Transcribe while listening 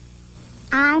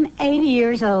I'm 80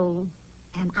 years old,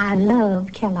 and I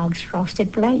love Kellogg's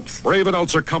Frosted Flakes. Brave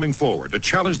adults are coming forward to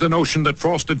challenge the notion that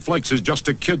Frosted Flakes is just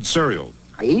a kid's cereal.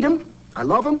 I eat them, I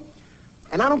love them,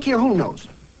 and I don't care who knows.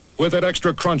 With that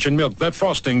extra crunch and milk, that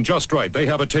frosting just right, they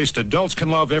have a taste adults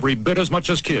can love every bit as much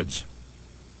as kids.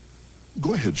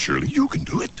 Go ahead, Shirley. You can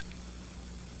do it.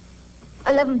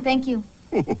 I love them, thank you.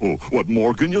 What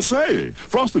more can you say?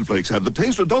 Frosted Flakes have the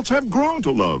taste adults have grown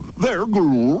to love. They're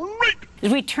great.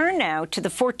 As we turn now to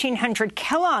the 1,400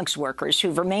 Kellogg's workers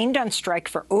who've remained on strike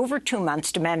for over 2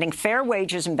 months, demanding fair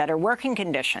wages and better working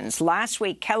conditions. Last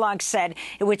week, Kellogg said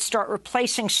it would start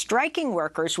replacing striking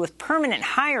workers with permanent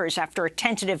hires after a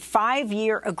tentative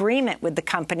 5-year agreement with the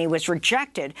company was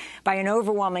rejected by an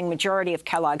overwhelming majority of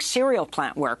Kellogg's cereal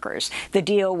plant workers. The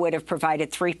deal would have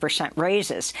provided 3%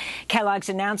 raises. Kellogg's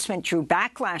announcement drew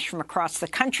backlash from across the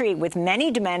country, with many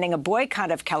demanding a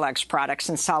boycott of Kellogg's products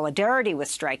in solidarity with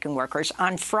striking workers.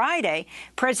 On Friday,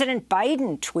 President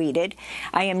Biden tweeted,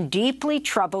 "I am deeply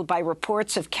troubled by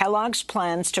reports of Kellogg's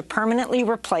plans to permanently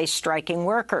replace striking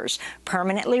workers.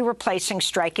 Permanently replacing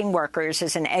striking workers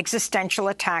is an existential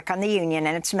attack on the union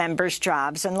and its members'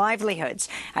 jobs and livelihoods.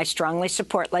 I strongly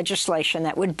support legislation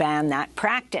that would ban that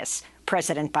practice,"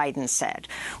 President Biden said.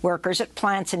 Workers at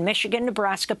plants in Michigan,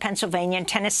 Nebraska, Pennsylvania, and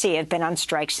Tennessee have been on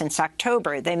strike since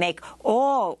October. They make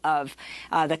all of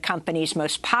the company's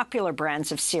most popular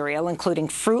brands of cereal, including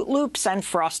Fruit Loops and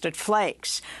Frosted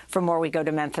Flakes. For more, we go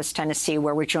to Memphis, Tennessee,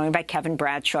 where we're joined by Kevin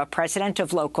Bradshaw, president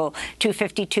of Local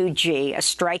 252G, a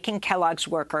striking Kellogg's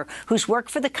worker who's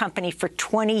worked for the company for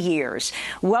 20 years.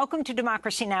 Welcome to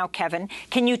Democracy Now!, Kevin.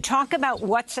 Can you talk about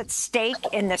what's at stake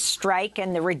in the strike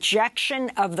and the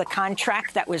rejection of the contract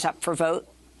that was up for vote?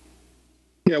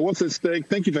 Yeah, what's at stake?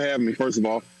 Thank you for having me, first of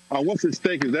all. What's at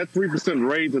stake is that 3%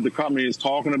 raise that the company is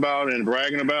talking about and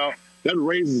bragging about. That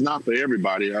raise is not for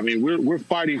everybody. I mean, we're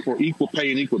fighting for equal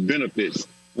pay and equal benefits.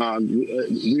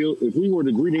 If we were to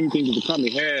agree to anything that the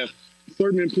company has,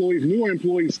 certain employees, newer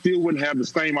employees, still wouldn't have the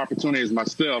same opportunity as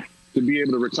myself to be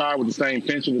able to retire with the same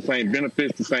pension, the same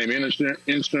benefits, the same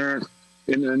insurance,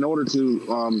 in order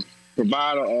to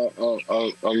provide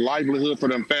a livelihood for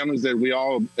them families that we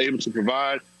all are able to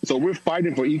provide. So we're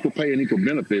fighting for equal pay and equal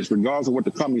benefits, regardless of what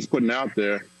the company's putting out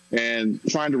there. And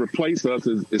trying to replace us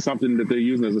is something that they're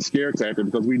using as a scare tactic,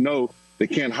 because we know they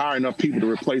can't hire enough people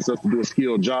to replace us to do a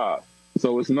skilled job.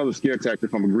 So it's another scare tactic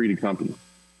from a greedy company.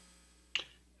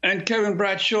 And Kevin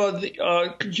Bradshaw,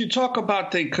 could you talk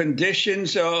about the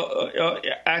conditions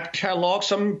at Kellogg?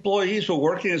 Some employees were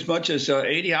working as much as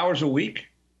 80 hours a week.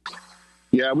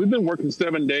 Yeah, we've been working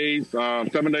 7 days,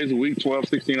 7 days a week, 12,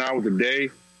 16 hours a day.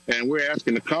 And we're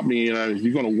asking the company, if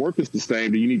you're going to work us the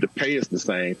same, do you need to pay us the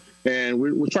same? And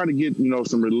we're trying to get,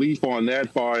 some relief on that,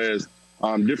 as far as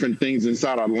different things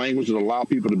inside our language that allow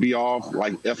people to be off,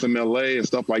 like FMLA and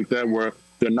stuff like that, where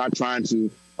they're not trying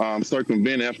to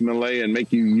circumvent FMLA and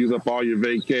make you use up all your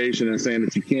vacation, and saying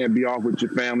that you can't be off with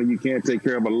your family, you can't take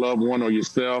care of a loved one or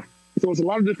yourself. So it's a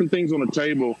lot of different things on the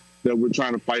table that we're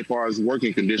trying to fight for as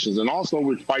working conditions. And also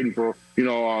we're fighting for,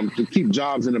 to keep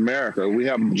jobs in America. We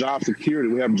have job security.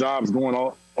 We have jobs going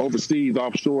overseas,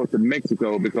 offshore to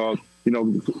Mexico, because,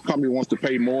 the company wants to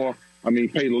pay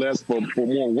less for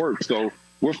more work. So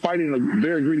we're fighting a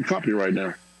very greedy company right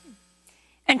now.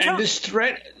 And this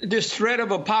threat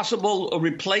of a possible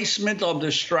replacement of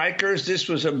the strikers, this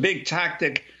was a big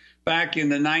tactic back in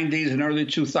the 90s and early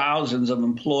 2000s of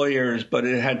employers, but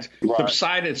it had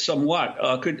subsided somewhat.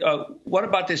 What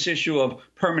about this issue of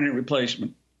permanent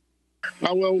replacement?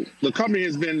 Well, the company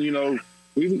has been,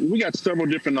 we got several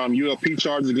different ULP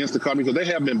charges against the company, because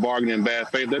they have been bargaining in bad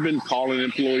faith. They've been calling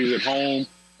employees at home,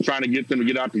 trying to get them to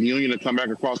get out the union and come back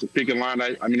across the picket line.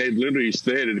 They literally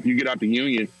said that if you get out the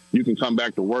union, you can come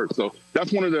back to work. So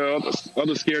that's one of the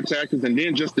other scare tactics. And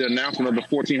then just the announcement of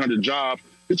the 1,400 jobs.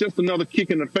 It's just another kick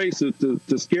in the face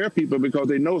to scare people, because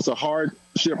they know it's a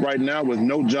hardship right now with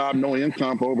no job, no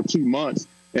income for over 2 months,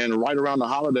 and right around the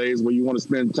holidays where you want to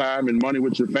spend time and money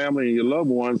with your family and your loved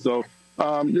ones. So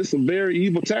it's a very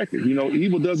evil tactic.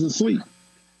 Evil doesn't sleep.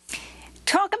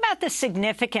 Talk about the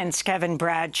significance, Kevin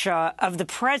Bradshaw, of the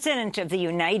President of the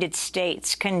United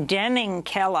States condemning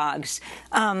Kellogg's,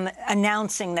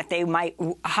 announcing that they might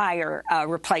hire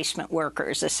replacement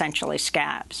workers, essentially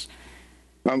scabs.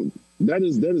 That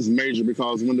is major,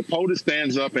 because when the POTUS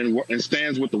stands up and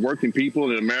stands with the working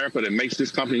people in America that makes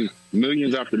this company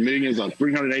millions after millions, on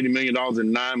 $380 million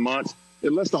in 9 months,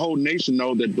 it lets the whole nation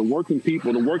know that the working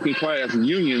people, the working class and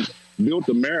unions built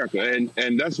America.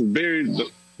 And that's the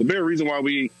very reason why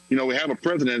we have a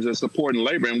president that's supporting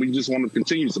labor, and we just want to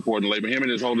continue supporting labor, him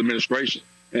and his whole administration.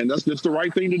 And that's just the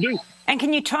right thing to do. And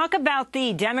can you talk about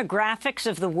the demographics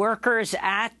of the workers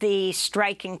at the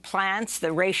striking plants,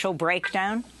 the racial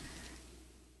breakdown?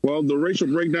 Well, the racial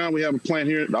breakdown, we have a plant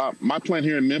here, my plant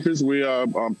here in Memphis. We are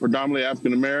predominantly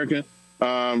African-American.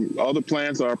 Other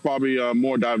plants are probably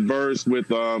more diverse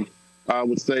with, I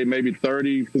would say, maybe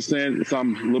 30%,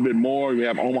 some a little bit more. We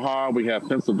have Omaha, we have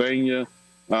Pennsylvania,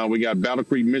 we got Battle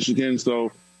Creek, Michigan.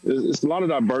 So it's a lot of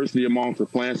diversity amongst the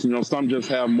plants. You know, some just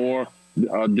have more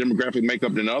demographic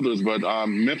makeup than others, but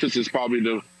Memphis is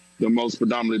probably the most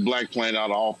predominantly black plant out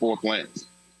of all 4 plants.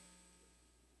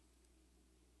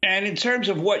 And in terms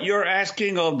of what you're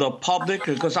asking of the public,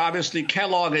 because obviously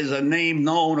Kellogg is a name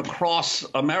known across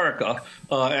America,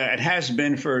 it has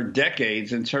been for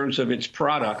decades in terms of its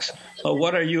products.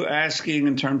 What are you asking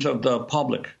in terms of the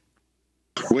public?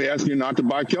 We're asking you not to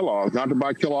buy Kellogg, not to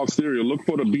buy Kellogg cereal. Look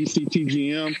for the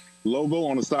BCTGM logo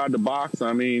on the side of the box.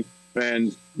 I mean,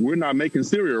 and we're not making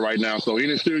cereal right now. So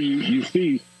any cereal you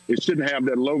see, it shouldn't have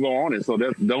that logo on it. So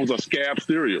those are scab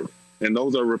cereals. And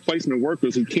those are replacement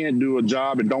workers who can't do a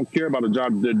job and don't care about the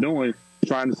job that they're doing,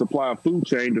 trying to supply a food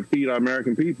chain to feed our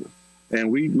American people. And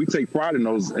we take pride in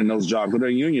those jobs, but they're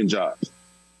union jobs.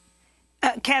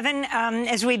 Kevin,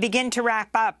 as we begin to wrap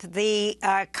up, the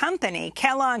company,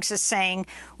 Kellogg's, is saying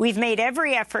we've made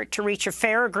every effort to reach a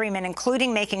fair agreement,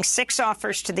 including making 6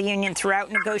 offers to the union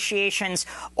throughout negotiations,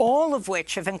 all of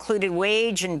which have included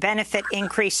wage and benefit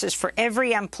increases for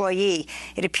every employee.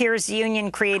 It appears the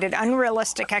union created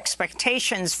unrealistic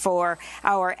expectations for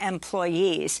our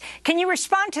employees. Can you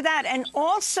respond to that and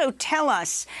also tell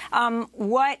us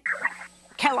what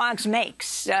Kellogg's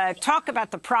makes? Talk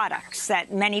about the products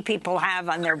that many people have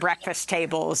on their breakfast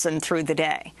tables and through the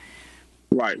day.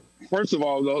 Right. First of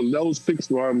all, those 6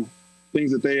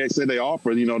 things that they say they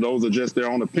offer, you know, those are just their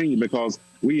own opinion, because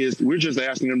we're just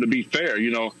asking them to be fair. You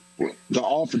know,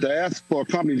 to ask for a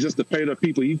company just to pay their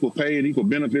people equal pay and equal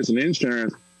benefits and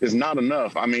insurance is not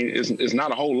enough. I mean, it's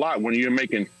not a whole lot when you're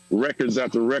making records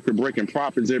after record-breaking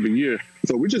profits every year.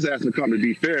 So we're just asking the company to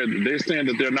be fair. They're saying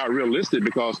that they're not realistic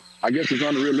because I guess it's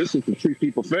unrealistic to treat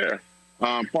people fair.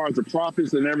 As far as the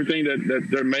profits and everything that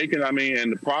they're making, I mean,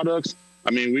 and the products,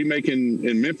 I mean, we make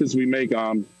in Memphis, we make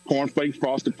Corn Flakes,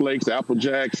 Frosted Flakes, Apple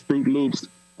Jacks, Fruit Loops,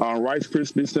 Rice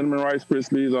Krispies, Cinnamon Rice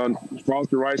Krispies,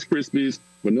 Frosted Rice Krispies,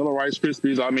 Vanilla Rice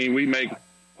Krispies. I mean, we make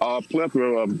a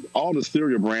plethora of all the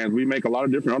cereal brands. We make a lot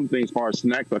of different other things as far as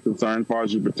snacks are concerned, as far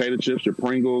as your potato chips, your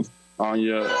Pringles,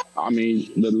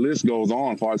 the list goes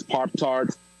on as far as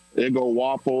Pop-Tarts, Eggo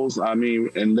waffles. I mean,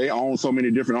 and they own so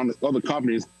many different other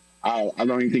companies. I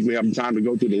don't even think we have the time to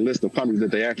go through the list of companies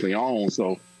that they actually own.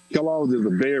 So Kellogg's is a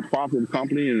very profitable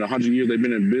company. In 100 years they've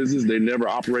been in business. They never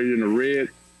operated in the red.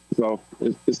 So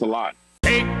it's a lot.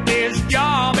 Take this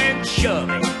job and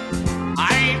shove it.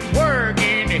 I ain't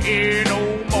working here no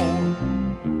more.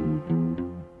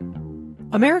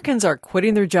 Americans are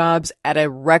quitting their jobs at a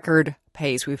record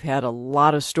pace. We've had a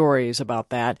lot of stories about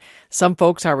that. Some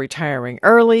folks are retiring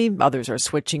early, others are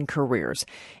switching careers.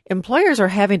 Employers are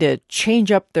having to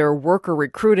change up their worker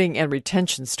recruiting and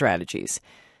retention strategies.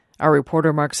 Our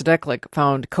reporter Mark Zadeklik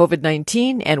found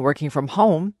COVID-19 and working from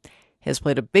home has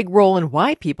played a big role in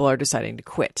why people are deciding to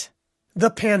quit. The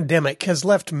pandemic has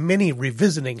left many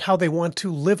revisiting how they want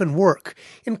to live and work,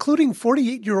 including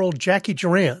 48-year-old Jackie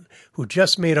Duran, who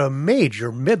just made a major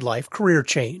midlife career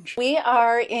change. We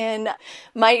are in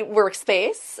my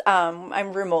workspace.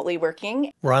 I'm remotely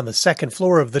working. We're on the 2nd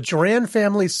floor of the Duran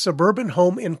family's suburban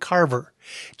home in Carver.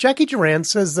 Jackie Duran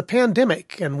says the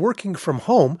pandemic and working from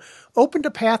home opened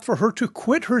a path for her to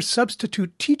quit her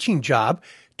substitute teaching job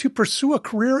to pursue a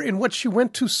career in what she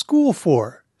went to school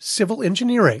for, civil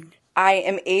engineering. I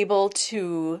am able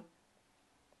to,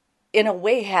 in a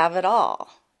way, have it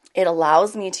all. It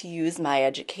allows me to use my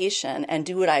education and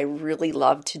do what I really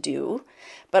love to do,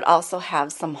 but also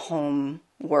have some home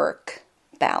work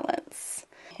balance.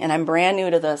 And I'm brand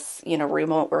new to this,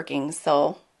 remote working,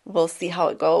 so we'll see how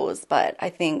it goes. But I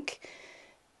think,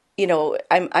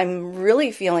 I'm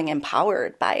really feeling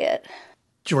empowered by it.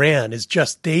 Duran is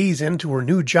just days into her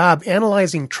new job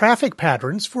analyzing traffic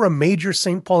patterns for a major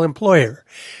St. Paul employer.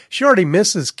 She already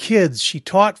misses kids she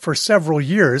taught for several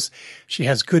years. She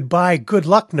has goodbye, good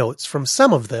luck notes from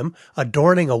some of them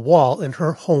adorning a wall in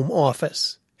her home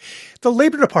office. The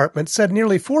Labor Department said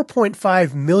nearly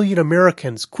 4.5 million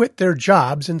Americans quit their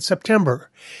jobs in September.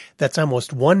 That's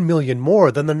almost 1 million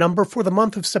more than the number for the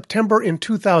month of September in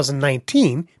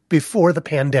 2019, before the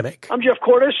pandemic. I'm Jeff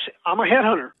Cordes. I'm a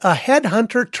headhunter. A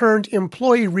headhunter turned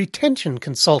employee retention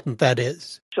consultant, that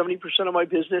is. 70% of my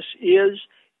business is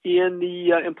in the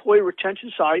employee retention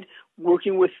side,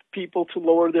 working with people to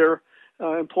lower their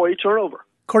employee turnover.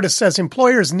 Cordes says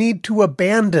employers need to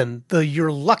abandon the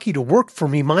 "you're lucky to work for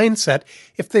me" mindset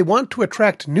if they want to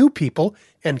attract new people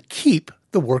and keep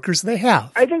the workers they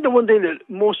have. I think the one thing that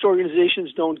most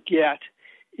organizations don't get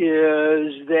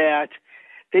is that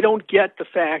they don't get the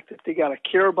fact that they got to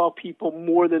care about people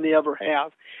more than they ever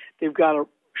have. They've got to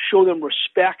show them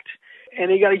respect,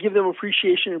 and they got to give them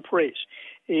appreciation and praise.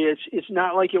 It's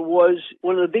not like it was.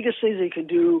 One of the biggest things they can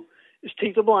do is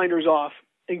take the blinders off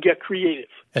and get creative.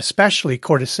 Especially,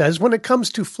 Cordes says, when it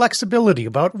comes to flexibility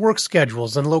about work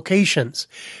schedules and locations.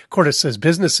 Cordes says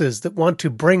businesses that want to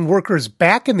bring workers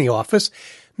back in the office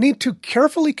need to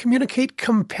carefully communicate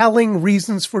compelling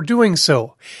reasons for doing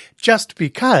so. Just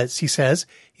because, he says,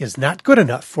 is not good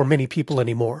enough for many people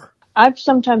anymore. I've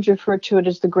sometimes referred to it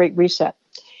as the Great Reset.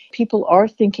 People are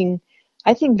thinking,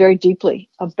 I think, very deeply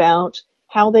about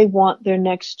how they want their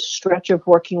next stretch of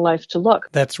working life to look.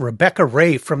 That's Rebecca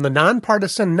Ray from the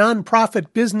nonpartisan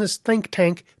nonprofit business think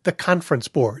tank, The Conference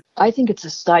Board. I think it's a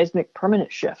seismic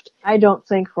permanent shift. I don't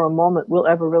think for a moment we'll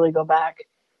ever really go back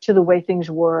to the way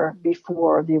things were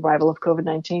before the arrival of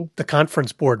COVID-19. The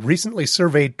Conference Board recently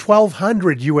surveyed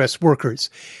 1,200 U.S. workers.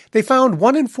 They found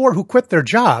 1 in 4 who quit their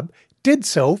job did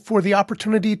so for the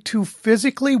opportunity to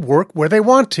physically work where they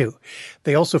want to.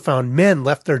 They also found men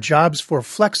left their jobs for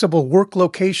flexible work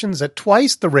locations at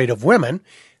twice the rate of women.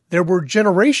 There were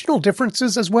generational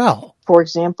differences as well. For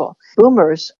example,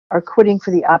 boomers are quitting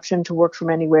for the option to work from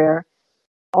anywhere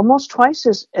almost twice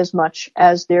as much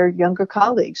as their younger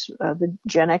colleagues, the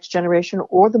Gen X generation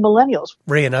or the millennials.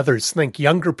 Ray and others think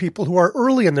younger people who are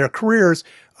early in their careers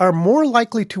are more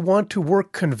likely to want to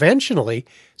work conventionally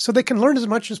so they can learn as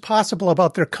much as possible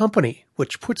about their company,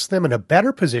 which puts them in a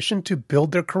better position to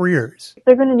build their careers.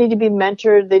 They're going to need to be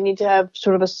mentored. They need to have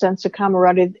sort of a sense of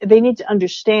camaraderie. They need to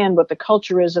understand what the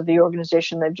culture is of the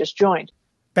organization they've just joined.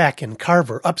 Back in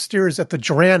Carver, upstairs at the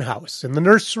Duran house, in the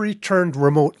nursery turned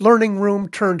remote learning room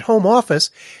turned home office,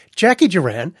 Jackie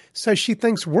Duran says she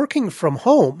thinks working from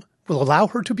home will allow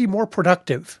her to be more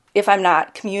productive. If I'm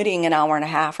not commuting an hour and a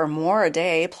half or more a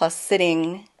day, plus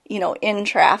sitting, in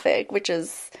traffic, which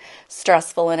is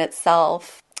stressful in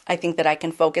itself, I think that I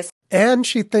can focus. And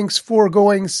she thinks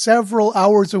foregoing several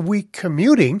hours a week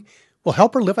commuting will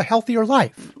help her live a healthier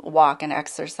life. Walk and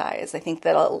exercise. I think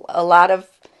that a lot of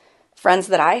friends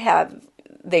that I have,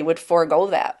 they would forego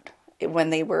that when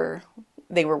they were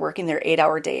working their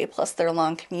 8-hour day plus their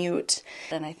long commute.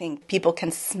 And I think people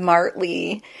can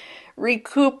smartly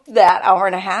recoup that hour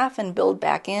and a half and build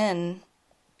back in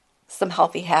some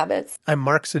healthy habits. I'm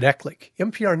Mark Sedeklik,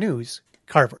 NPR News,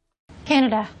 Carver.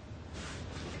 Canada.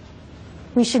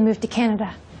 We should move to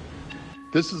Canada.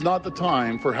 This is not the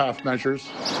time for half measures.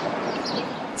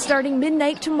 Starting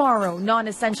midnight tomorrow,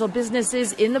 non-essential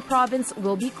businesses in the province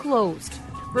will be closed.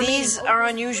 These are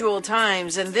unusual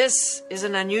times, and this is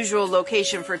an unusual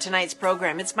location for tonight's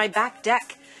program. It's my back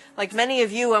deck. Like many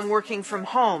of you, I'm working from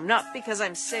home, not because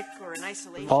I'm sick or in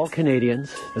isolation. All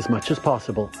Canadians, as much as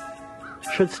possible,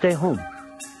 should stay home.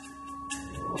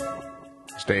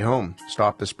 Stay home.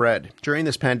 Stop the spread. During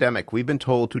this pandemic, we've been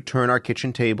told to turn our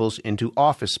kitchen tables into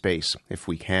office space, if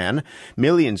we can.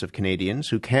 Millions of Canadians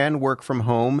who can work from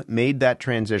home made that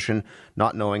transition,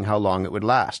 not knowing how long it would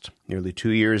last. Nearly 2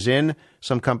 years in,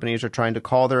 some companies are trying to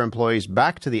call their employees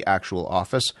back to the actual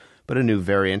office, but a new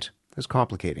variant is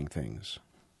complicating things.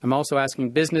 I'm also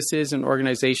asking businesses and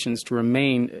organizations to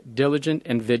remain diligent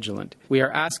and vigilant. We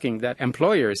are asking that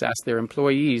employers ask their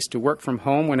employees to work from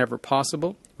home whenever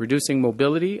possible. Reducing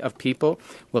mobility of people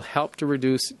will help to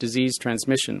reduce disease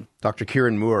transmission. Dr.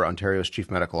 Kieran Moore, Ontario's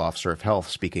Chief Medical Officer of Health,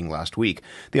 speaking last week.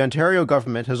 The Ontario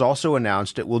government has also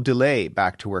announced it will delay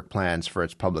back-to-work plans for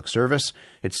its public service.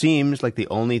 It seems like the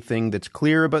only thing that's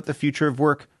clear about the future of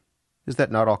work is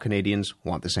that not all Canadians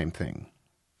want the same thing.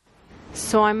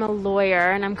 So I'm a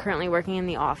lawyer, and I'm currently working in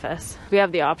the office. We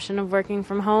have the option of working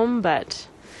from home, but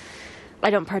I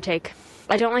don't partake.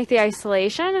 I don't like the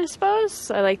isolation, I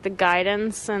suppose. I like the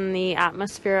guidance and the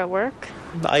atmosphere at work.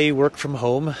 I work from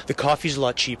home. The coffee's a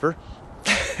lot cheaper.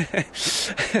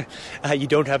 You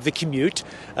don't have the commute.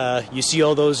 You see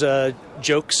all those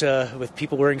jokes with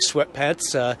people wearing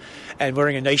sweatpants and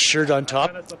wearing a nice shirt on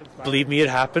top. Believe me, it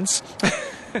happens.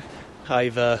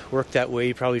 I've worked that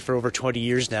way probably for over 20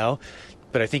 years now,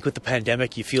 but I think with the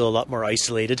pandemic you feel a lot more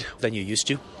isolated than you used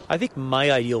to. I think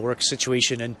my ideal work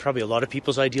situation, and probably a lot of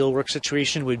people's ideal work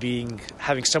situation, would be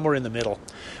having somewhere in the middle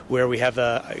where we have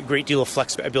a great deal of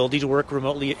flexibility to work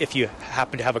remotely if you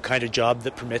happen to have a kind of job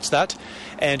that permits that,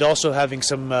 and also having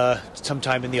some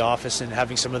time in the office and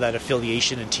having some of that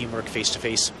affiliation and teamwork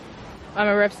face-to-face. I'm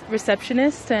a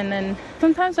receptionist, and then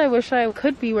sometimes I wish I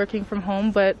could be working from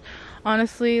home, but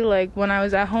honestly, like when I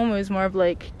was at home, it was more of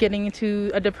like getting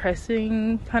into a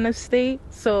depressing kind of state.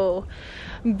 So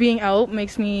being out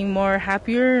makes me more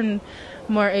happier and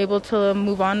more able to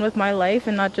move on with my life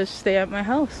and not just stay at my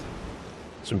house.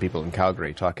 Some people in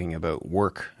Calgary talking about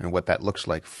work and what that looks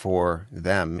like for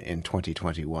them in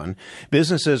 2021.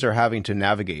 Businesses are having to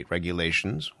navigate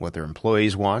regulations, what their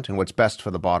employees want, and what's best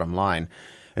for the bottom line.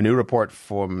 A new report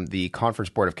from the Conference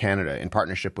Board of Canada in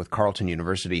partnership with Carleton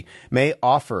University may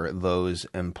offer those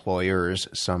employers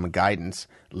some guidance.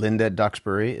 Linda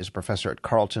Duxbury is a professor at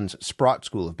Carleton's Sprott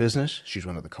School of Business. She's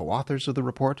one of the co-authors of the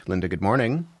report. Linda, good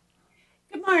morning.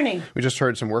 Good morning. We just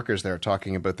heard some workers there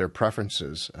talking about their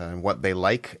preferences and what they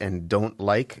like and don't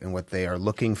like and what they are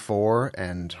looking for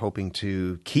and hoping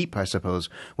to keep, I suppose,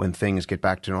 when things get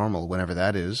back to normal, whenever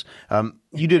that is.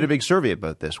 You did a big survey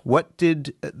about this. What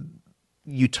did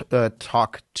you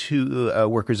talk to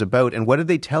workers about, and what did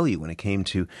they tell you when it came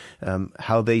to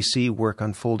how they see work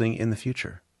unfolding in the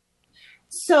future?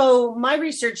 So my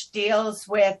research deals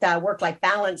with work-life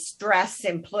balance, stress,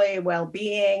 employee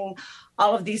well-being,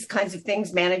 all of these kinds of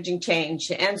things, managing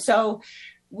change. And so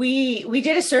we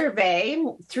did a survey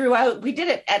throughout. We did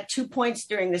it at 2 points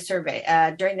during the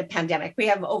survey, during the pandemic. We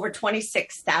have over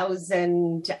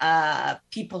 26,000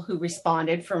 people who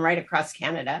responded from right across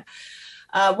Canada.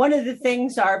 One of the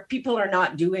things are people are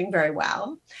not doing very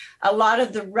well. A lot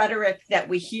of the rhetoric that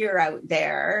we hear out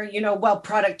there,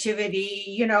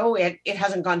 productivity, it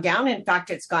hasn't gone down. In fact,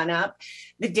 it's gone up.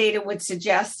 The data would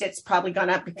suggest it's probably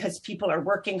gone up because people are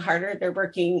working harder. They're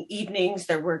working evenings.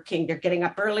 They're getting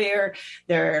up earlier.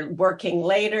 They're working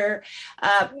later.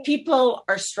 People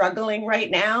are struggling right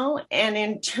now. And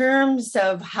in terms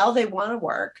of how they want to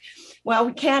work, well,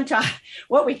 we can't,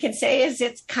 what we can say is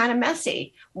it's kind of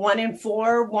messy. 1 in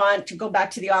 4 want to go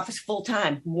back to the office full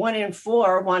time. 1 in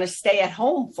 4 want to stay at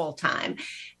home full time.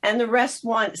 And the rest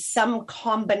want some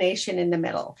combination in the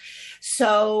middle.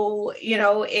 So,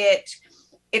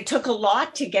 it took a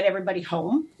lot to get everybody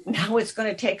home. Now it's going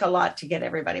to take a lot to get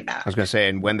everybody back. I was going to say,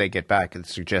 and when they get back, it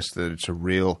suggests that it's a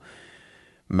real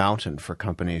mountain for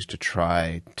companies to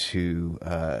try to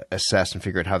assess and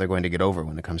figure out how they're going to get over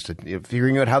when it comes to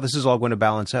figuring out how this is all going to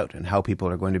balance out and how people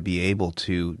are going to be able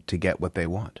to get what they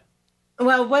want.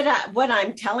 Well, what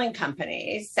I'm telling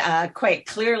companies quite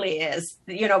clearly is,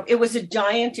 it was a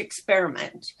giant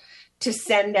experiment to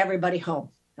send everybody home.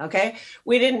 Okay.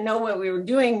 We didn't know what we were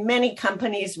doing. Many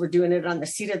companies were doing it on the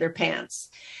seat of their pants.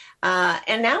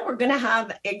 And now we're going to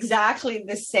have exactly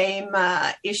the same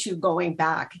issue going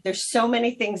back. There's so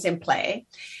many things in play.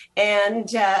 And,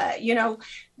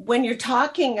 when you're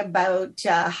talking about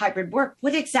hybrid work,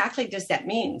 what exactly does that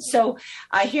mean? So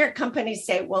I hear companies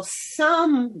say, well,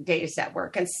 some days at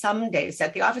work and some days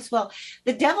at the office. Well,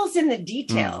 the devil's in the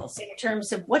details in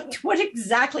terms of what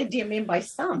exactly do you mean by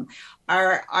some?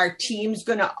 Are our teams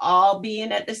going to all be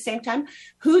in at the same time?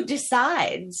 Who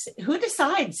decides?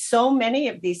 So many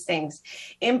of these things?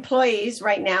 Employees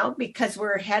right now, because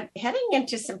we're heading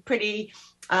into some pretty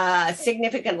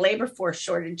significant labor force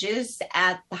shortages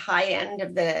at the high end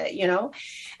of the,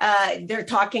 they're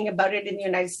talking about it in the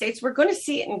United States. We're going to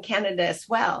see it in Canada as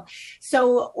well.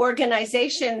 So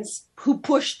organizations who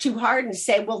push too hard and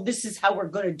say, well, this is how we're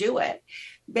going to do it,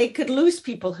 they could lose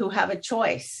people who have a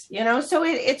choice, so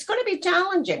it's going to be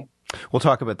challenging. We'll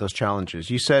talk about those challenges.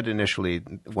 You said initially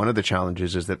one of the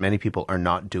challenges is that many people are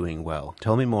not doing well.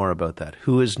 Tell me more about that.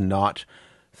 Who is not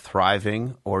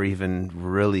thriving or even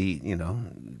really,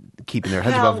 keeping their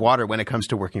heads above water when it comes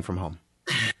to working from home?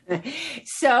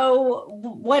 So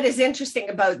what is interesting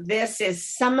about this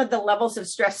is some of the levels of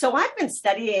stress. So I've been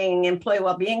studying employee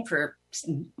well-being for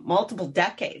multiple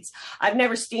decades. I've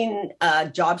never seen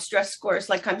job stress scores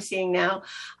like I'm seeing now.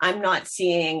 I'm not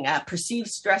seeing perceived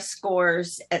stress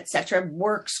scores, etc.,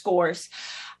 work scores.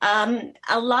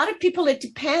 A lot of people, it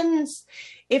depends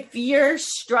if you're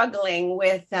struggling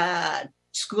with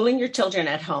schooling your children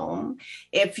at home,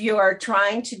 if you're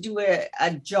trying to do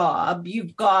a job,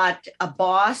 you've got a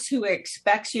boss who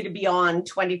expects you to be on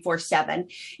 24/7.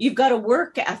 You've got a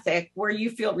work ethic where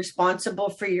you feel responsible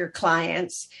for your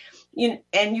clients.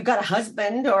 And you've got a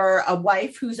husband or a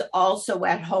wife who's also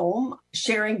at home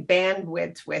sharing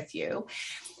bandwidth with you.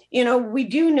 We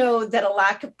do know that a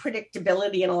lack of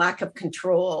predictability and a lack of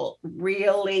control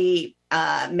really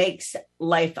makes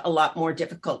life a lot more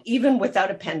difficult, even without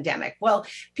a pandemic. Well,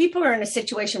 people are in a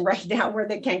situation right now where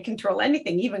they can't control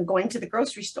anything, even going to the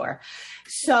grocery store.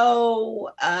 So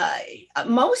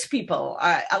most people,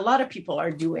 a lot of people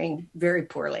are doing very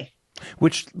poorly.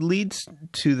 Which leads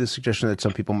to the suggestion that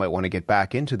some people might want to get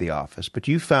back into the office. But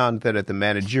you found that at the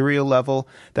managerial level,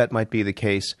 that might be the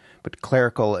case. But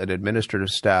clerical and administrative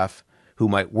staff who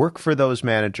might work for those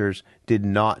managers did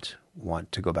not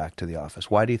want to go back to the office.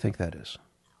 Why do you think that is?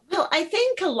 Well, I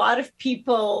think a lot of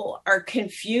people are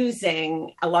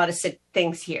confusing a lot of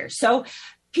things here. So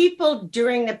people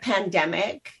during the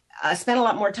pandemic spent a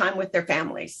lot more time with their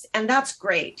families, and that's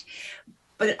great.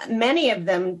 But many of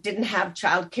them didn't have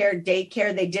childcare,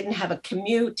 daycare, they didn't have a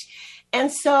commute.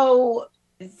 And so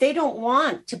they don't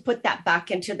want to put that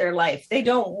back into their life. They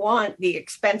don't want the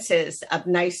expenses of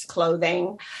nice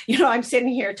clothing. You know, I'm sitting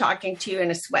here talking to you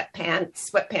in a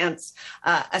sweatpants,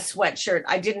 a sweatshirt.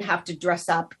 I didn't have to dress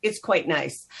up. It's quite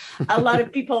nice. A lot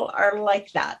of people are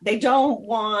like that. They don't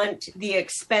want the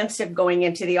expense of going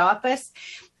into the office,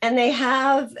 and they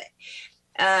have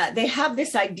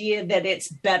this idea that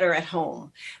it's better at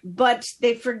home, but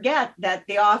they forget that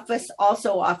the office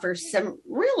also offers some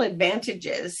real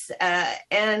advantages.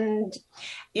 And,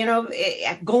 you know,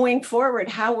 going forward,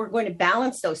 how we're going to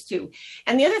balance those two.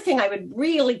 And the other thing I would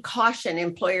really caution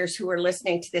employers who are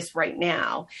listening to this right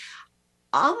now,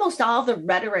 almost all the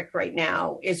rhetoric right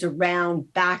now is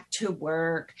around back to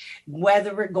work,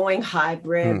 whether we're going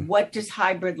hybrid, what does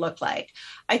hybrid look like?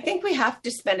 I think we have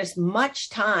to spend as much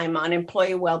time on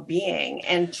employee well-being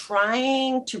and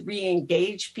trying to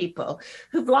re-engage people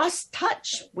who've lost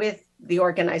touch with the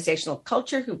organizational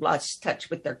culture, who've lost touch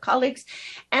with their colleagues,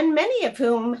 and many of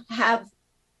whom have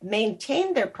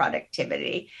maintained their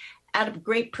productivity at a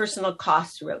great personal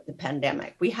cost throughout the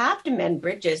pandemic. We have to mend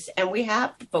bridges, and we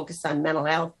have to focus on mental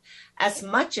health as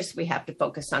much as we have to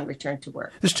focus on return to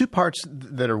work. There's two parts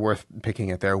that are worth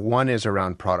picking at there. One is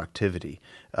around productivity.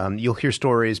 You'll hear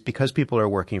stories because people are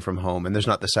working from home, and there's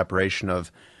not the separation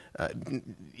of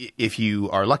if you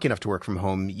are lucky enough to work from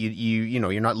home, you know,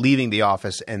 you're not leaving the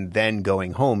office and then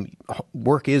going home.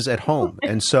 Work is at home.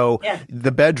 And so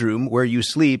the bedroom where you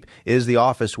sleep is the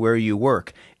office where you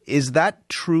work. Is that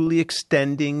truly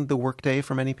extending the workday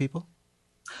for many people?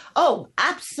 Oh,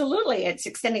 absolutely. It's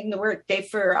extending the workday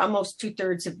for almost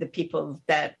 2/3 of the people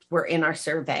that were in our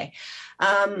survey.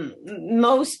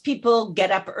 Most people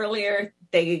get up earlier.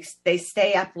 They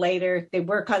stay up later. They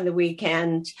work on the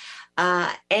weekend,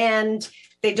 and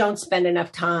they don't spend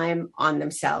enough time on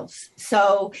themselves.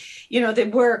 So, you know, they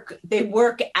work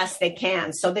as they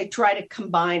can. So they try to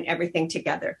combine everything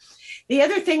together. The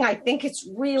other thing I think it's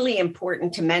really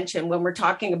important to mention when we're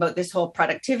talking about this whole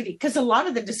productivity, because a lot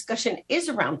of the discussion is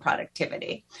around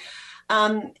productivity.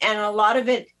 And a lot of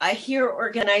it, I hear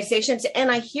organizations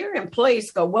and I hear employees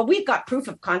go, well, we've got proof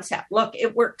of concept. Look,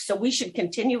 it works, so we should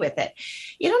continue with it.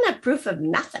 You don't have proof of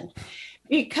nothing.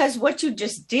 Because what you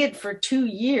just did for 2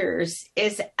 years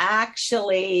is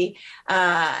actually,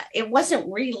 it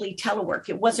wasn't really telework.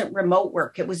 It wasn't remote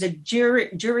work. It was a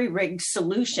jury-rigged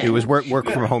solution. It was work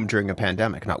from home during a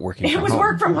pandemic, not working from home. It was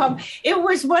work from home. It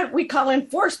was what we call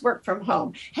enforced work from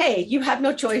home. Hey, you have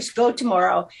no choice. Go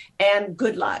tomorrow and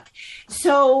good luck.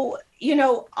 So, you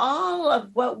know, all of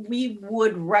what we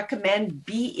would recommend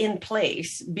be in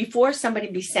place before somebody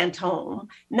be sent home,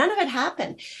 none of it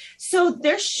happened. So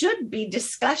there should be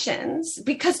discussions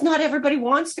because not everybody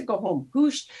wants to go home.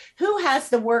 Who has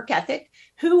the work ethic?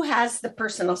 Who has the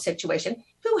personal situation?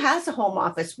 Who has a home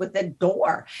office with a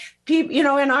door? People, you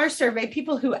know, in our survey,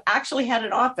 people who actually had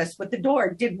an office with the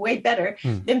door did way better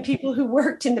than people who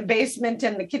worked in the basement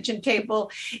and the kitchen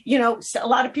table. You know, a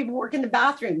lot of people work in the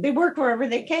bathroom. They work wherever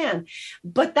they can,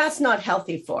 but that's not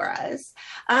healthy for us.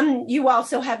 You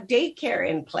also have daycare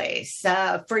in place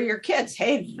for your kids.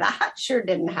 Hey, that sure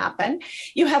didn't happen.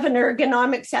 You have an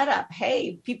ergonomic setup.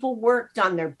 Hey, people worked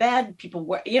on their bed. People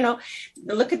work, you know,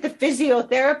 look at the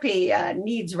physiotherapy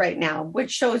needs right now,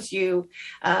 which shows you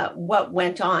what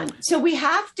went on. So we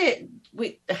have to,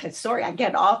 sorry, I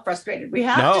get all frustrated. We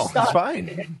have to stop. It's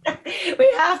fine.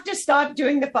 We have to stop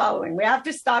doing the following. We have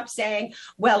to stop saying,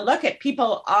 well, look at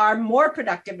people are more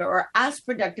productive or as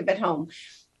productive at home.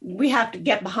 We have to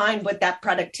get behind what that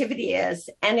productivity is.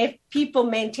 And if people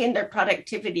maintain their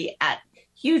productivity at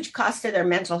huge cost to their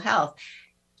mental health,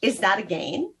 is that a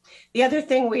gain? The other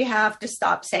thing we have to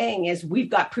stop saying is we've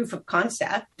got proof of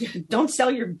concept. Don't sell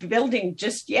your building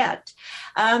just yet.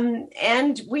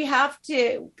 And we have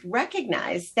to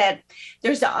recognize that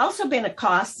there's also been a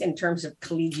cost in terms of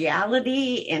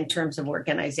collegiality, in terms of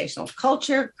organizational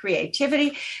culture,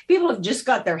 creativity. People have just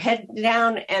got their head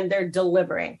down and they're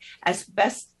delivering as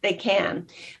best they can.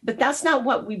 But that's not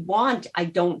what we want, I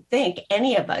don't think,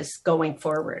 any of us going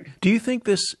forward. Do you think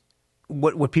this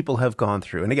what people have gone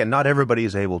through, and again, not everybody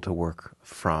is able to work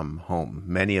from home.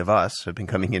 Many of us have been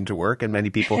coming into work, and many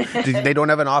people, they don't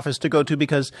have an office to go to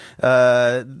because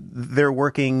they're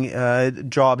working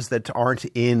jobs that aren't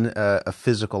in a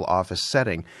physical office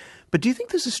setting. But do you think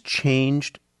this has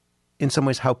changed in some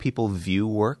ways how people view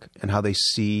work and how they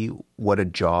see what a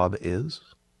job is?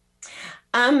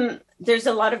 There's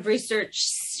a lot of research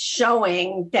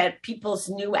showing that people's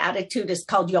new attitude is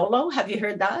called YOLO. Have you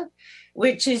heard that?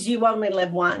 Which is you only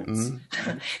live once.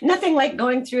 Nothing like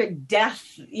going through a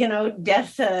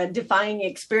death-defying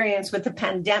experience with the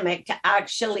pandemic to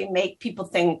actually make people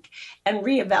think and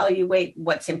reevaluate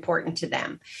what's important to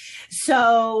them.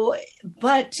 So,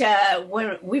 but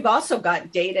when we've also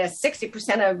got data,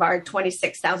 60% of our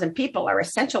 26,000 people are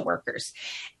essential workers,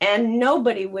 and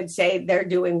nobody would say they're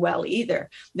doing well either.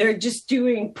 They're just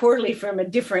doing poorly from a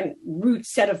different root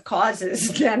set of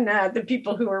causes than the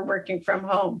people who are working from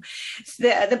home.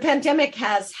 The pandemic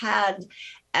has had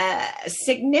a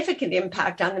significant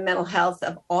impact on the mental health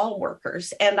of all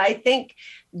workers. And I think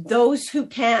those who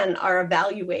can are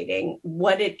evaluating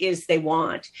what it is they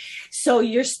want. So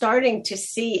you're starting to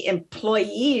see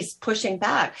employees pushing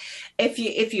back. If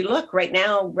you look right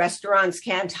now, restaurants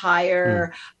can't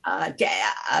hire,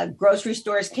 grocery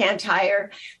stores can't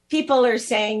hire. People are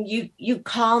saying, you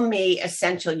call me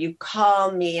essential, you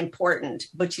call me important,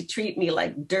 but you treat me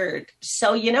like dirt.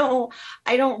 So,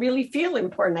 I don't really feel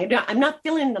important. I'm not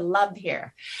feeling the love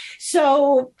here.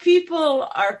 So people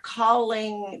are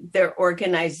calling their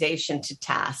organization to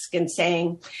task and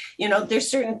saying,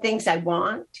 there's certain things I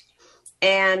want.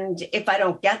 And if I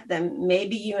don't get them,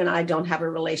 maybe you and I don't have a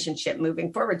relationship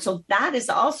moving forward. So that is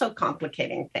also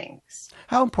complicating things.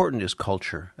 How important is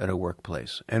culture at a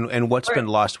workplace? And what's been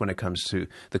lost when it comes to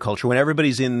the culture, when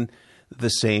everybody's in the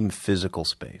same physical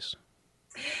space?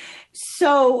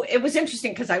 So it was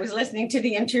interesting because I was listening to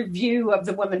the interview of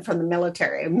the woman from the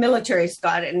military. The military's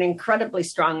got an incredibly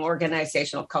strong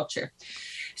organizational culture.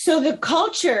 So the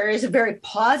culture is a very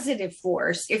positive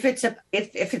force if it's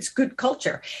good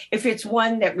culture, if it's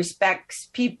one that respects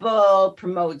people,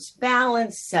 promotes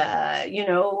balance,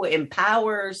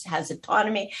 empowers, has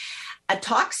autonomy. A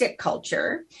toxic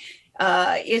culture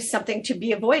is something to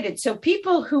be avoided. So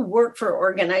people who work for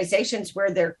organizations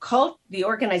where the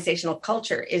organizational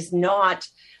culture is not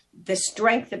the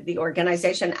strength of the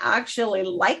organization actually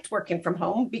liked working from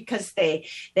home because they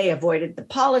avoided the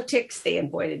politics, they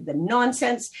avoided the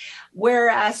nonsense.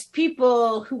 Whereas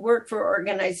people who work for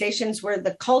organizations where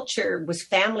the culture was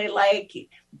family-like,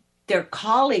 their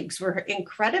colleagues were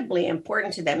incredibly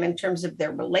important to them in terms of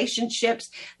their relationships.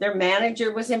 Their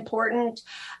manager was important.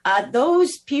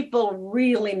 Those people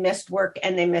really missed work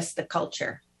and they missed the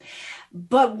culture.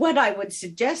 But what I would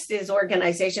suggest is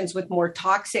organizations with more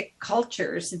toxic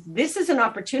cultures, this is an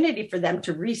opportunity for them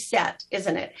to reset,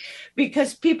 isn't it?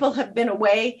 Because people have been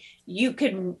away, you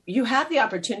have the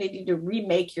opportunity to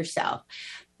remake yourself.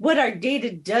 What our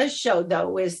data does show,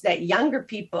 though, is that younger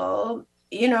people,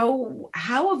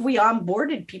 how have we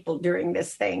onboarded people during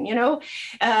this thing?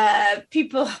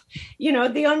 People,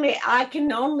 I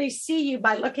can only see you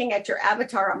by looking at your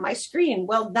avatar on my screen.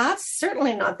 Well, that's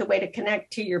certainly not the way to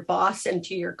connect to your boss and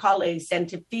to your colleagues and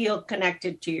to feel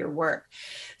connected to your work.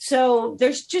 So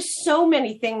there's just so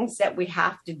many things that we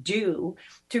have to do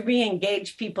to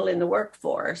re-engage people in the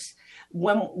workforce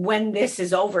when this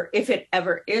is over, if it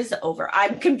ever is over.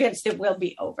 I'm convinced it will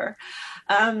be over.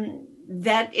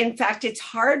 That in fact, it's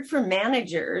hard for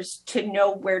managers to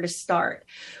know where to start.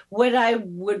 What I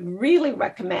would really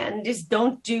recommend is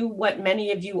don't do what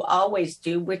many of you always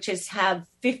do, which is have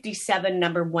 57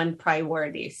 number one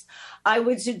priorities. I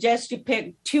would suggest you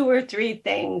pick 2 or 3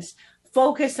 things,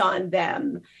 focus on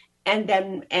them, and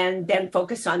then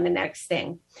focus on the next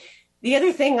thing. The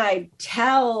other thing I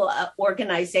tell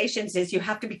organizations is you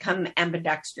have to become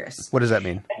ambidextrous. What does that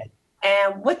mean?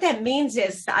 And what that means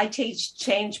is I teach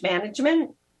change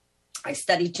management. I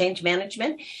study change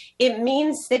management. It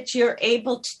means that you're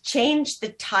able to change the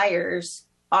tires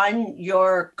on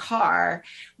your car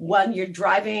when you're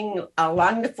driving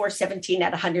along the 417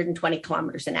 at 120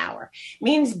 kilometers an hour. It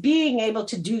means being able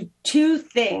to do 2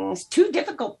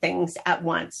 difficult things at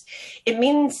once. It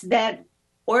means that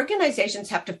organizations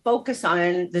have to focus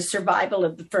on the survival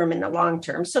of the firm in the long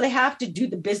term. So they have to do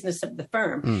the business of the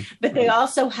firm, but they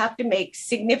also have to make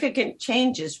significant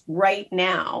changes right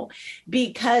now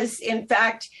because, in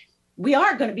fact, we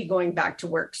are going to be going back to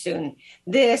work soon.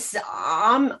 This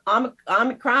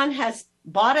Omicron has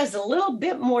bought us a little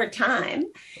bit more time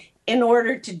in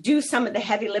order to do some of the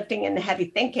heavy lifting and the heavy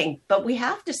thinking, but we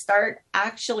have to start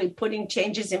actually putting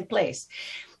changes in place.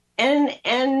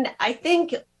 And I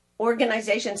think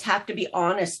organizations have to be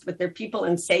honest with their people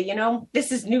and say,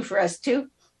 this is new for us too.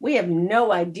 We have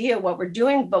no idea what we're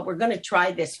doing, but we're going to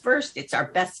try this first. It's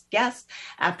our best guess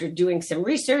after doing some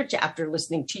research, after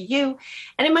listening to you,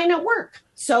 and it might not work.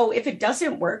 So if it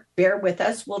doesn't work, bear with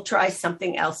us. We'll try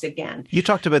something else again. You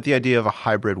talked about the idea of a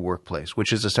hybrid workplace,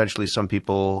 which is essentially some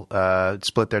people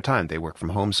split their time. They work from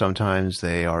home sometimes.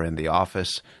 They are in the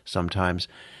office sometimes.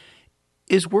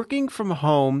 Is working from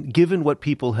home, given what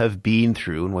people have been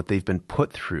through and what they've been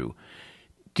put through,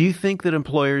 do you think that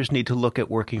employers need to look at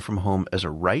working from home as a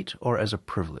right or as a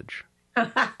privilege?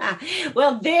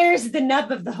 Well, there's the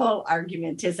nub of the whole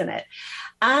argument, isn't it?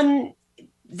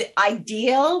 The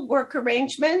ideal work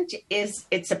arrangement is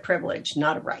it's a privilege,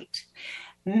 not a right.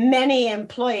 Many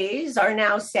employees are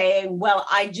now saying, well,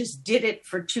 I just did it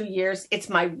for 2 years. It's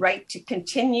my right to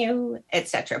continue,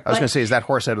 etc. I was going to say, is that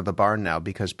horse out of the barn now?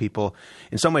 Because people,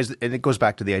 in some ways, and it goes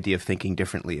back to the idea of thinking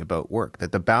differently about work,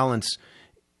 that the balance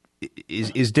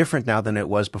is different now than it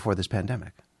was before this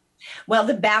pandemic. Well,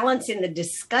 the balance in the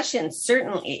discussion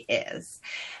certainly is.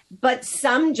 But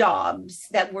some jobs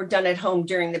that were done at home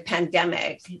during the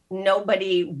pandemic,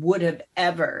 nobody would have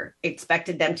ever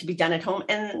expected them to be done at home.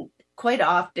 And quite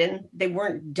often they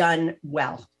weren't done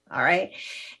well. All right.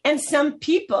 And some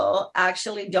people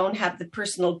actually don't have the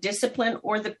personal discipline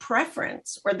or the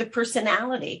preference or the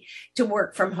personality to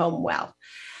work from home well.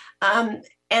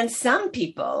 And some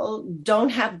people don't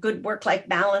have good work-life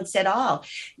balance at all.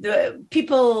 The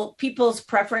people's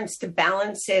preference to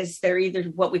balance is they're either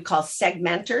what we call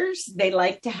segmenters. They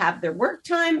like to have their work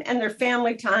time and their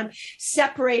family time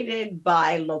separated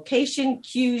by location,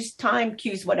 cues, time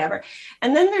cues, whatever.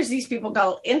 And then there's these people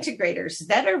called integrators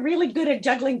that are really good at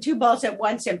juggling two balls at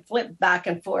once and flip back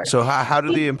and forth. So how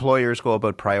do the employers go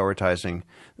about prioritizing,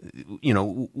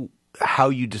 how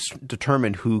you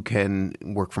determine who can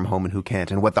work from home and who can't,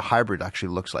 and what the hybrid actually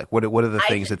looks like? What are the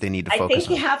things that they need to focus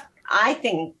on? I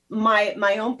think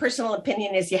my own personal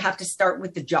opinion is you have to start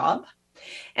with the job,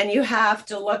 and you have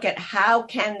to look at how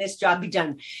can this job be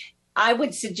done. I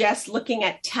would suggest looking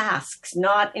at tasks,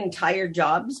 not entire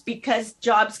jobs, because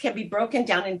jobs can be broken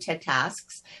down into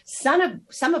tasks,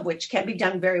 some of which can be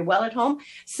done very well at home,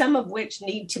 some of which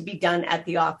need to be done at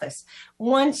the office.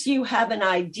 Once you have an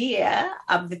idea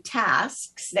of the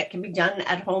tasks that can be done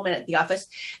at home and at the office,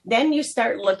 then you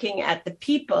start looking at the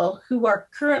people who are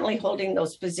currently holding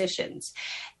those positions.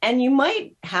 And you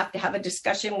might have to have a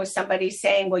discussion with somebody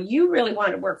saying, well, you really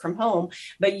want to work from home,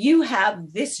 but you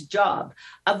have this job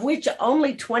of which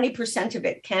only 20% of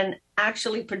it can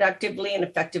actually productively and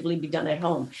effectively be done at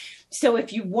home. So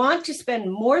if you want to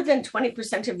spend more than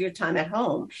 20% of your time at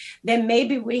home, then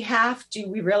maybe we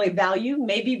really value,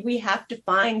 maybe we have to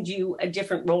find you a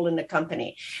different role in the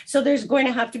company. So there's going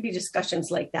to have to be discussions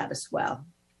like that as well.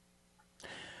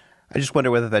 I just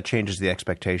wonder whether that changes the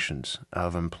expectations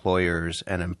of employers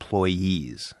and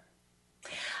employees.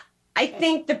 I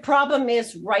think the problem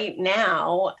is right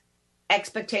now,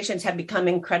 expectations have become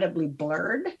incredibly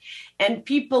blurred, and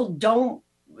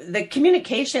the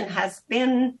communication has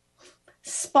been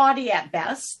spotty at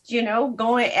best,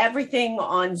 going everything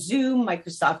on Zoom,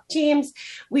 Microsoft Teams.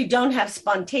 We don't have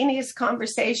spontaneous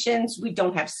conversations. We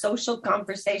don't have social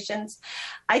conversations.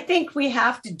 I think we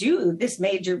have to do this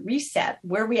major reset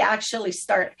where we actually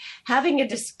start having a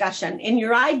discussion. In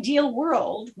your ideal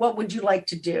world, what would you like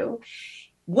to do?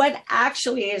 What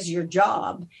actually is your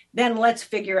job? Then let's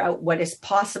figure out what is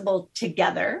possible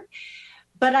together.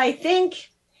 But I think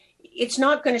it's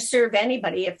not going to serve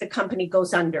anybody if the company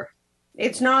goes under.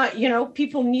 It's not,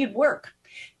 people need work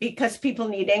because people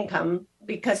need income,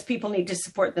 because people need to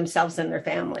support themselves and their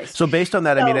families. So based on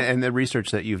that, and the research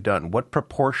that you've done, what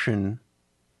proportion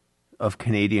of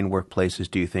Canadian workplaces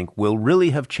do you think will really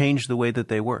have changed the way that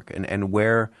they work and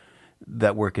where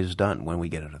that work is done when we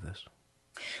get out of this?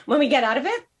 When we get out of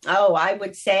it? I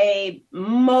would say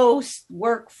most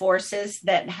workforces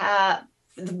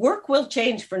the work will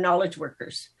change for knowledge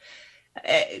workers.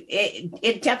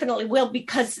 It definitely will,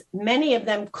 because many of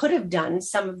them could have done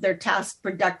some of their tasks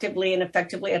productively and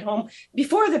effectively at home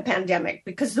before the pandemic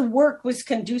because the work was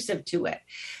conducive to it.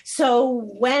 So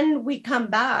when we come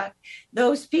back,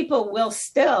 those people will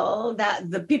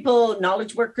the people,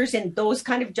 knowledge workers in those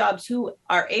kind of jobs who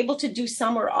are able to do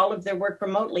some or all of their work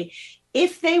remotely,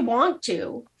 if they want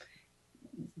to,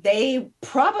 they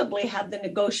probably have the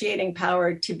negotiating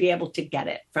power to be able to get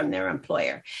it from their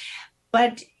employer.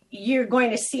 But you're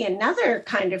going to see another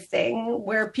kind of thing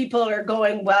where people are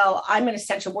going, well, I'm an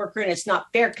essential worker and it's not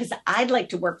fair because I'd like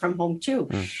to work from home too.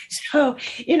 So,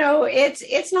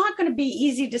 it's not going to be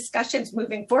easy discussions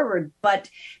moving forward, but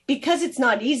because it's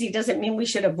not easy doesn't mean we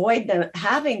should avoid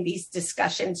having these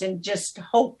discussions and just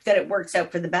hope that it works out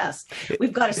for the best.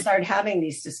 We've got to start having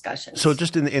these discussions. So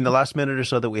just in the last minute or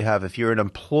so that we have, if you're an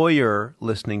employer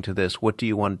listening to this, what do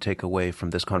you want to take away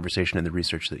from this conversation and the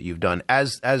research that you've done?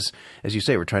 As you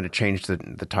say, we're trying to change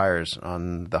the tires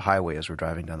on the highway as we're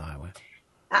driving down the highway.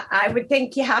 I would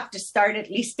think you have to start at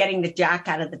least getting the jack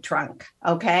out of the trunk.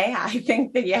 Okay. I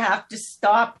think that you have to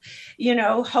stop,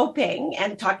 hoping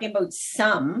and talking about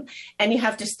some, and you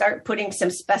have to start putting some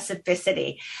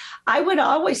specificity. I would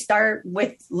always start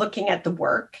with looking at the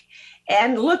work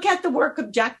and look at the work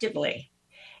objectively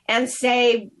and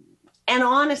say, and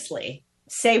honestly,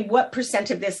 say what %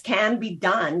 of this can be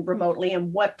done remotely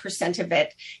and what % of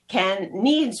it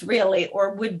needs really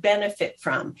or would benefit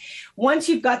from. Once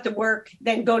you've got the work,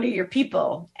 then go to your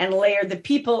people and layer the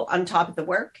people on top of the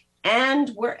work. And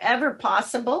wherever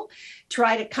possible,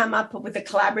 try to come up with a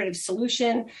collaborative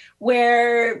solution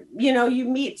where, you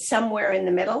meet somewhere in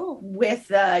the middle with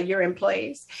your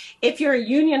employees. If you're a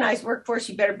unionized workforce,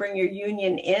 you better bring your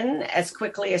union in as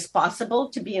quickly as possible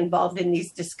to be involved in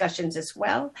these discussions as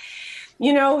well.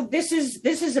 This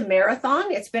is a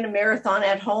marathon. It's been a marathon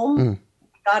at home.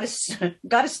 Got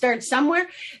to start somewhere.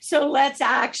 So let's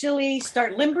actually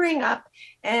start limbering up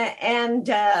and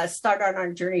start on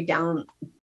our journey down.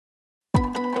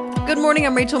 Good morning,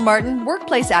 I'm Rachel Martin.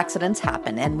 Workplace accidents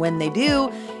happen, and when they do,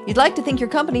 you'd like to think your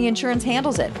company insurance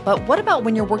handles it. But what about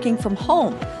when you're working from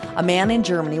home? A man in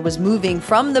Germany was moving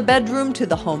from the bedroom to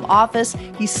the home office.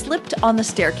 He slipped on the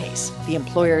staircase. The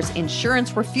employer's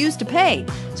insurance refused to pay,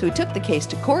 so he took the case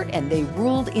to court and they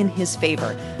ruled in his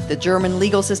favor. The German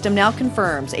legal system now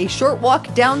confirms a short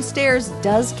walk downstairs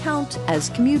does count as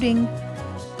commuting.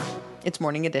 It's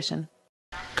Morning Edition.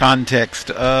 Context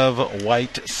of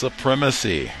white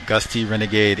supremacy. Gus T.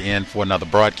 Renegade in for another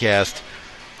broadcast,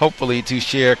 hopefully to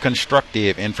share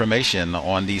constructive information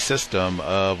on the system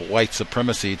of white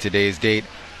supremacy. Today's date,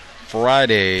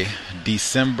 Friday,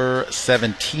 December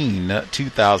 17,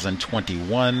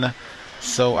 2021.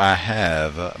 So I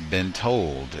have been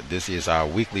told. This is our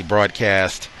weekly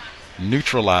broadcast,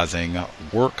 Neutralizing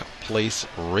Workplace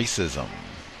Racism.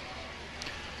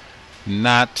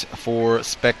 Not for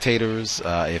spectators.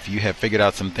 If you have figured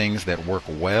out some things that work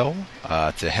well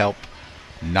to help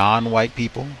non-white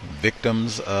people,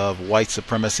 victims of white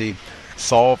supremacy,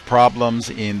 solve problems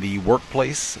in the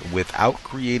workplace without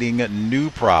creating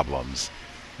new problems,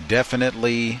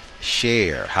 definitely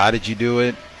share. How did you do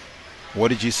it? What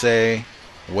did you say?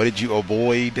 What did you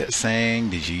avoid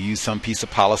saying? Did you use some piece of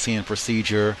policy and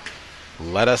procedure?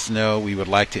 Let us know. We would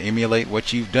like to emulate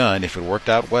what you've done if it worked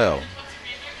out well.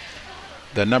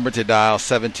 The number to dial,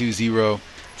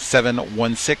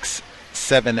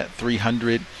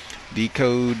 720-716-7300. The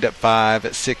code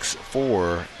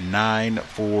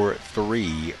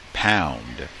 564943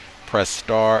 pound. Press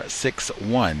star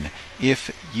 61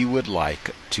 if you would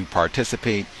like to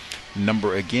participate.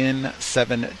 Number again,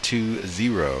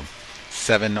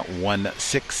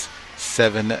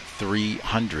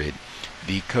 720-716-7300.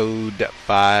 The code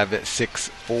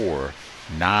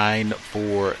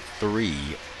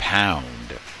 564943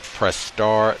 pound. Press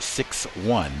star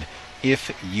 61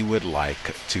 if you would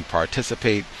like to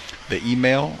participate. The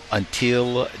email,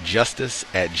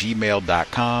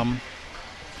 untiljustice@gmail.com.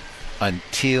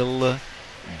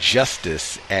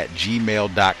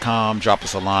 Untiljustice@gmail.com. Drop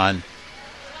us a line.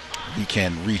 We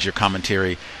can read your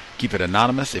commentary. Keep it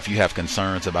anonymous if you have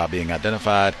concerns about being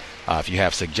identified. If you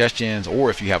have suggestions or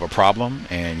if you have a problem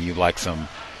and you'd like some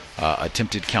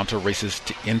attempted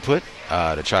counter-racist input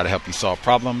to try to help you solve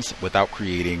problems without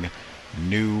creating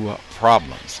new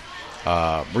problems.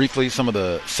 Briefly, some of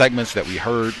the segments that we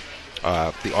heard,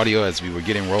 the audio as we were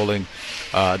getting rolling.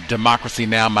 Democracy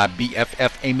Now!, my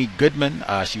BFF Amy Goodman,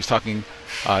 she was talking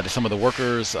to some of the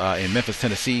workers in Memphis,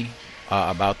 Tennessee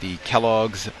about the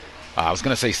Kellogg's, I was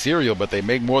going to say cereal, but they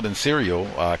make more than cereal,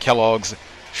 Kellogg's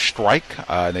strike.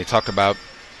 And they talked about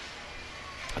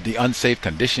the unsafe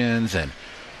conditions and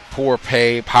poor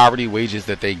pay, poverty wages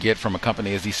that they get from a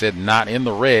company, as he said, not in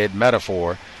the red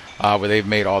metaphor, where they've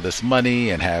made all this money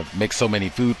and have make so many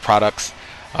food products.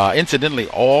 Incidentally,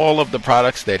 all of the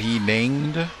products that he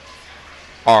named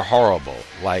are horrible,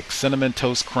 like Cinnamon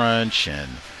Toast Crunch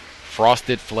and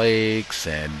Frosted Flakes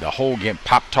and the whole game,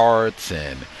 Pop-Tarts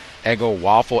and Eggo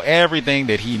Waffle. Everything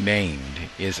that he named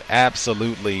is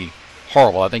absolutely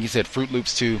horrible. I think he said Fruit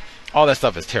Loops too. all that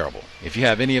stuff is terrible. If you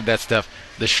have any of that stuff,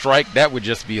 the strike, that would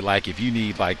just be like if you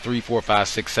need like 3, 4, 5,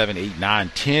 6, 7, 8,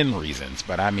 9, 10 reasons.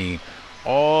 But I mean,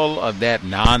 all of that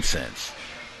nonsense.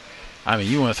 I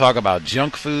mean, you want to talk about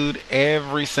junk food?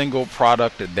 Every single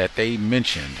product that they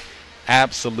mentioned,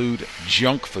 absolute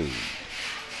junk food.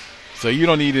 So you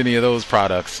don't need any of those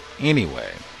products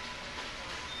anyway.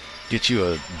 Get you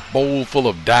a bowl full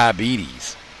of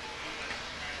diabetes.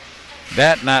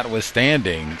 That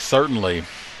notwithstanding, certainly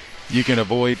you can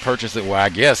avoid purchasing. Well, I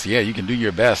guess, yeah, you can do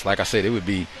your best. Like I said, it would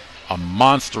be a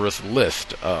monstrous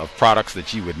list of products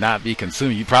that you would not be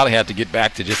consuming. You probably have to get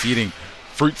back to just eating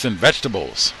fruits and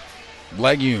vegetables,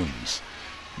 legumes,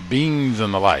 beans,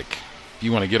 and the like. If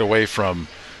you want to get away from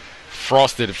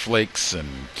Frosted Flakes and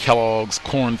Kellogg's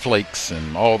Corn Flakes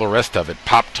and all the rest of it,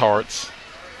 Pop-Tarts.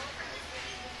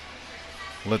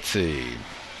 Let's see.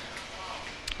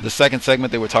 The second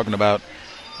segment they were talking about,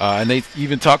 and they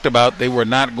even talked about they were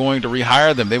not going to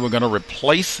rehire them. They were going to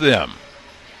replace them,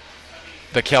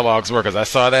 the Kellogg's workers. I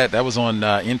saw that. That was on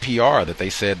NPR that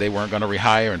they said they weren't going to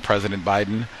rehire, and President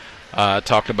Biden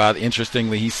talked about,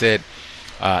 interestingly, he said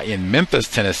in Memphis,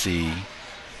 Tennessee,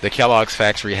 the Kellogg's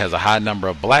factory has a high number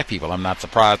of black people. I'm not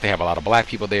surprised. They have a lot of black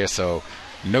people there, so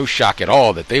no shock at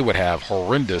all that they would have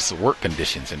horrendous work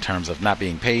conditions in terms of not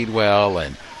being paid well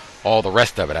and all the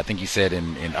rest of it. I think he said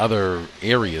in other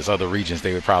areas, other regions,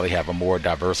 they would probably have a more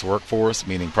diverse workforce,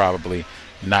 meaning probably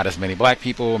not as many black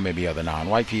people, maybe other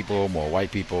non-white people, more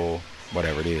white people,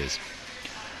 whatever it is.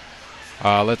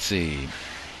 Let's see.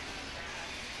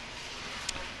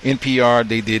 NPR,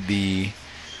 they did the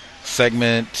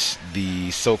segment,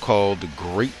 the so-called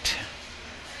Great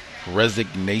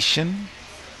Resignation,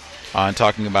 and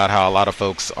talking about how a lot of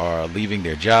folks are leaving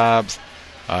their jobs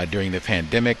during the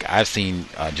pandemic. I've seen,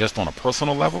 just on a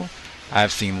personal level,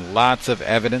 I've seen lots of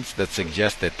evidence that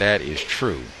suggests that that is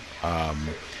true.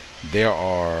 There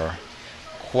are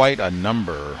quite a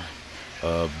number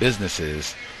of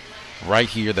businesses right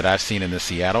here that I've seen in the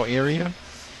Seattle area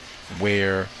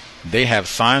where they have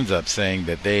signs up saying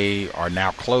that they are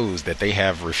now closed, that they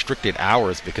have restricted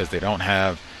hours because they don't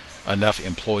have enough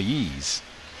employees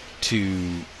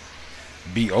to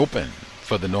be open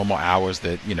for the normal hours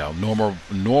that,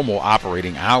 normal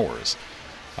operating hours.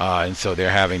 And so they're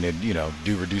having to,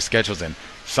 do reduced schedules. And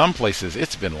some places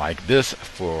it's been like this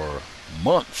for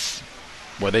months,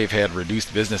 where they've had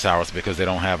reduced business hours because they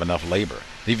don't have enough labor.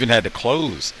 They even had to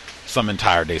close some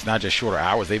entire days, not just shorter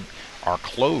hours. They are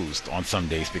closed on some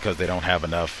days because they don't have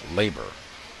enough labor.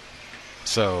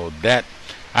 So that,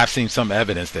 I've seen some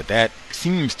evidence that that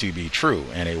seems to be true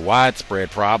and a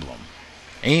widespread problem.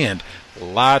 And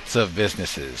lots of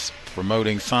businesses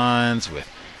promoting signs with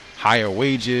higher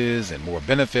wages and more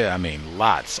benefit. I mean,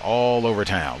 lots all over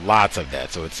town, lots of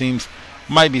that. So it seems,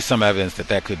 might be some evidence that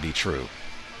that could be true.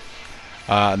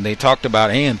 And they talked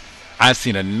about, and I've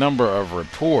seen a number of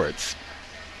reports,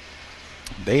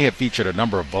 they have featured a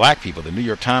number of black people. The New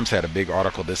York Times had a big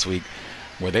article this week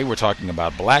where they were talking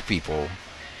about black people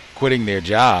quitting their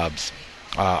jobs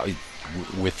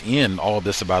within all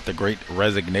this about the Great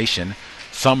Resignation.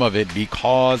 Some of it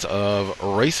because of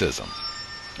racism,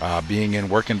 being in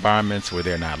work environments where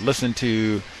they're not listened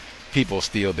to, people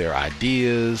steal their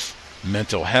ideas,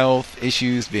 mental health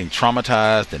issues, being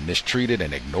traumatized and mistreated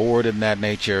and ignored in that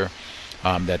nature.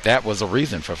 That was a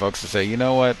reason for folks to say, you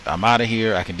know what, I'm out of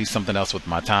here. I can do something else with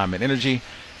my time and energy.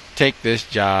 Take this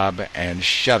job and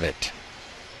shove it.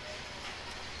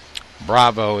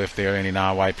 Bravo if there are any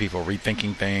non-white people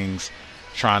rethinking things,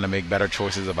 trying to make better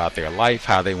choices about their life,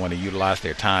 how they want to utilize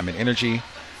their time and energy.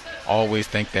 Always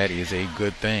think that is a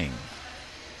good thing.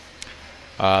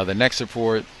 The next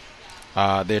report,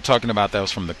 they're talking about, that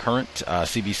was from the Current,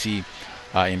 CBC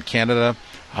in Canada.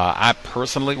 I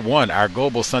personally, our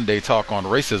Global Sunday Talk on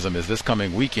Racism is this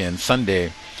coming weekend,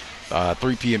 Sunday,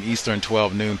 3 p.m. Eastern,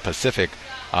 12 noon Pacific.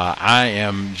 I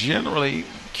am generally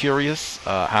curious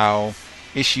how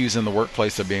issues in the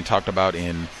workplace are being talked about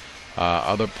in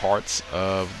other parts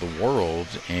of the world.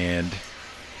 And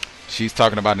she's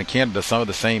talking about in Canada some of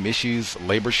the same issues,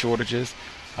 labor shortages.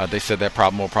 They said that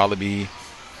problem will probably be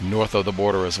north of the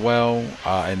border as well.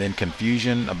 And then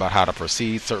confusion about how to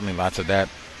proceed. Certainly lots of that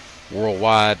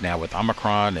worldwide now with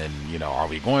Omicron, and are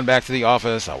we going back to the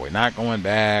office? Are we not going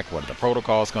back? What are the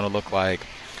protocols going to look like?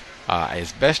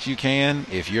 As best you can,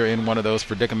 if you're in one of those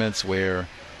predicaments where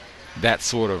that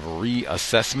sort of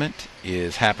reassessment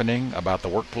is happening about the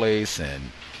workplace,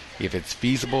 and if it's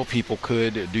feasible, people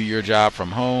could do your job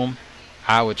from home,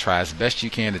 I would try as best you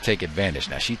can to take advantage.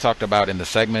 Now, she talked about in the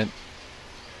segment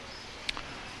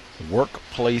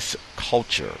workplace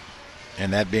culture,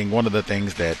 and that being one of the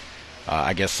things that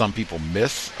I guess some people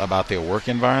miss about their work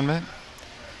environment.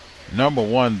 Number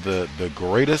one, the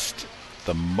greatest,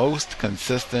 the most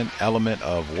consistent element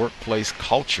of workplace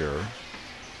culture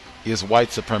is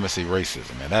white supremacy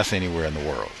racism, and that's anywhere in the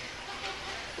world.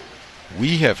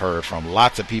 We have heard from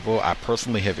lots of people. I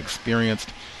personally have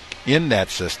experienced in that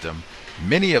system.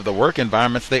 Many of the work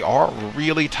environments, they are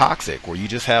really toxic, where you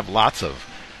just have lots of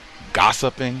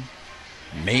gossiping,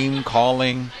 name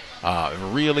calling,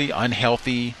 really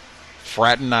unhealthy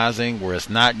fraternizing, where it's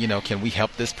not, can we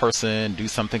help this person do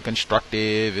something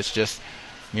constructive? It's just,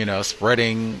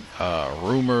 spreading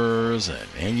rumors and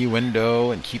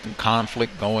innuendo and keeping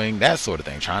conflict going, that sort of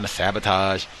thing, trying to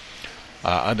sabotage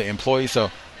other employees.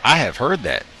 So I have heard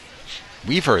that.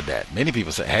 We've heard that. Many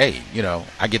people say, hey,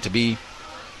 I get to be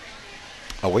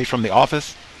away from the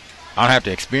office. I don't have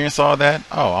to experience all that.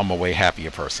 Oh, I'm a way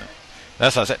happier person.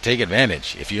 That's why I said, take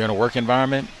advantage. If you're in a work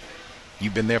environment,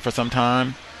 you've been there for some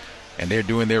time, and they're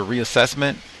doing their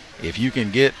reassessment. If you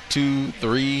can get 2,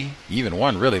 3, even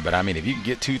 1 really, but I mean, if you can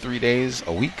get 2-3 days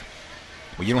a week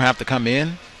where you don't have to come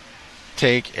in,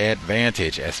 take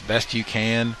advantage as best you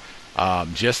can.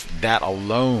 Just that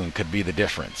alone could be the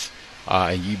difference.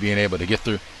 And you being able to get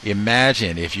through.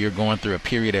 Imagine if you're going through a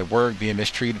period at work, being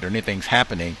mistreated or anything's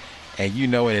happening, and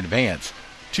in advance,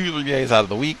 2-3 days out of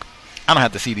the week, I don't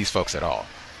have to see these folks at all.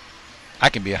 I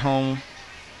can be at home,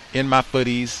 in my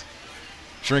footies,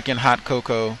 drinking hot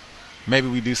cocoa. Maybe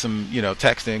we do some,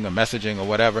 texting or messaging or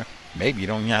whatever. Maybe you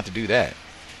don't even have to do that.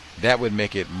 That would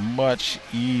make it much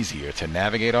easier to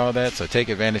navigate all that. So take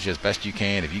advantage as best you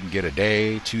can. If you can get a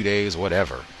day, 2 days,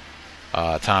 whatever,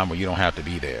 time where you don't have to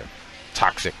be there.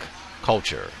 Toxic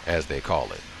culture, as they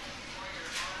call it.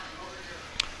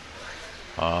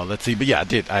 Let's see. But yeah,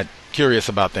 I'm curious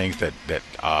about things that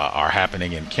are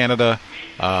happening in Canada,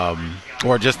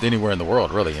 or just anywhere in the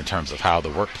world, really, in terms of how the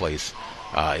workplace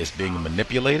is being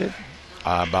manipulated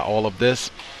by all of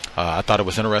this. I thought it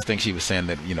was interesting. She was saying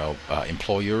that,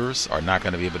 employers are not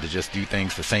going to be able to just do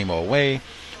things the same old way,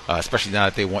 especially now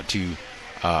that they want to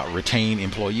retain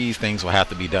employees. Things will have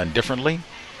to be done differently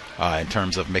in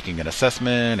terms of making an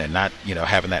assessment and not,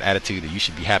 having that attitude that you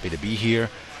should be happy to be here.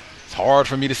 It's hard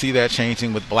for me to see that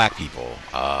changing with black people.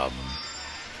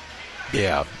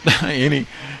 Yeah,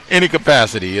 any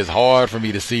capacity is hard for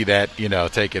me to see that,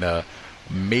 taking a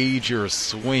major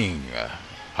swing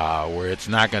where it's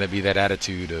not going to be that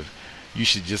attitude of you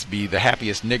should just be the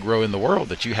happiest Negro in the world,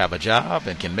 that you have a job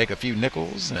and can make a few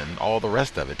nickels and all the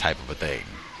rest of it type of a thing.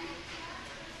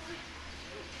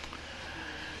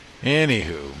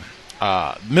 Anywho,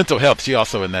 mental health. She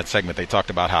also, in that segment, they talked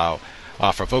about how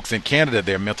for folks in Canada,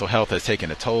 their mental health has taken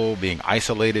a toll, being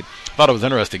isolated. I thought it was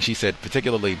interesting. She said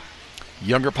particularly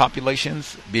younger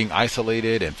populations being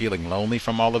isolated and feeling lonely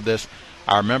from all of this.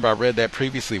 I remember I read that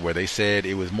previously where they said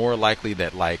it was more likely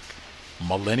that like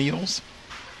millennials,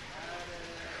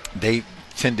 they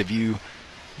tend to view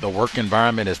the work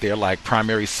environment as their like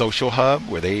primary social hub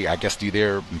where they, I guess, do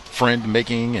their friend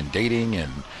making and dating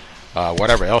and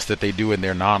whatever else that they do in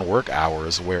their non-work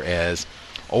hours, whereas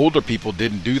older people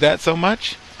didn't do that so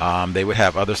much. They would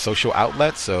have other social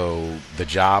outlets, so the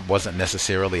job wasn't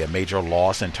necessarily a major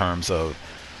loss in terms of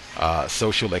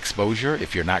social exposure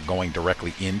if you're not going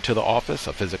directly into the office,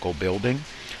 a physical building.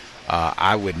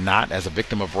 I would not, as a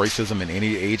victim of racism in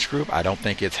any age group, I don't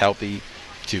think it's healthy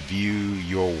to view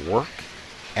your work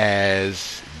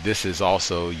as this is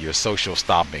also your social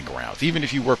stomping grounds. Even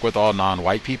if you work with all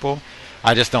non-white people,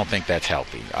 I just don't think that's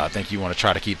healthy. I think you want to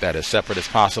try to keep that as separate as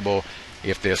possible.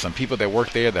 If there's some people that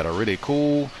work there that are really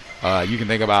cool, you can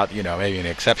think about, maybe an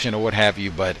exception or what have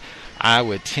you, but I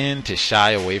would tend to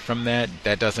shy away from that.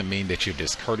 That doesn't mean that you're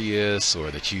discourteous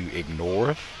or that you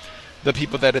ignore the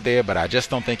people that are there, but I just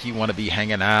don't think you want to be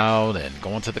hanging out and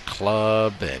going to the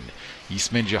club and you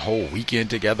spend your whole weekend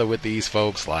together with these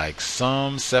folks. Like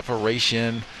some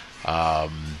separation,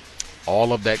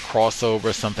 all of that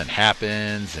crossover, something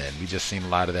happens, and we just seen a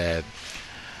lot of that.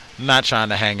 I'm not trying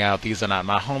to hang out. These are not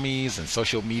my homies and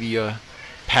social media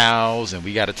pals, and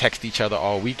we got to text each other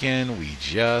all weekend. We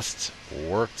just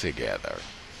work together.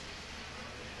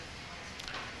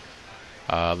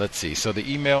 Let's see. So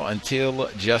the email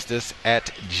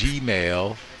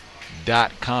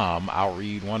untiljustice@gmail.com. I'll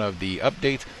read one of the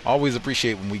updates. Always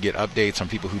appreciate when we get updates from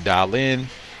people who dial in.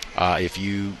 If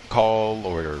you call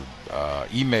or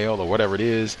email or whatever it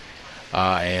is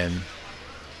and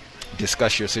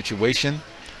discuss your situation,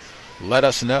 let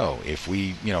us know. If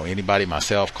we, anybody,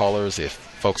 myself, callers, if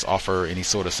folks offer any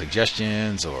sort of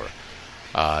suggestions or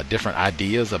different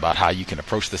ideas about how you can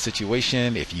approach the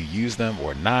situation, if you use them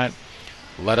or not,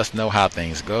 let us know how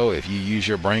things go. If you use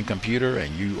your brain computer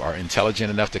and you are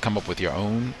intelligent enough to come up with your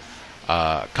own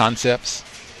concepts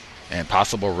and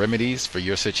possible remedies for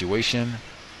your situation,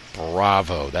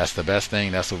 bravo. That's the best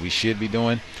thing. That's what we should be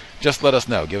doing. Just let us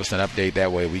know. Give us an update.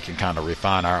 That way we can kind of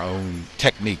refine our own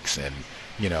techniques and,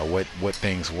 what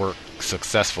things work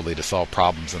successfully to solve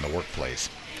problems in the workplace.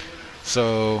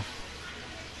 So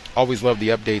always love the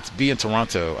updates. Be in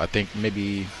Toronto, I think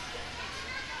maybe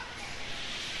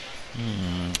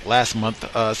last month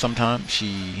sometime,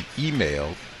 she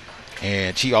emailed,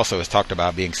 and she also has talked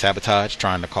about being sabotaged,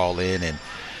 trying to call in and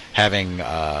having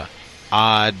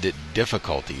odd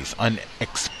difficulties,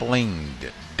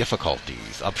 unexplained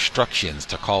difficulties, obstructions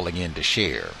to calling in to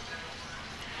share.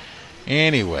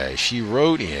 Anyway, she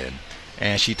wrote in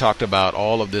and she talked about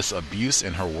all of this abuse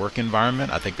in her work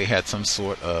environment. I think they had some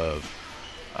sort of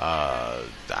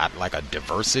like a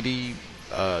diversity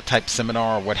type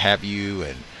seminar or what have you,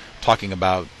 and talking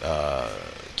about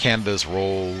Canada's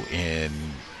role in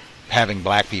having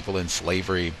black people in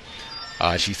slavery.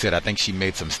 She said, I think she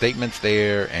made some statements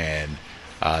there, and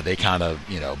they kind of,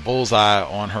 bullseye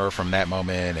on her from that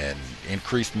moment, and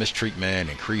increased mistreatment,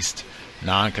 increased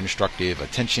non-constructive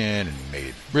attention, and made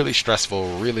it really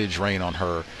stressful, really drain on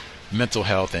her mental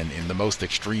health and in the most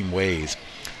extreme ways.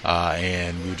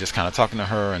 And we were just kind of talking to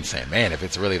her and saying, man, if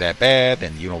it's really that bad,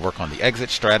 then work on the exit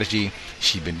strategy.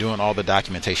 She'd been doing all the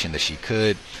documentation that she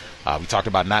could. We talked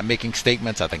about not making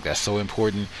statements. I think that's so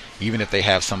important. Even if they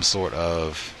have some sort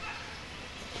of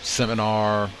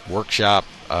seminar, workshop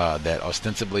that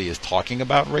ostensibly is talking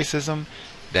about racism,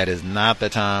 that is not the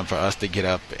time for us to get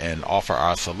up and offer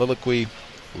our soliloquy.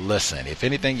 Listen, if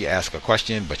anything, you ask a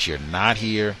question, but you're not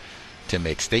here to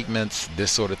make statements.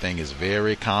 This sort of thing is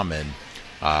very common,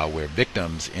 where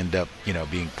victims end up,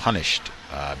 being punished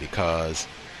because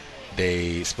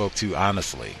they spoke too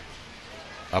honestly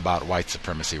about white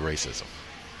supremacy racism.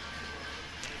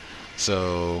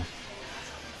 So,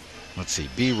 let's see.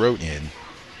 B wrote in.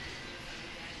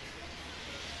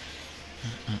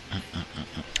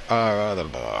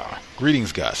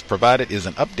 Greetings, Gus. Provided is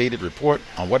an updated report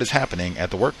on what is happening at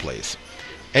the workplace,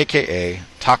 aka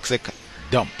toxic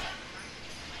dump.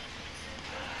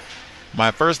 My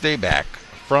first day back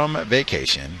from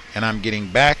vacation, and I'm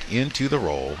getting back into the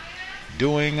role,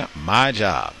 doing my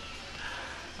job.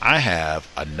 I have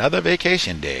another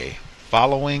vacation day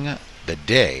following the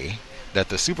day that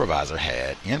the supervisor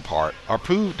had in part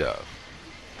approved of.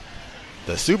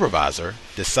 The supervisor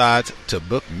decides to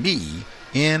book me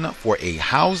in for a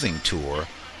housing tour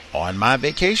on my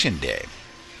vacation day.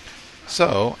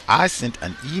 So I sent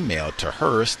an email to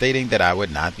her stating that I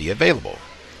would not be available.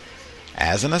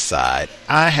 As an aside,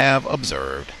 I have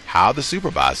observed how the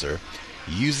supervisor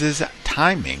uses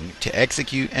timing to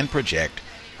execute and project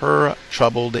her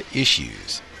troubled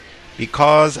issues.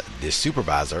 Because this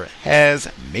supervisor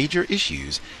has major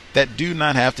issues that do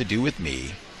not have to do with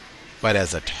me, but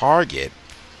as a target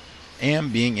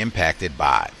am being impacted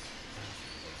by.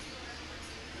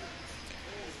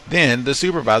 Then the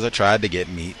supervisor tried to get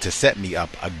me to set me up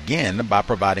again by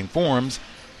providing forms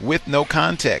with no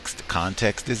context.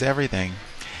 Context is everything.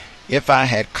 If I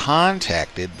had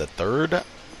contacted the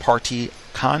third-party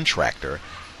contractor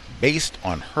based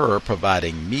on her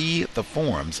providing me the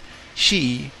forms,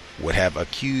 she would have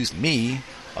accused me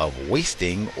of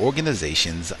wasting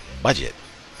organization's budget.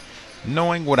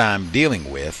 Knowing what I'm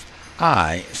dealing with,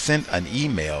 I sent an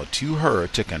email to her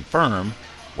to confirm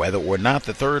whether or not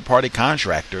the third-party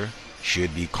contractor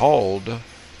should be called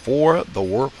for the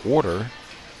work order,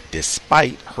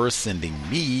 despite her sending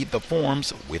me the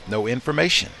forms with no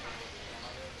information.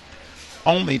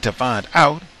 Only to find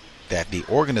out that the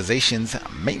organization's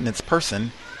maintenance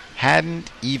person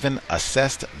hadn't even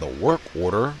assessed the work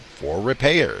order for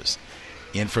repairs,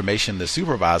 information the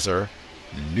supervisor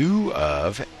knew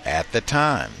of at the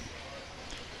time.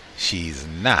 She's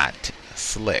not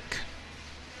slick.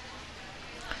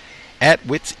 At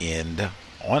wit's end,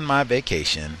 on my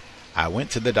vacation, I went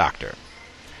to the doctor.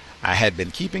 I had been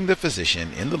keeping the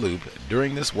physician in the loop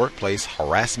during this workplace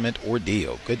harassment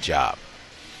ordeal. Good job.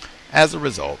 As a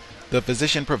result, the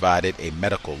physician provided a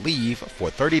medical leave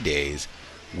for 30 days,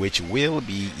 which will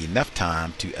be enough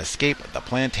time to escape the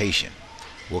plantation.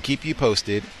 We'll keep you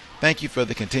posted. Thank you for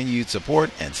the continued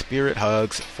support and spirit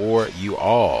hugs for you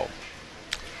all.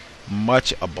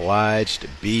 Much obliged,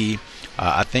 B.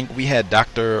 I think we had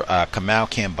Dr. Kamal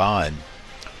Kamban,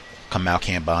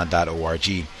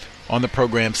 kamalkamban.org, on the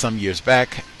program some years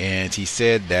back, and he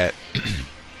said that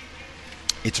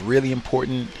it's really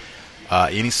important,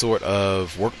 any sort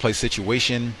of workplace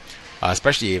situation,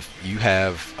 especially if you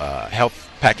have health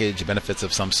package benefits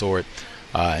of some sort,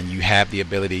 and you have the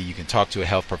ability, you can talk to a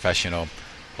health professional,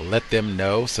 let them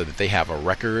know so that they have a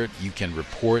record. You can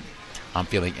report I'm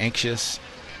feeling anxious,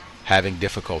 having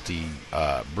difficulty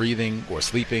breathing or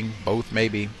sleeping, both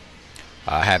maybe,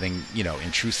 having,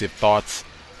 intrusive thoughts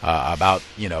about,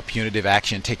 punitive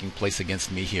action taking place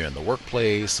against me here in the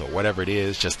workplace or whatever it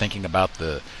is, just thinking about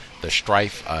the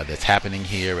strife that's happening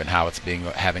here and how it's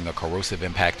having a corrosive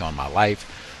impact on my life,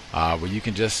 where you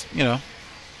can just,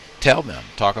 tell them,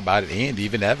 talk about it, and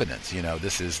even evidence.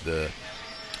 This is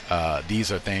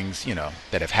these are things,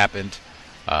 that have happened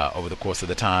over the course of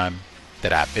the time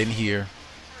that I've been here.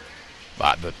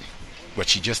 What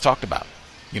she just talked about,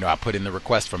 I put in the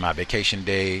request for my vacation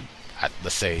day,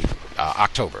 let's say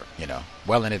October,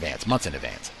 well in advance, months in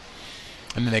advance.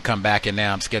 And then they come back and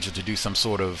now I'm scheduled to do some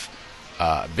sort of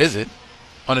visit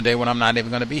on a day when I'm not even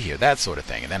going to be here, that sort of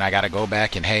thing. And then I got to go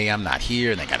back and, hey, I'm not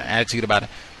here. And they got an attitude about it.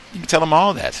 You can tell them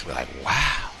all that. So we're like,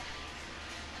 wow,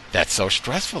 that's so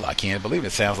stressful. I can't believe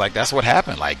it. Sounds like that's what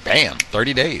happened. Like, bam,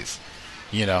 30 days,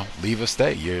 leave or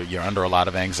stay. You're under a lot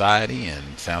of anxiety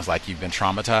and sounds like you've been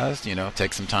traumatized.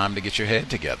 Take some time to get your head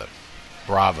together.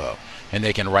 Bravo. And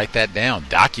they can write that down,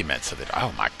 document so that,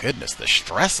 oh my goodness, the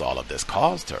stress all of this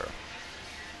caused her.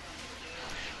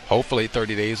 Hopefully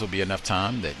 30 days will be enough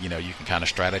time that, you can kind of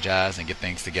strategize and get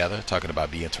things together. Talking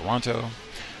about being in Toronto.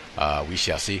 We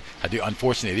shall see. It is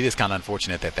kind of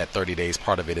unfortunate that 30 days,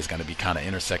 part of it is going to be kind of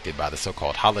intersected by the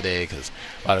so-called holiday, because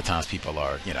a lot of times people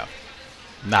are,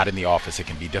 not in the office. It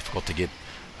can be difficult to get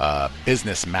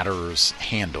business matters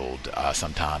handled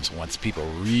sometimes once people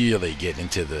really get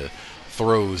into the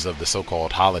throes of the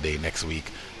so-called holiday next week.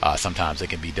 Sometimes it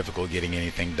can be difficult getting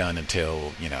anything done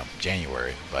until,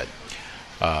 January. But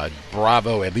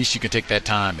bravo, at least you can take that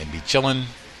time and be chilling,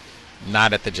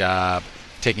 not at the job,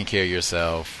 taking care of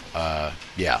yourself.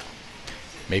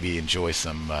 Maybe enjoy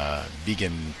some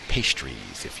vegan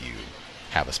pastries if you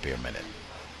have a spare minute.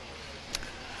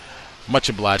 Much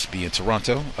obliged to be in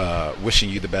Toronto. Wishing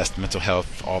you the best mental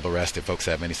health, all the rest. If folks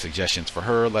have any suggestions for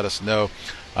her, let us know.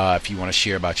 If you want to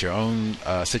share about your own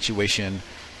situation,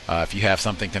 if you have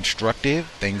something constructive,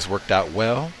 things worked out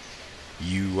well,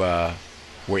 you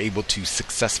were able to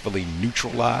successfully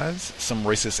neutralize some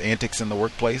racist antics in the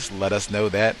workplace, let us know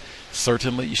that.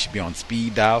 Certainly, you should be on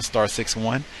speed dial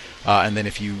 *61. And then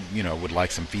if you would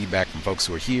like some feedback from folks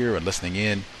who are here and listening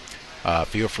in,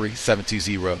 feel free.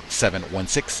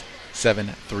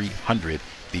 720-716-7300.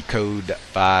 The code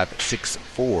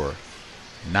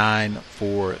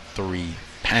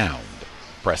 564-943#.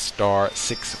 Press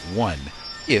 *61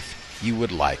 if you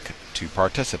would like to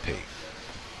participate.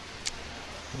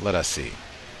 Let us see.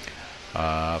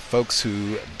 Folks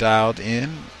who dialed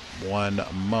in, one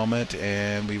moment,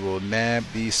 and we will nab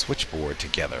the switchboard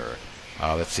together.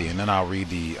 Let's see, and then I'll read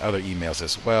the other emails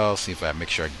as well, see if I make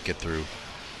sure I can get through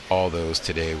all those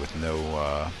today with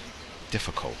no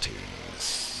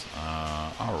difficulties.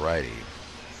 Alrighty.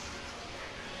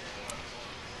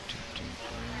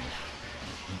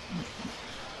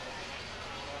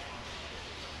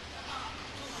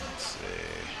 Let's see.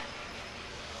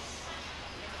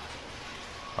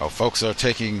 Oh, folks are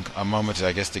taking a moment,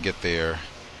 I guess, to get their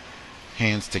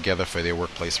hands together for their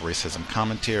workplace racism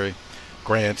commentary.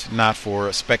 Grant, not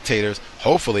for spectators.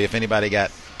 Hopefully, if anybody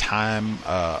got time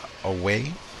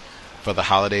away for the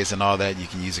holidays and all that, you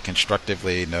can use it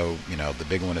constructively. The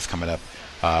big one is coming up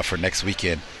for next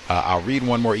weekend. I'll read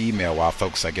one more email while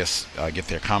folks, I guess, get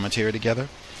their commentary together.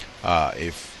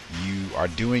 If you are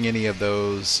doing any of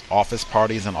those office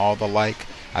parties and all the like,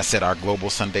 I said our Global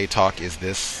Sunday Talk is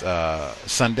this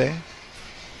Sunday.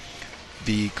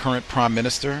 The current Prime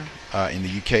Minister in the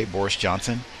UK, Boris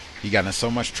Johnson, he got in so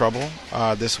much trouble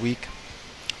this week.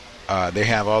 They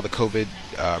have all the COVID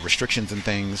restrictions and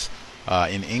things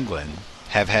in England,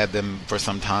 have had them for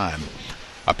some time.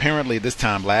 Apparently this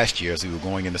time last year, as we were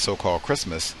going into so-called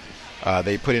Christmas,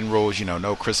 they put in rules,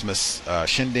 no Christmas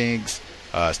shindigs.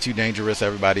 It's too dangerous.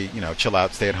 Everybody, chill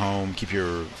out, stay at home, keep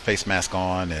your face mask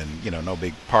on, and, no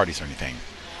big parties or anything.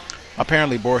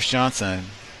 Apparently Boris Johnson,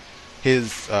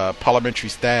 his parliamentary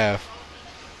staff,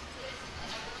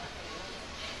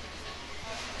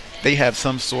 they have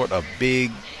some sort of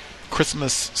big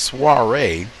Christmas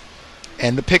soiree,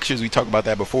 and the pictures, we talked about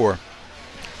that before,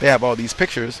 they have all these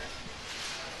pictures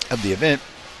of the event,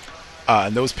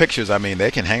 and those pictures,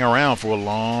 they can hang around for a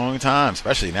long time,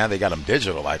 especially now they got them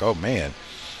digital. Like, oh man,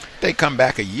 they come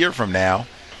back a year from now,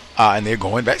 and they're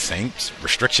going back, same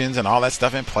restrictions and all that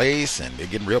stuff in place, and they're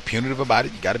getting real punitive about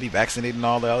it. You got to be vaccinated and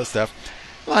all the other stuff.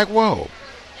 Like, whoa,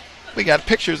 we got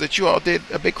pictures that you all did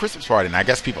a big Christmas party, and I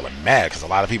guess people are mad because a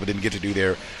lot of people didn't get to do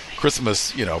their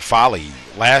Christmas, folly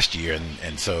last year,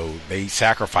 and so they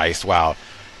sacrificed while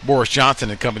Boris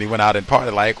Johnson and company went out and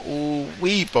partied. Like, ooh,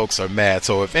 we folks are mad.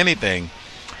 So if anything,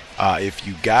 If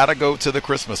you gotta go to the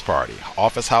Christmas party,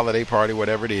 office holiday party,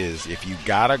 whatever it is, if you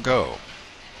gotta go,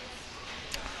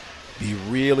 be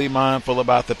really mindful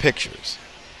about the pictures.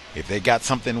 If they got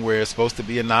something where it's supposed to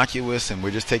be innocuous and we're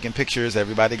just taking pictures,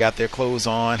 everybody got their clothes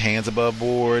on, hands above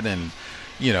board, and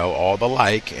all the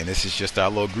like, and this is just our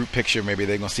little group picture, maybe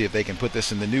they're gonna see if they can put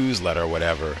this in the newsletter or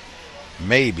whatever.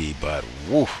 Maybe, but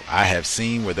woof, I have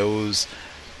seen where those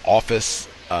office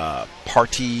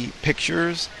party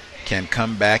pictures can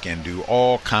come back and do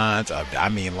all kinds of,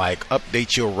 like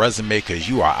update your resume because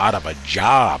you are out of a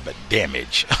job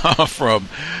damage from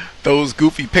those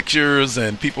goofy pictures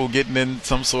and people getting in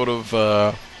some sort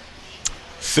of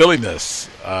silliness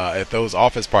at those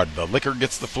office parties. The liquor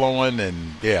gets the flowing,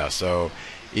 and yeah, so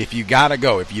if you gotta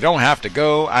go, if you don't have to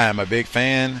go, I am a big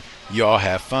fan. You all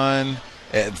have fun.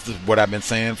 It's what I've been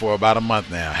saying for about a month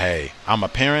now. Hey, I'm a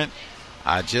parent.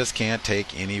 I just can't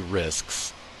take any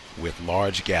risks with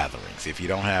large gatherings. If you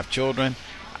don't have children,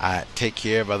 I take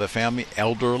care of other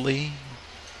elderly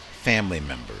family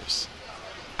members.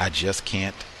 I just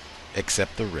can't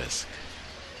accept the risk.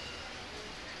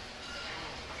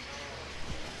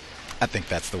 I think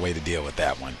that's the way to deal with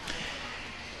that one.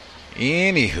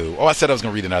 Anywho, I said I was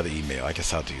going to read another email. I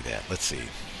guess I'll do that. Let's see.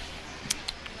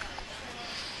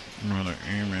 Another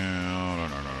email.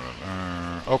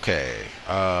 Okay.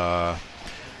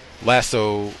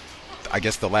 I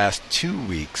guess the last 2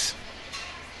 weeks,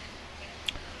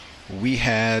 we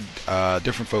had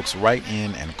different folks write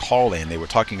in and call in. They were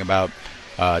talking about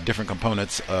different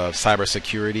components of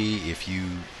cybersecurity. If you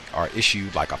are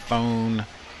issued like a phone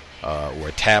or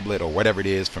a tablet or whatever it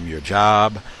is from your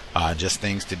job, just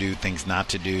things to do, things not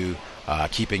to do,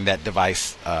 keeping that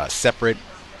device separate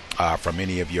from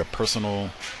any of your personal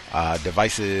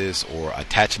devices or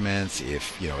attachments.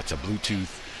 If it's a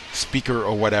Bluetooth speaker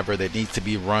or whatever that needs to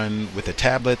be run with a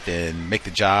tablet, then make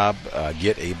the job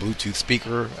get a Bluetooth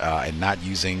speaker and not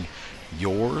using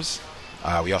yours.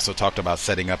 We also talked about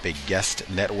setting up a guest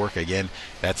network. Again,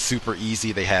 that's super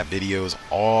easy. They have videos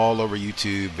all over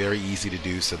YouTube, very easy to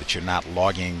do, so that you're not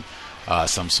logging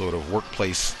some sort of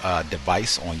workplace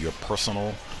device on your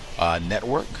personal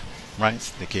network, right?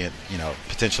 So they can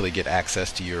potentially get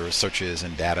access to your searches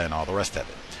and data and all the rest of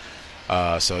it.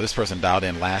 So this person dialed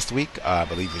in last week, I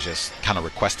believe was just kind of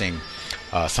requesting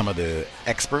some of the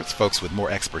experts, folks with more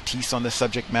expertise on this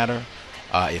subject matter,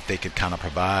 if they could kind of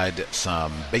provide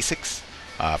some basics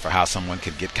for how someone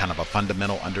could get kind of a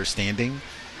fundamental understanding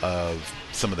of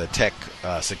some of the tech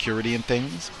security and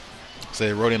things. So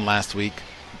they wrote in last week.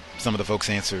 Some of the folks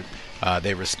answered.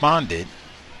 They responded.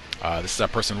 This is our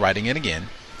person writing in again.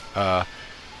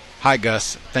 Hi,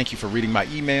 Gus. Thank you for reading my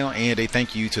email, and a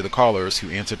thank you to the callers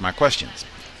who answered my questions.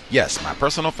 Yes, my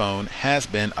personal phone has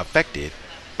been affected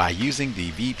by using the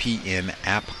VPN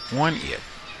app on it.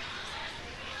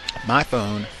 My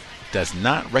phone does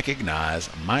not recognize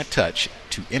my touch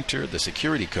to enter the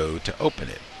security code to open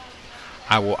it.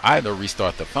 I will either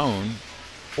restart the phone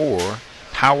or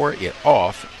power it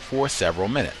off for several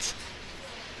minutes.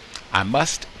 I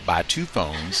must buy 2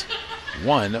 phones,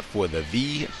 one for the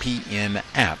VPN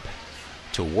app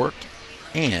to work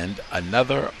and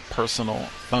another personal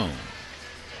phone.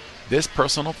 This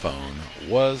personal phone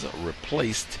was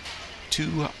replaced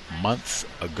 2 months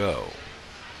ago.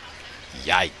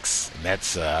 Yikes. And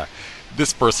that's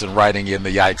this person writing in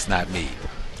the yikes, not me.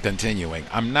 Continuing.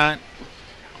 I'm not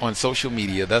on social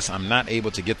media, thus I'm not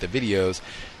able to get the videos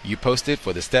you posted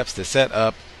for the steps to set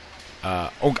up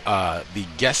the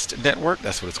guest network.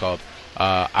 That's what it's called.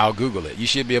 I'll Google it. You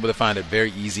should be able to find it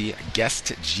very easy.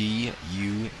 Guest, G-U-E-S-T,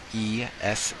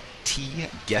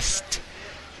 guest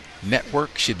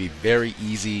network should be very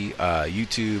easy.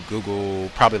 YouTube, Google,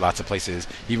 probably lots of places,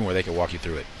 even where they can walk you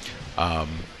through it.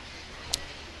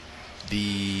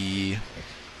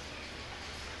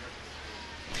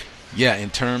 In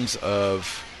terms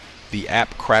of the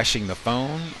app crashing the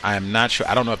phone, I'm not sure.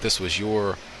 I don't know if this was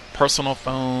your personal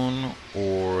phone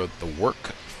or the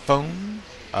work phone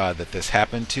that this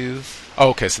happened to. Oh,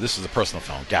 okay, so this was a personal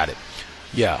phone. Got it.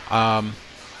 Yeah.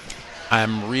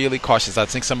 I'm really cautious. I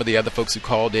think some of the other folks who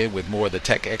called in with more of the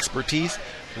tech expertise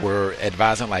were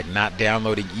advising like not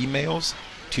downloading emails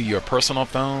to your personal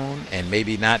phone and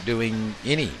maybe not doing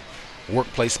any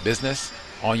workplace business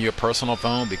on your personal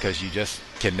phone because you just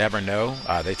can never know.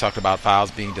 They talked about files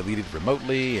being deleted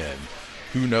remotely, and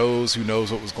who knows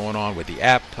what was going on with the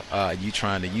app. You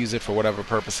trying to use it for whatever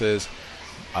purposes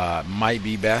might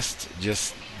be best.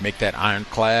 Just make that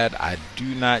ironclad. I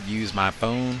do not use my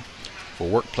phone for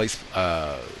workplace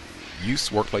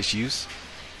use.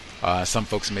 Some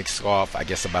folks make scoff, I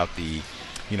guess, about the,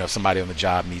 somebody on the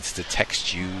job needs to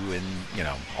text you and,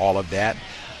 all of that.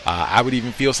 I would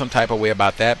even feel some type of way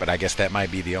about that, but I guess that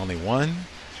might be the only one,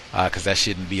 because that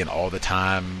shouldn't be an all the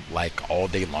time, like all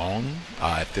day long.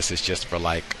 If this is just for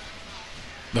like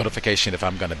notification if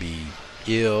I'm going to be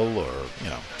ill or, you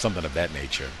know, something of that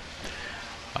nature.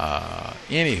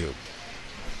 Anywho,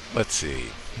 let's see.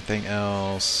 Anything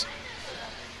else?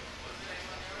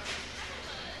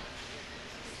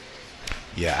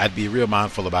 Yeah, I'd be real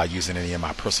mindful about using any of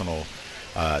my personal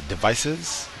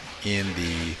devices in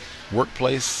the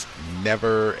workplace.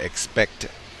 Never expect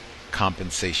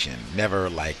compensation. Never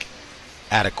like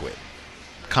adequate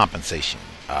compensation.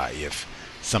 If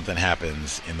something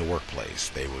happens in the workplace,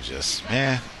 they will just,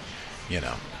 you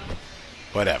know,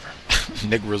 whatever.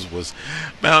 Negroes was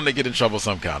bound to get in trouble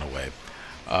some kind of way.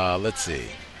 Let's see.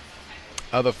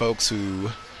 Other folks who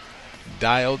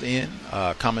dialed in,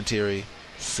 commentary,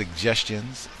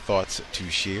 suggestions, thoughts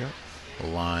to share. The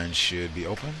line should be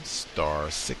open.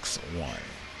 *61.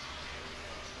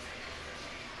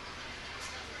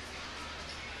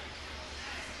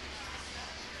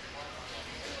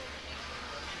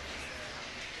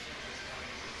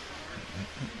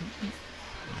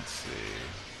 Let's see.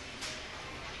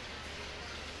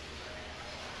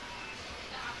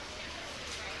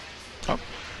 Oh,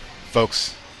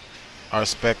 folks are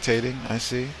spectating, I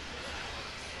see.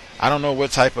 I don't know what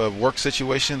type of work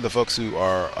situation the folks who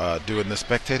are doing the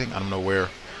spectating, I don't know where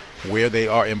they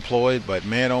are employed, but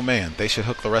man, oh man, they should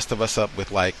hook the rest of us up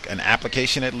with like an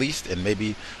application at least, and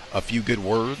maybe a few good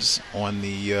words on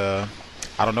the,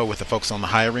 I don't know, with the folks on the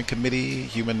hiring committee,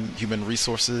 human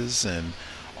resources, and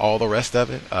all the rest of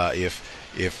it.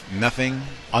 If nothing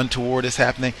untoward is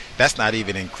happening, that's not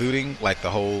even including like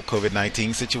the whole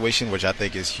COVID-19 situation, which I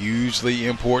think is hugely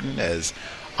important, as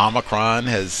Omicron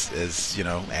has you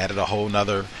know, added a whole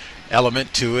nother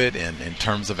element to it in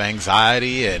terms of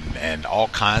anxiety and all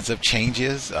kinds of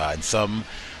changes. In some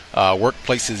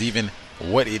workplaces, even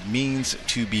what it means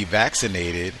to be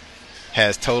vaccinated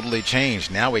has totally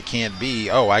changed. Now it can't be,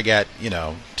 oh, I got, you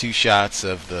know, 2 shots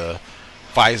of the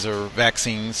Pfizer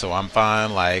vaccine, so I'm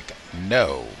fine. Like,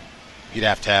 no, you'd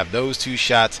have to have those 2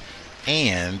 shots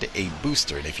and a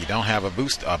booster. And if you don't have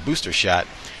a booster shot,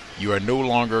 you are no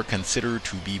longer considered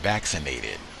to be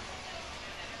vaccinated.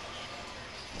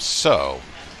 So,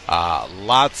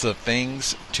 lots of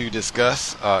things to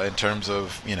discuss in terms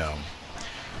of, you know,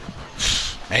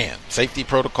 man, safety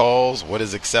protocols, what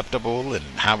is acceptable, and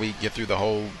how we get through the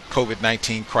whole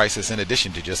COVID-19 crisis, in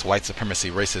addition to just white supremacy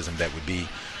racism that would be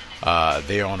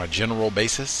there on a general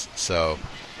basis. So,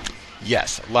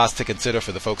 yes, lots to consider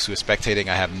for the folks who are spectating.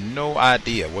 I have no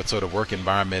idea what sort of work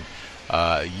environment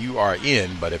you are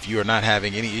in, but if you are not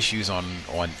having any issues on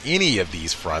any of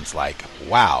these fronts, like,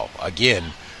 wow,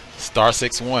 again,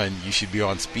 *61, you should be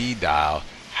on speed dial.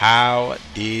 How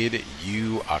did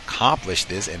you accomplish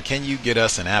this, and can you get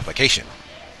us an application?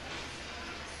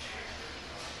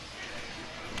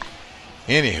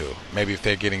 Anywho, maybe if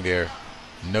they're getting their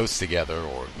notes together,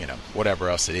 or, you know, whatever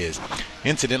else it is.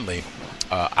 Incidentally,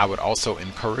 I would also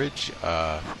encourage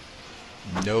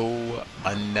no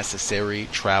unnecessary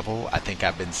travel. I think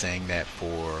I've been saying that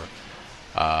for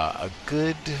a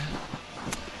good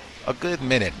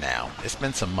minute now. It's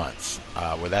been some months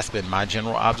where that's been my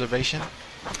general observation.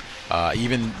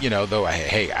 Even, you know, though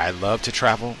I love to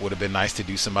travel, would have been nice to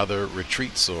do some other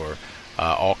retreats or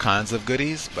all kinds of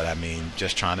goodies, but I mean,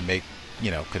 just trying to make,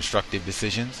 you know, constructive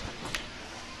decisions.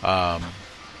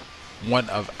 One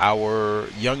of our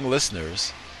young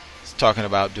listeners is talking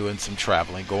about doing some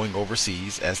traveling, going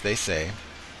overseas, as they say.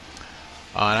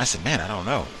 And I said, man, I don't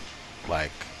know.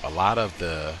 Like, a lot of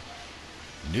the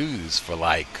news for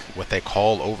like what they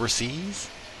call overseas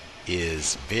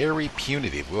is very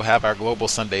punitive. We'll have our Global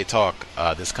Sunday Talk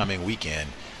this coming weekend,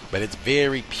 but it's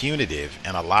very punitive,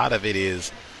 and a lot of it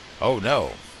is, oh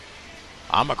no,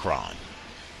 Omicron,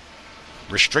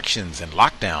 restrictions and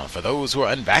lockdown for those who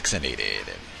are unvaccinated,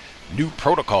 and new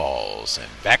protocols and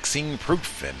vaccine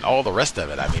proof and all the rest of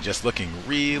it. I mean, just looking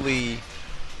really,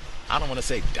 I don't want to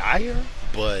say dire,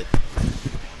 but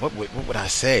what would I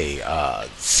say?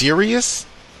 Serious?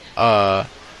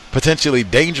 Potentially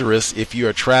dangerous if you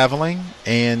are traveling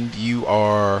and you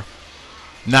are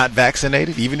not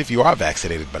vaccinated, even if you are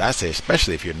vaccinated, but I say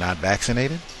especially if you're not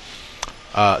vaccinated.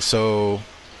 So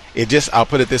it just, I'll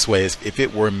put it this way, is if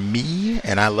it were me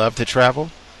and I love to travel,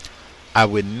 I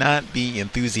would not be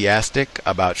enthusiastic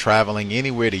about traveling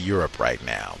anywhere to Europe right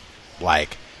now.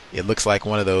 Like, it looks like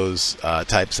one of those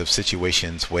types of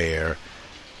situations where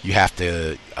you have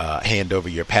to hand over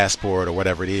your passport or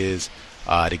whatever it is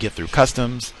to get through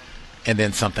customs, and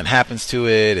then something happens to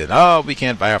it, and oh, we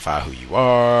can't verify who you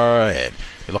are, and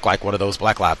you look like one of those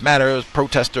Black Lives Matter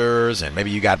protesters, and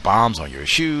maybe you got bombs on your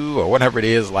shoe or whatever it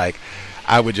is. Like,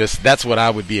 that's what I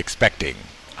would be expecting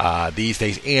these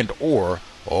days. And or,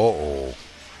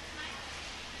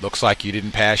 looks like you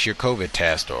didn't pass your COVID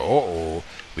test, or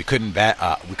we couldn't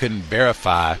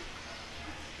verify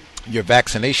your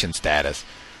vaccination status,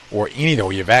 or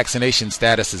your vaccination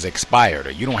status is expired,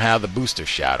 or you don't have the booster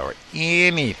shot, or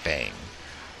anything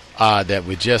that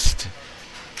would just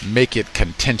make it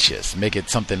contentious, make it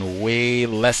something way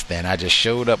less than I just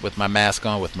showed up with my mask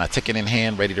on, with my ticket in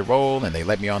hand, ready to roll, and they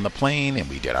let me on the plane, and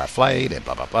we did our flight, and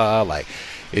blah blah blah. Like,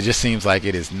 it just seems like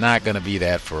it is not going to be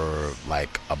that for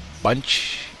like a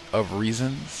bunch of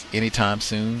reasons anytime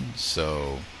soon.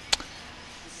 So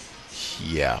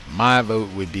yeah, my vote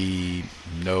would be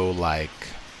no, like,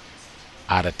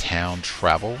 out of town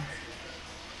travel.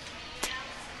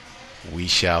 We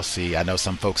shall see. I know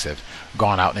some folks have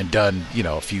gone out and done, a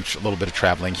little bit of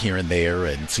traveling here and there,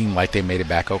 and seemed like they made it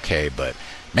back okay. But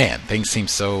man, things seem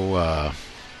so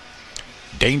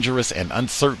dangerous and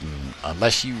uncertain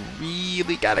unless you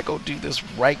really got to go do this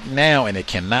right now, and it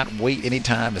cannot wait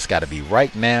anytime. It's got to be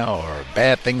right now, or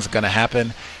bad things are going to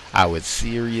happen. I would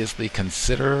seriously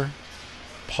consider,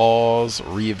 pause,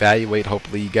 reevaluate.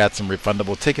 Hopefully you got some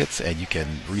refundable tickets and you can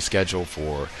reschedule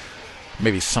for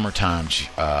maybe summertime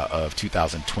of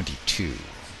 2022.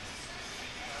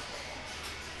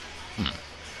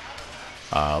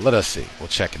 Let us see. We'll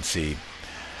check and see.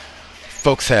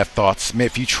 Folks have thoughts.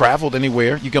 If you traveled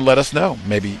anywhere, you can let us know.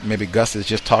 Maybe Gus is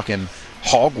just talking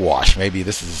hogwash. Maybe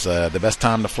this is the best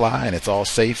time to fly, and it's all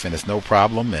safe, and it's no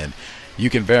problem, and you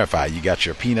can verify you got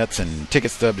your peanuts and ticket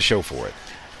stub to show for it.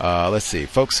 Let's see.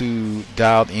 Folks who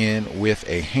dialed in with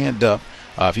a hand up,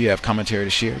 if you have commentary to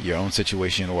share, your own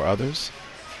situation or others,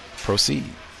 proceed.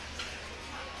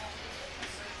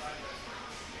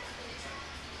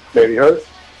 Maybe heard?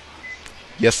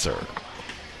 Yes, sir.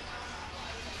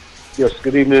 Yes,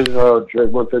 good evening,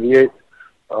 Dreg 138.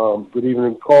 Good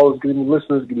evening, callers. Good evening,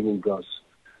 listeners. Good evening, Gus.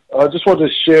 I just wanted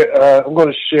to share, I'm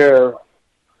going to share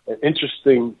an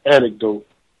interesting anecdote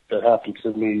that happened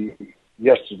to me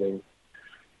yesterday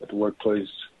at the workplace.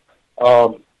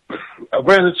 I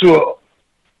ran into an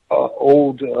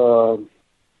old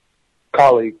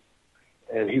colleague,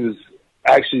 and he was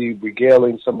actually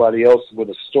regaling somebody else with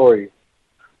a story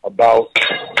about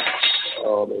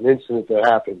an incident that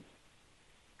happened.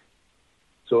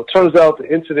 So it turns out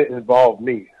the incident involved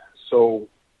me. So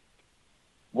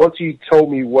once he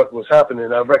told me what was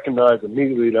happening, I recognized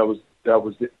immediately that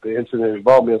was the incident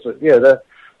involved me. I said, yeah,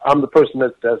 I'm the person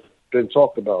that's been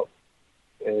talked about.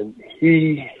 And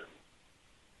he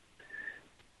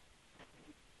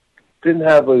didn't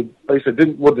have the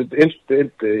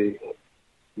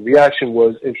reaction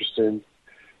was interesting,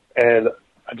 and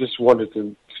I just wanted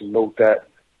to note that.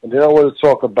 And then I want to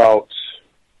talk about,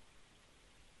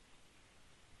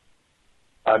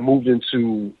 I moved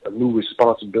into a new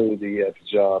responsibility at the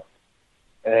job,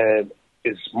 and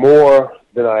it's more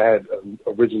than I had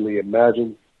originally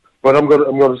imagined. But I'm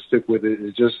gonna stick with it.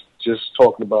 It's just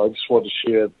talking about. I just wanted to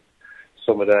share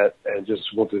some of that, and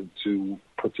just wanted to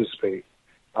participate.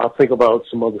 I'll think about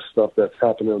some other stuff that's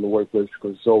happening in the workplace,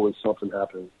 because there's always something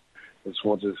happening. I just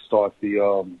wanted to start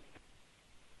the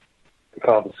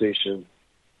conversation,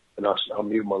 and I'll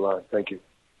mute my line. Thank you.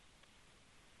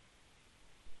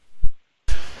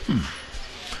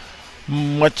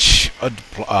 Much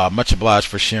obliged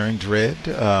for sharing,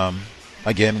 Dredd.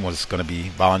 Again, was going to be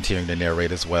volunteering to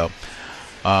narrate as well.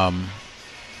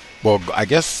 Well, I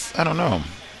guess, I don't know.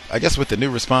 I guess with the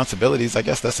new responsibilities, I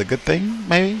guess that's a good thing.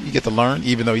 Maybe you get to learn,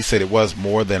 even though he said it was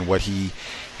more than what he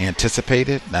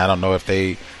anticipated. Now, I don't know if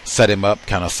they set him up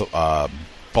kind of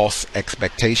false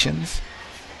expectations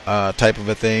type of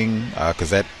a thing, because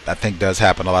that, I think, does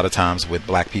happen a lot of times with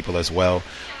black people as well,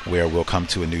 where we'll come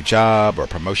to a new job or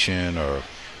promotion or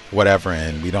whatever,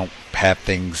 and we don't have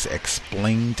things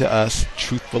explained to us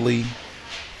truthfully,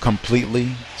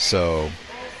 completely. So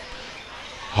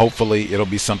hopefully it'll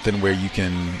be something where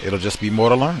it'll just be more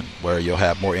to learn, where you'll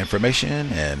have more information,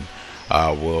 and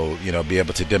will be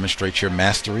able to demonstrate your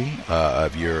mastery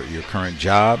of your current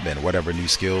job and whatever new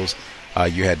skills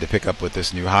you had to pick up with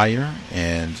this new hire.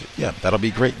 And yeah, that'll be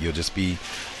great. You'll just be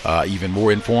even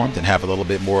more informed and have a little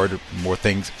bit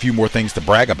few more things to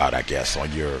brag about, I guess,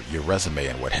 on your resume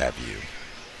and what have you.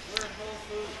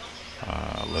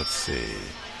 Let's see.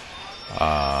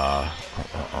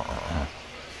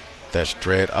 That's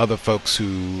Dredd. Other folks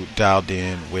who dialed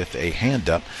in with a hand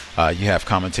up, you have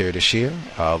commentary to share.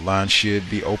 Line should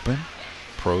be open.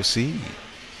 Proceed.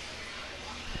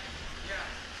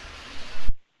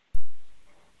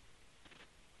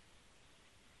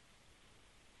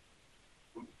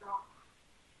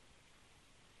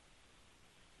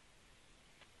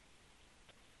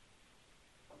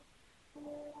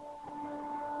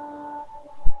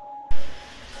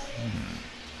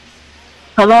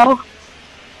 Hello?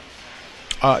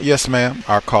 Yes, ma'am.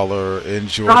 Our caller in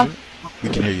Georgia. We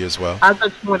can hear you as well. I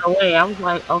just went away. I was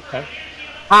like, okay.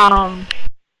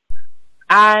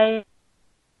 I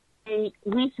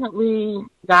recently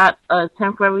got a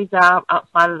temporary job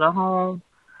outside of the home.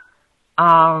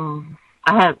 I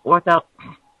had worked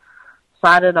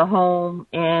outside of the home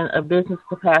in a business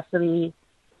capacity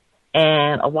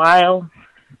in a while.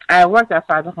 I worked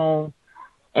outside the home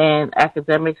in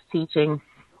academics teaching,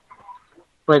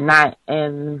 but not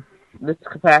in this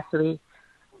capacity.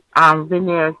 I've been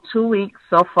there 2 weeks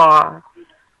so far.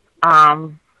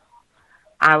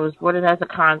 I was working as a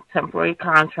temporary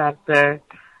contractor.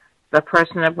 The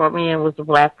person that brought me in was a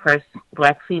black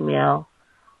female.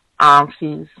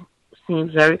 She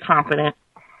seems very competent.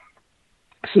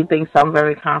 She thinks I'm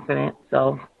very competent,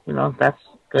 so, that's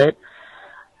good.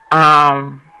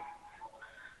 The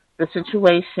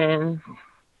situation,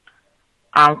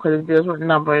 because it deals with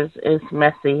numbers, is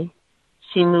messy.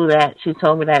 She knew that. She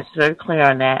told me that. She's very clear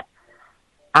on that.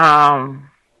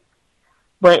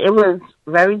 But it was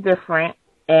very different,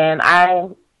 and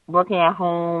working at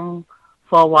home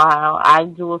for a while, I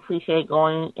do appreciate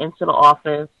going into the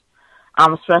office,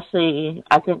 especially,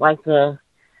 I think, like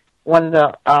one of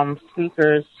the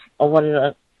speakers or one of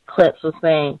the clips was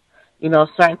saying,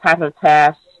 certain type of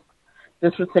tasks,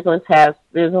 this particular task,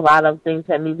 there's a lot of things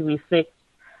that need to be fixed.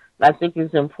 I think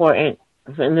it's important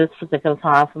in this particular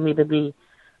time for me to be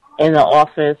in the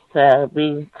office, to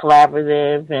be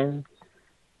collaborative and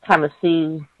kind of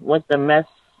see what the mess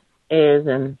is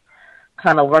and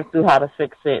kind of work through how to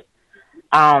fix it.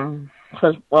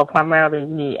 Because, primarily you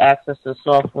need access to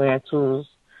software and tools,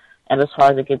 and it's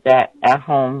hard to get that at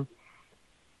home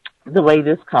the way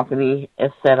this company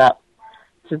is set up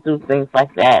to do things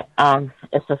like that.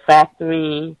 It's a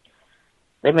factory.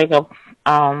 They make a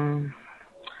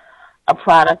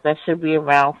product that should be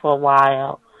around for a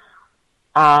while.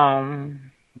 I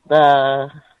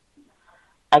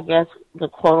guess the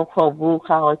quote-unquote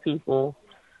blue-collar people,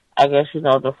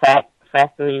 the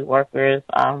factory workers,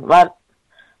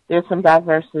 there's some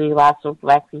diversity, lots of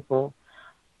black people,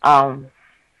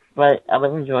 but I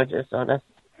live in Georgia, so that's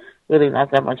really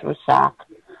not that much of a shock.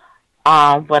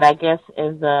 But I guess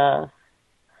in the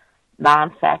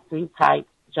non-factory type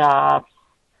jobs,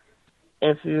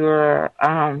 if you're,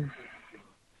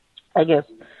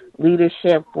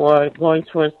 leadership or going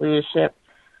towards leadership,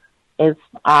 it's,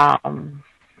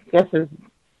 it's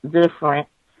different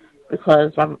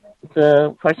because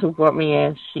the person who brought me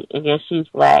in, she's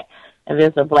black, and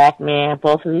there's a black man.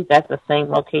 Both of these at the same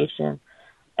location,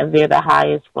 and they're the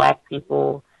highest black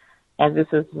people. And this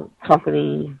is a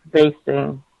company based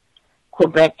in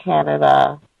Quebec,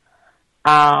 Canada.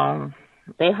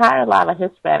 They hire a lot of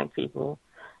Hispanic people.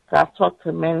 So I've talked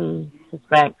to many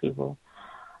Hispanic people.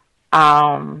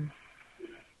 But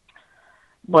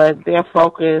their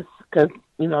focus, because,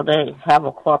 they have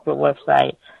a corporate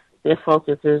website, their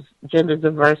focus is gender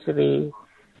diversity,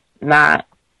 not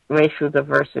racial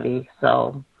diversity.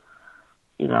 So,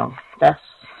 that's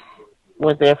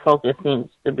what their focus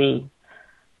needs to be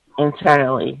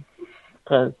internally,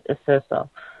 because it says so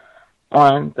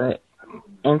on the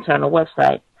internal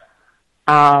website.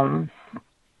 The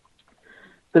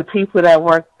people that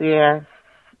work there,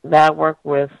 that I work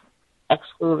with,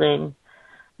 excluding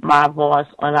my boss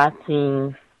on our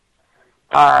team,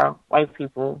 are white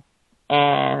people,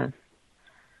 and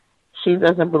she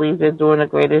doesn't believe they're doing the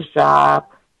greatest job.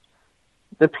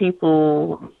 The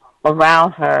people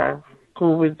around her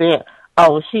who were there,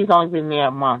 she's only been there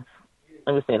a month.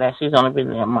 Let me say that. She's only been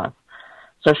there a month.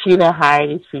 So she didn't hire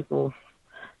these people.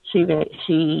 She,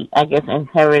 I guess,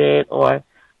 inherited, or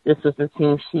this was the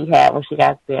team she had when she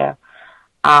got there.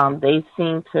 They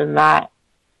seem to not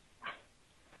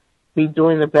be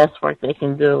doing the best work they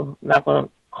can do. I'm not going to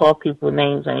call people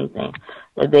names or anything,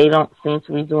 but they don't seem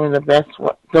to be doing the best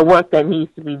work, the work that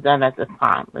needs to be done at this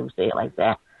time. Let me say it like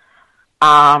that.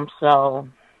 So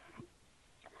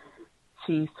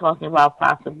she's talking about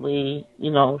possibly,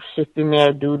 shifting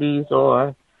their duties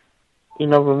or,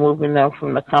 removing them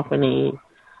from the company.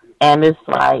 And it's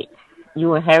like,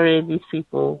 you inherited these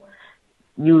people.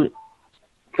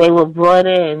 They were brought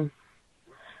in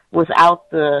without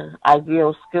the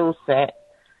ideal skill set.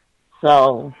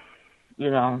 So,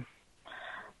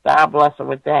 God bless her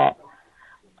with that.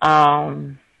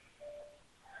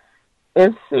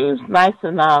 It seems nice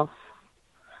enough,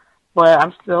 but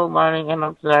I'm still learning and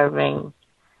observing.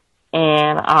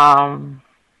 And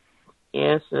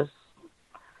it's just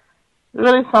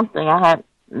really something. I had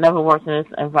never worked in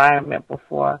this environment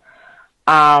before.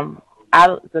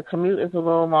 The commute is a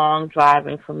little long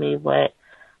driving for me, but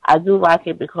I do like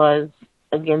it because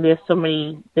again, there's so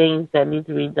many things that need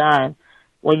to be done.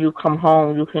 When you come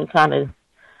home, you can kind of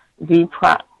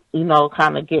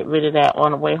kind of get rid of that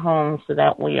on the way home, so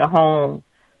that when you're home,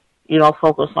 you don't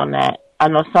focus on that. I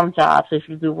know some jobs, if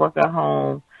you do work at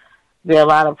home, there are a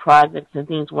lot of projects and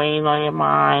things weighing on your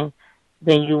mind.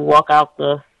 Then you walk out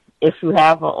if you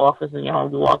have an office in your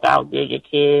home, you walk out there, your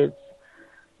kids,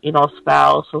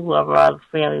 spouse or whoever other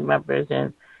family members,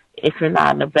 and if you're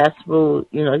not in the best mood,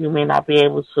 you may not be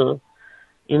able to,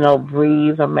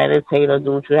 breathe or meditate or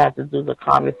do what you have to do to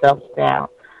calm yourself down.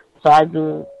 So I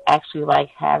do actually like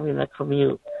having a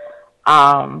commute.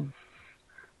 But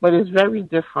it's very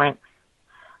different.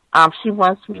 She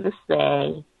wants me to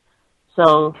stay,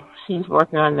 so she's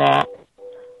working on that.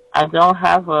 I don't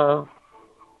have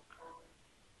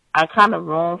I kind of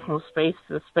roam from space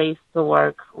to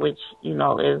work, which,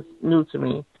 is new to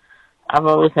me. I've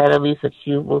always had at least a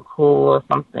cubicle or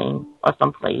something, or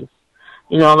someplace.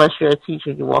 Unless you're a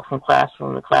teacher, you walk from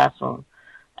classroom to classroom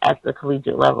at the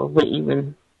collegiate level. But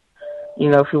even,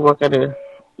 if you work at a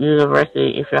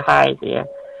university, if you're hired there,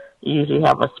 you usually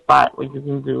have a spot where you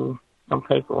can do some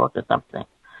paperwork or something.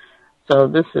 So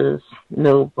this is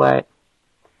new, but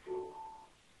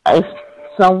if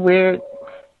some weirder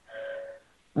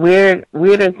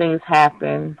things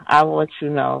happen, I will let you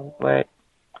know. But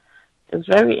it's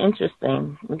very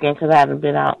interesting, again, because I haven't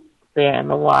been out there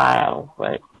in a while.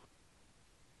 But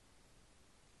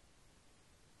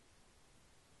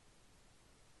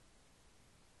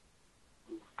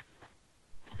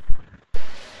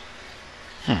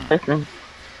listen.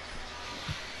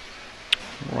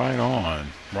 Right on.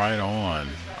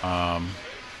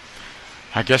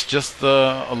 I guess just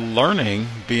learning,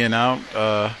 being out,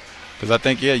 because I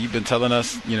think, you've been telling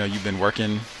us, you've been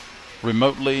working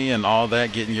remotely and all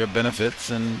that, getting your benefits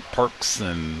and perks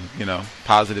and,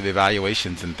 positive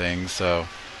evaluations and things. So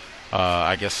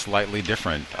I guess slightly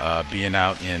different, being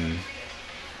out in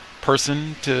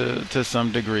person to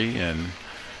some degree, and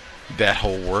that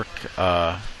whole work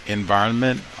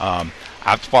environment.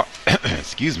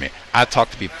 Excuse me. I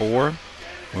talked before,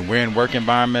 when we're in work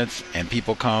environments and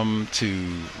people come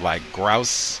to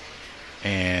grouse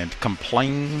and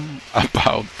complain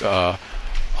about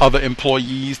other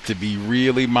employees, to be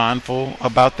really mindful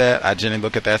about that. I generally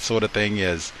look at that sort of thing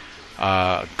as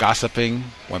gossiping,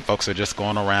 when folks are just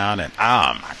going around and,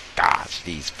 oh my gosh,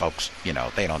 these folks,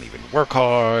 they don't even work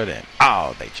hard, and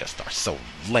they just are so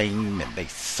lame and they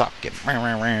suck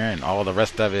and all the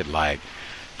rest of it.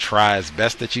 Try as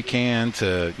best that you can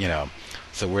to,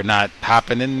 so we're not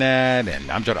hopping in that.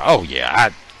 And I'm just, I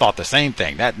thought the same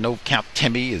thing. That no count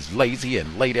Timmy is lazy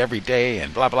and late every day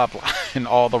and blah, blah, blah, and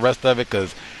all the rest of it.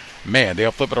 Because, man,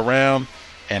 they'll flip it around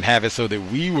and have it so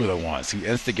that we were the ones who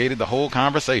instigated the whole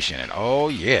conversation.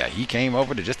 And, he came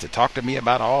over to talk to me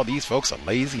about all these folks are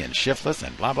lazy and shiftless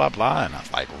and blah, blah, blah. And I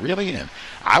was like, really? And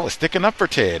I was sticking up for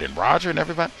Ted and Roger and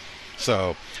everybody.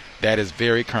 So that is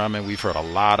very common. We've heard a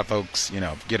lot of folks,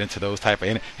 get into those type of,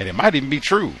 and it might even be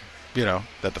true,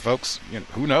 that the folks,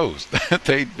 who knows,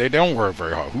 they don't work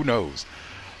very hard. Who knows?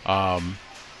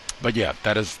 But yeah,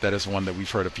 that is one that we've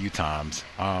heard a few times.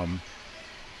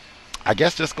 I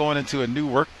guess just going into a new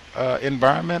work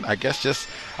environment, I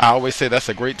always say that's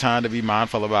a great time to be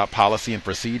mindful about policy and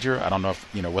procedure. I don't know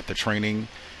if, what the training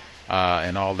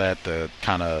and all that, the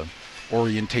kind of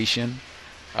orientation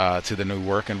to the new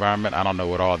work environment. I don't know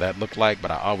what all that looked like,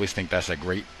 but I always think that's a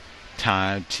great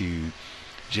time to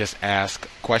just ask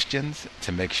questions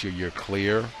to make sure you're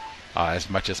clear as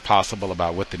much as possible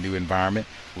about what the new environment,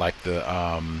 like the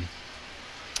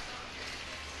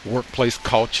workplace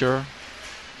culture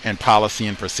and policy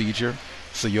and procedure,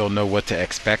 so you'll know what to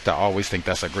expect. I always think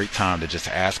that's a great time to just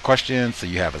ask questions so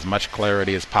you have as much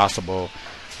clarity as possible.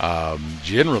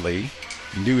 Generally,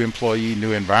 new employee,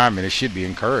 new environment, it should be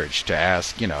encouraged to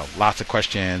ask, lots of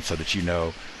questions so that you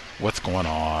know what's going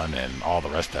on and all the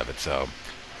rest of it. So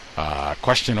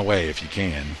question away if you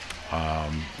can.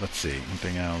 Let's see,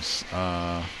 anything else?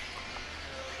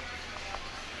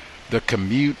 The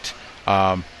commute,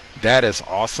 that is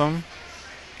awesome.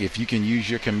 If you can use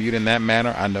your commute in that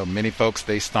manner. I know many folks,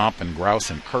 they stomp and grouse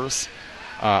and curse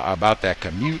about that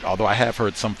commute, although I have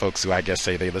heard some folks who I guess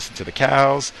say they listen to the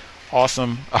cows.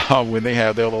 Awesome. When they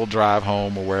have their little drive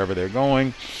home or wherever they're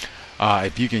going.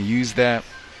 If you can use that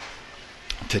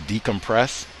to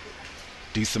decompress,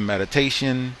 do some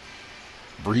meditation,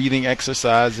 breathing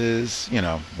exercises,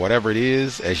 whatever it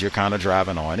is, as you're kind of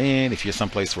driving on in. If you're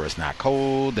someplace where it's not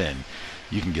cold, then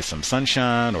you can get some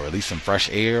sunshine or at least some fresh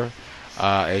air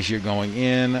as you're going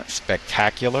in.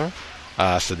 Spectacular.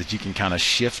 So that you can kind of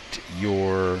shift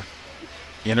your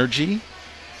energy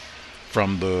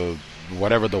from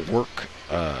whatever the work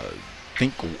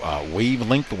think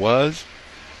wavelength was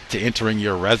to entering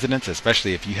your residence,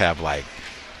 especially if you have like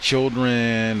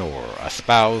children or a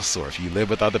spouse, or if you live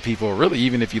with other people, or really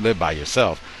even if you live by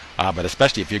yourself, but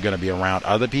especially if you're going to be around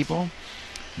other people.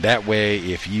 That way,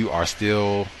 if you are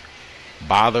still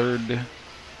bothered,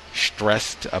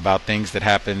 stressed about things that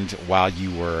happened while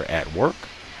you were at work,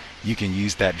 you can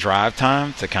use that drive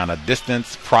time to kind of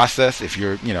distance process. If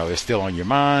you're, it's still on your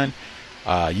mind,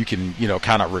 you can,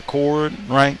 kind of record,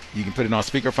 right? You can put it on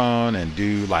speakerphone and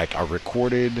do like a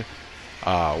recorded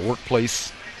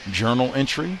workplace journal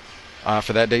entry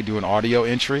for that day. Do an audio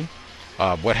entry,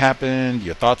 what happened,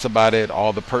 your thoughts about it,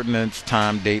 all the pertinence,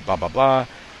 time, date, blah, blah, blah.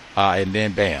 And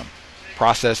then bam,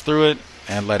 process through it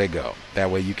and let it go.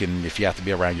 That way you can, if you have to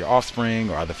be around your offspring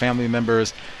or other family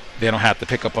members, they don't have to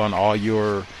pick up on all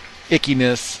your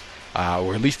ickiness,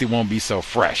 or at least it won't be so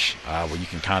fresh, where you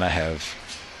can kind of have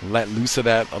let loose of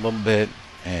that a little bit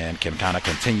and can kind of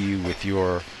continue with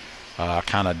your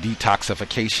kind of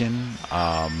detoxification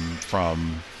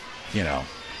from,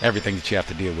 everything that you have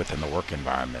to deal with in the work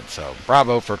environment. So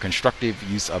bravo for constructive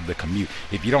use of the commute.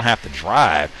 If you don't have to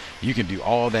drive, you can do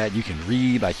all that. You can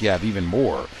read, like you have even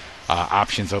more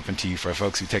options open to you for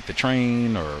folks who take the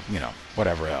train or,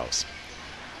 whatever else.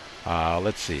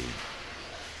 Let's see.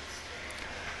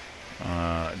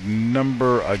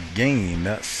 Number again,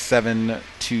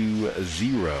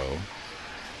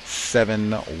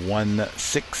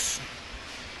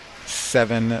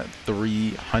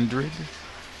 720-716-7300.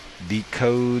 The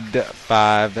code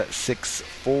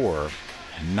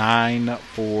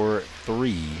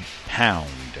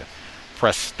 564-943#.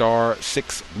 Press star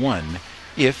 61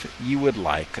 if you would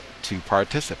like to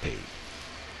participate.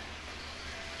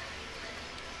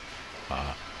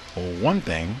 One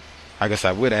thing I guess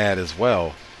I would add as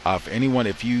well,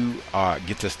 if you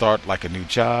get to start like a new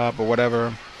job or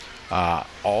whatever,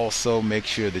 also make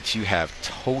sure that you have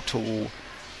total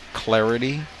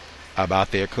clarity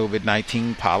about their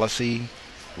COVID-19 policy,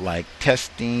 like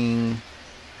testing,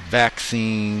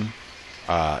 vaccine,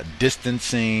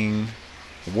 distancing,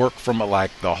 work from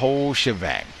like the whole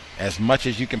shebang, as much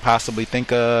as you can possibly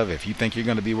think of. If you think you're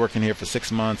going to be working here for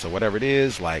 6 months or whatever it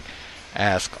is, like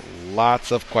ask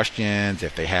lots of questions.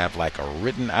 If they have like a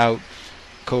written out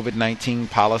COVID-19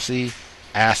 policy,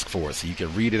 ask for it so you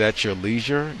can read it at your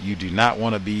leisure. You do not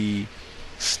want to be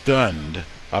stunned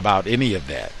about any of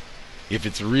that. If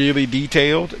it's really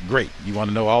detailed, great. You want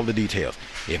to know all the details.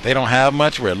 If they don't have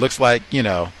much, where it looks like,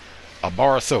 a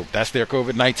bar of soap, that's their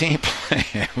COVID-19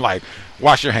 plan. Like,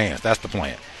 wash your hands. That's the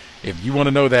plan. If you want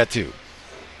to know that too.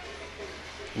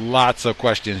 Lots of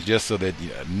questions just so that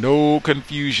no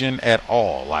confusion at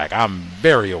all. Like, I'm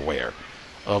very aware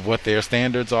of what their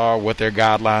standards are, what their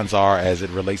guidelines are as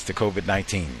it relates to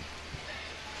COVID-19.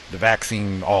 The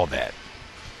vaccine, all that.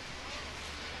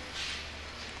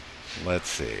 Let's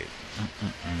see.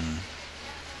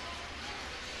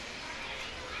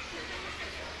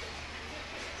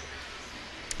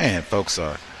 And folks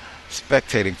are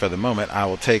spectating for the moment. I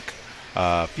will take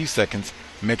a few seconds,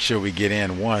 make sure we get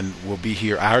in. One, we'll be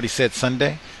here. I already said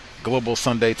Sunday, Global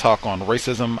Sunday Talk on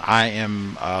Racism. I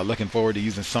am looking forward to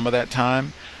using some of that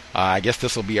time. I guess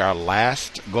this will be our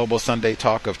last Global Sunday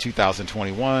Talk of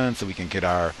 2021, so we can get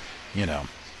our,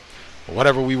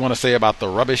 whatever we want to say about the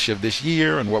rubbish of this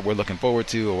year and what we're looking forward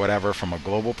to or whatever from a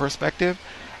global perspective.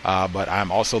 But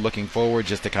I'm also looking forward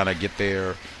just to kind of get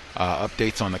their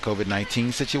updates on the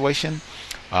COVID-19 situation.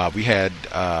 We had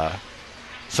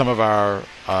some of our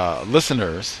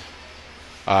listeners,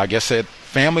 I guess said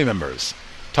family members,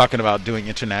 talking about doing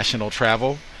international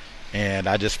travel. And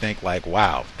I just think like,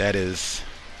 wow, that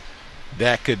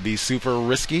could be super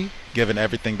risky given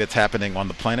everything that's happening on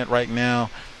the planet right now.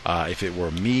 If it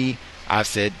were me, I've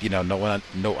said, no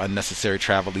unnecessary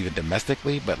travel, even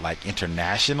domestically, but like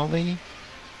internationally,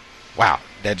 wow,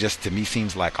 that just to me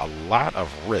seems like a lot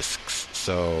of risks.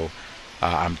 So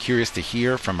I'm curious to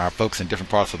hear from our folks in different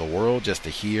parts of the world, just to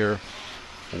hear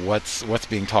what's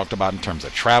being talked about in terms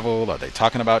of travel. Are they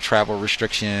talking about travel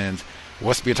restrictions?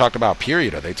 What's being talked about,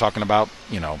 period? Are they talking about,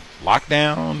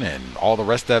 lockdown and all the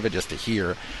rest of it, just to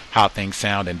hear how things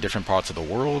sound in different parts of the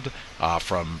world?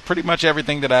 From pretty much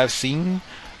everything that I've seen,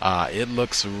 it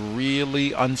looks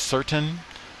really uncertain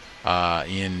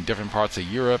in different parts of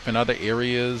Europe and other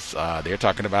areas. They're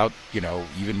talking about,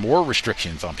 even more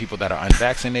restrictions on people that are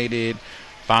unvaccinated,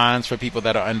 fines for people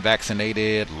that are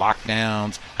unvaccinated,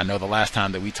 lockdowns. I know the last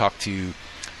time that we talked to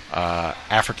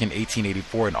African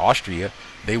 1884 in Austria,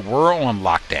 they were on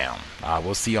lockdown.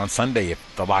 We'll see on Sunday if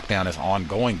the lockdown is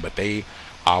ongoing, but they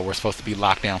were supposed to be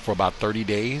locked down for about 30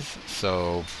 days.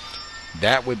 So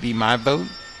that would be my vote.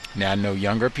 Now, I know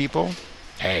younger people,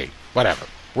 hey, whatever.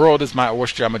 world is my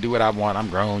oyster. I'm going to do what I want. I'm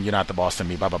grown. You're not the boss of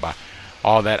me, blah, blah, blah.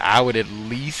 All that. I would at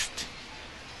least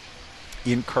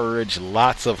encourage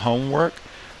lots of homework.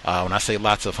 When I say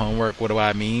lots of homework, what do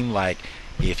I mean? Like,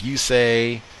 if you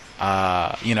say,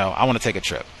 I want to take a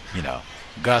trip,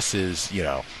 Gus is, he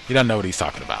doesn't know what he's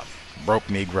talking about. Broke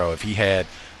Negro. If he had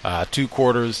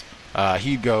 $2,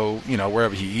 he'd go,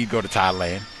 wherever he'd go to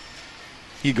Thailand.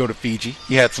 He'd go to Fiji.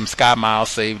 He had some Sky Miles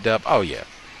saved up. Oh, yeah.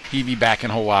 He'd be back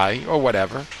in Hawaii or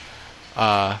whatever.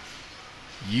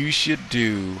 You should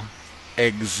do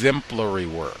exemplary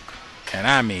work. And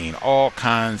I mean all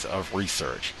kinds of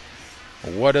research.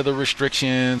 What are the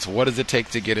restrictions? What does it take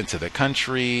to get into the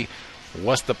country?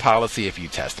 What's the policy if you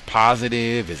test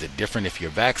positive? Is it different if you're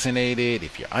vaccinated?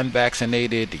 If you're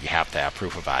unvaccinated, do you have to have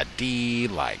proof of ID?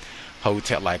 Like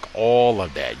hotel, like all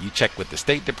of that. You check with the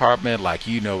State Department, like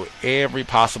every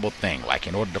possible thing. Like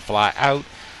in order to fly out,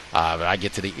 when I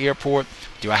get to the airport,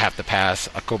 do I have to pass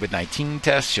a COVID-19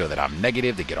 test, show that I'm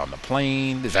negative to get on the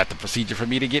plane? Is that the procedure for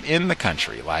me to get in the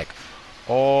country? Like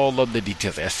all of the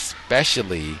details,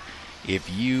 especially if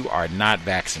you are not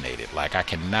vaccinated. Like I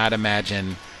cannot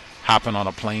imagine hopping on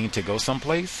a plane to go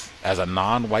someplace as a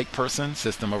non-white person,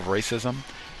 system of racism,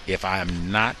 if I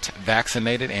am not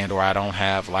vaccinated and or I don't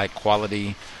have like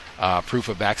quality proof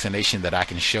of vaccination that I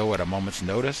can show at a moment's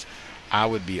notice, I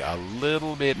would be a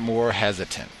little bit more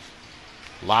hesitant.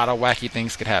 A lot of wacky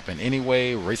things could happen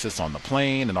anyway, racists on the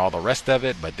plane and all the rest of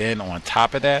it, but then on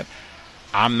top of that,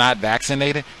 I'm not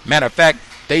vaccinated. Matter of fact,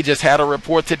 they just had a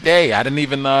report today. I didn't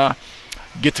even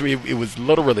get to it. It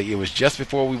was just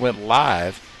before we went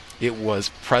live. It was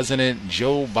President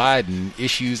Joe Biden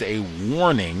issues a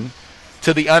warning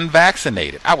to the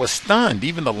unvaccinated. I was stunned.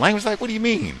 Even the language, like, what do you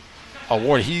mean? A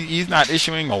warning? He's not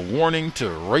issuing a warning to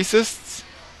racists,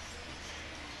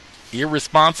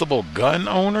 irresponsible gun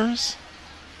owners,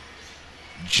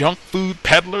 junk food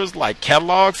peddlers like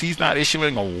Kellogg's. He's not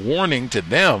issuing a warning to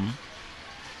them.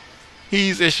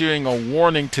 He's issuing a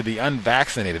warning to the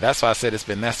unvaccinated. That's why I said it's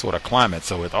been that sort of climate.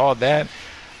 So with all that,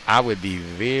 I would be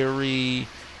very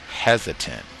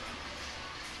hesitant,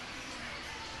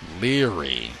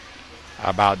 leery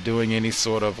about doing any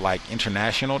sort of like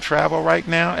international travel right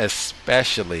now,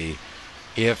 especially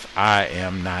if I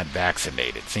am not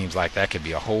vaccinated. Seems like that could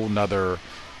be a whole nother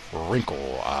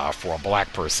wrinkle for a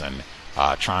black person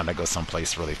trying to go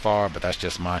someplace really far. But that's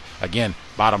just again,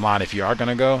 bottom line, if you are going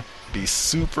to go, be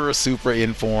super, super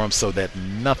informed so that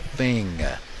nothing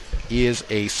is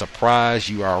a surprise.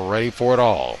 You are ready for it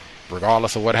all.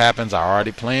 Regardless of what happens, I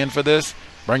already planned for this.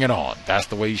 Bring it on. That's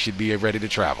the way you should be ready to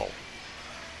travel.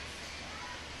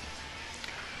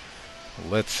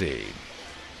 Let's see.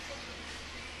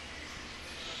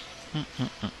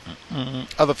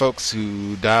 Other folks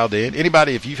who dialed in.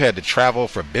 Anybody, if you've had to travel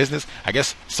for business, I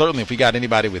guess certainly if we got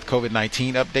anybody with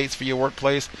COVID-19 updates for your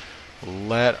workplace,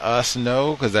 let us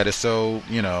know, because that is so,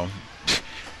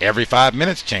 every 5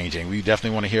 minutes changing. We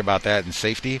definitely want to hear about that and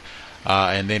safety.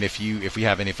 And then if we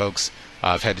have any folks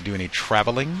have had to do any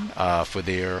traveling for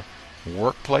their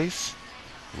workplace,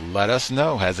 let us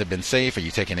know. Has it been safe? Are you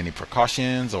taking any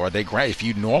precautions? Or are they great? If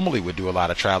you normally would do a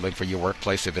lot of traveling for your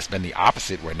workplace, if it's been the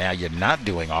opposite where now you're not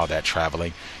doing all that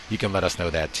traveling, you can let us know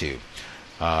that too.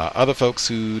 Other folks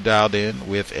who dialed in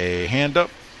with a hand up,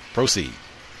 proceed.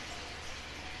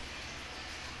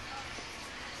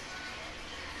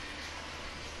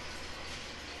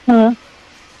 Hello?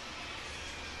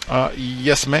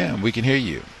 Yes, ma'am. We can hear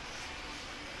you.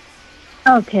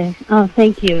 Okay.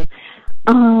 Thank you.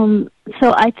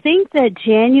 So I think that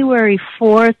January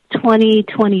 4th,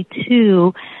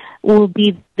 2022 will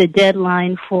be the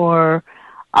deadline for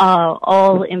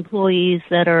all employees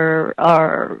that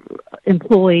are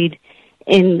employed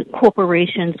in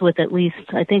corporations with at least,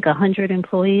 I think, 100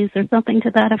 employees or something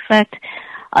to that effect,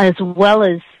 as well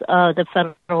as the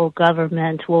federal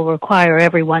government will require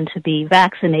everyone to be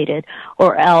vaccinated,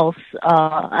 or else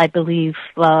I believe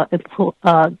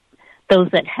those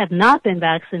that have not been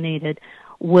vaccinated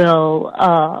will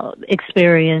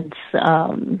experience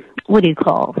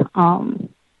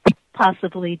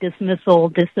possibly dismissal,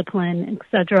 discipline,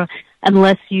 etc.,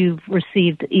 unless you've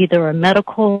received either a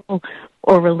medical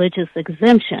or religious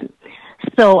exemption.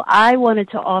 So I wanted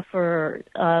to offer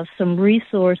some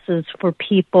resources for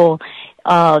people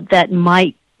that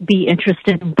might be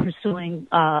interested in pursuing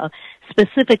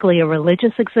specifically a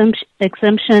religious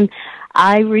exemption.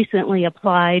 I recently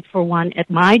applied for one at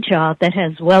my job that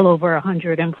has well over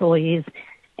 100 employees,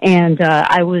 and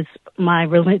my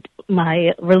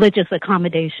religious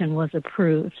accommodation was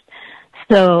approved.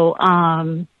 So,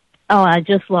 I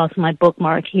just lost my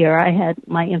bookmark here. I had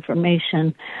my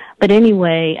information. But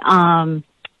anyway,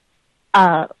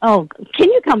 can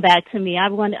you come back to me?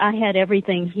 I had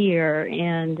everything here,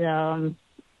 and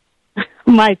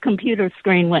my computer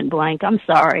screen went blank. I'm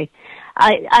sorry.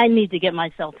 I need to get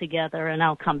myself together, and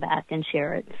I'll come back and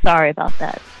share it. Sorry about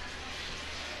that.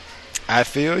 I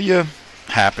feel you.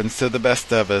 Happens to the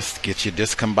best of us. Get you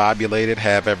discombobulated,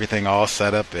 have everything all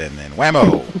set up, and then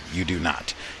whammo, you do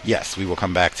not. Yes, we will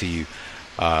come back to you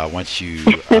once you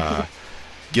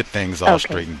get things all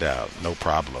straightened out. No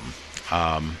problem.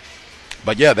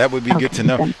 But yeah, that would be good to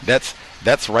know.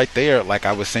 That's right there, like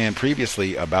I was saying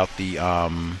previously about the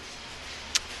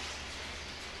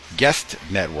guest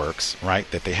networks, right?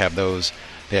 That they have those,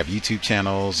 they have YouTube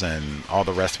channels and all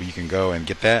the rest where you can go and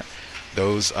get that.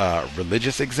 Those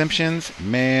religious exemptions,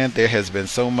 man, there has been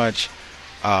so much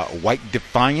white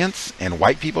defiance and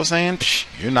white people saying,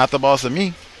 you're not the boss of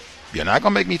me. You're not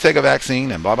going to make me take a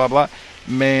vaccine and blah, blah, blah.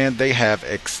 Man, they have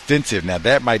extensive. Now,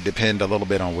 that might depend a little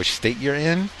bit on which state you're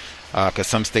in, because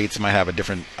some states might have a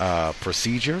different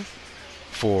procedure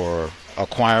for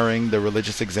acquiring the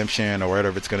religious exemption or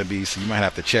whatever it's going to be. So you might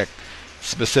have to check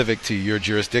specific to your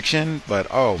jurisdiction. But,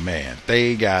 oh, man,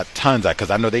 they got tons. Because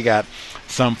I know they got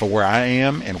some for where I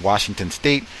am in Washington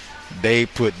State. They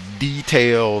put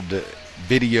detailed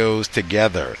videos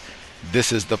together.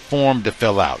 This is the form to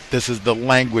fill out. This is the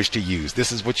language to use.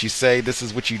 This is what you say. This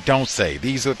is what you don't say.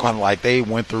 These are kind of like they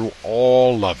went through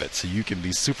all of it. So you can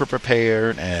be super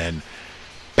prepared and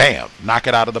bam, knock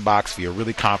it out of the box. Feel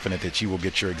really confident that you will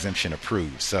get your exemption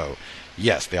approved. So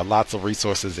yes, there are lots of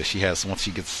resources that she has. Once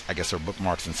she gets, I guess, her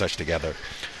bookmarks and such together,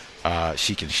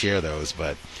 she can share those.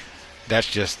 But that's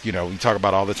just, we talk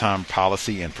about all the time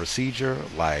policy and procedure,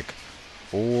 like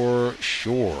for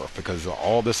sure, because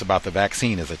all this about the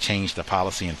vaccine is a change to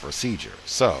policy and procedure.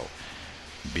 So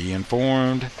be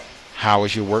informed. How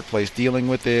is your workplace dealing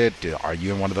with it? Are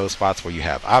you in one of those spots where you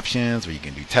have options, where you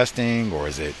can do testing, or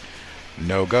is it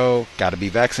no go, got to be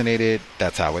vaccinated?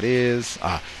 That's how it is.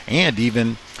 And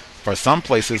even for some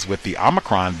places with the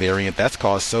Omicron variant, that's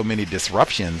caused so many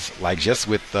disruptions, like just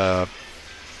with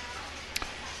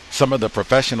some of the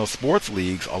professional sports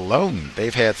leagues alone.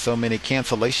 They've had so many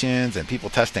cancellations and people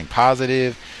testing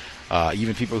positive.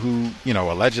 Even people who,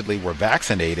 allegedly were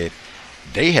vaccinated,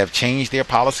 they have changed their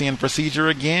policy and procedure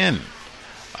again.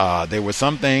 There were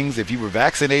some things, if you were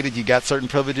vaccinated, you got certain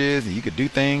privileges and you could do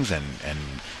things, and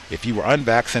if you were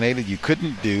unvaccinated, you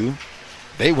couldn't do.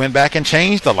 They went back and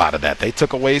changed a lot of that. They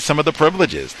took away some of the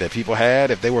privileges that people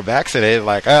had if they were vaccinated,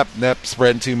 like, nope,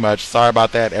 spreading too much. Sorry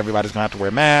about that. Everybody's going to have to wear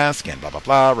a mask and blah, blah,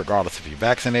 blah, regardless if you're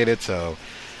vaccinated. So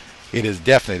it is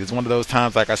definitely, it's one of those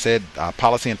times, like I said,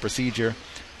 policy and procedure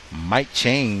might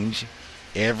change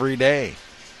every day,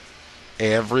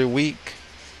 every week.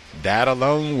 That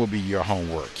alone will be your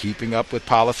homework. Keeping up with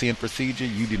policy and procedure.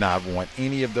 You do not want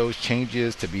any of those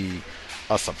changes to be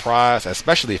a surprise,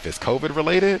 especially if it's COVID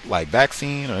related, like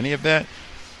vaccine or any of that.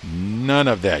 None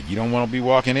of that. You don't want to be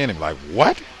walking in and be like,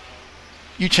 what?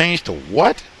 You changed to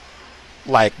what?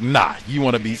 Like, nah. You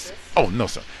want to be, oh, no,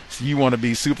 sir. So you want to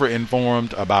be super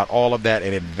informed about all of that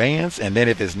in advance. And then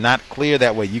if it's not clear,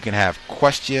 that way you can have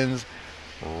questions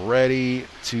ready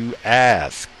to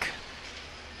ask.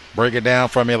 Break it down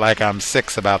for me like I'm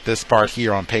 6 about this part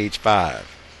here on page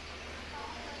 5.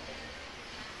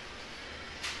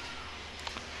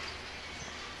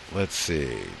 Let's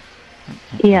see.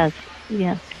 Yes.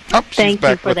 Oh, thank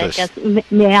you for that. Yes.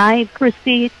 May I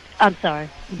proceed? I'm sorry.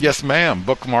 Yes, ma'am.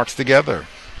 Bookmarks together.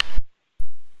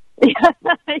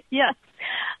 Yes.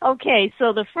 Okay,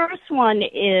 so the first one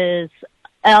is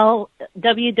www.lc.org,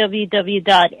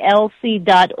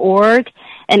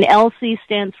 and LC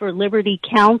stands for Liberty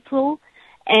Counsel,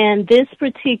 and this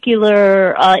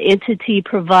particular entity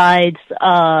provides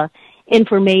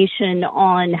information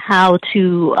on how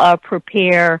to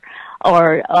prepare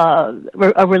or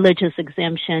a religious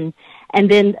exemption. And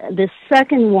then the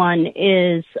second one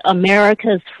is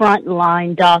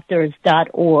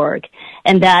americasfrontlinedoctors.org,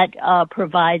 and that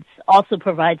also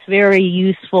provides very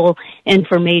useful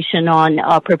information on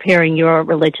preparing your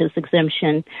religious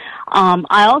exemption.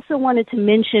 I also wanted to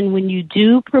mention, when you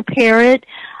do prepare it,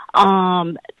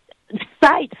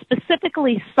 cite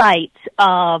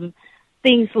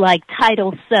things like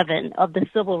Title VII of the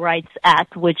Civil Rights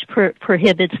Act, which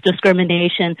prohibits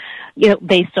discrimination,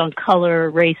 based on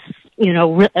color, race,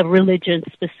 religion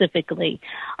specifically,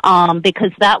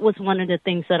 because that was one of the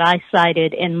things that I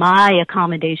cited in my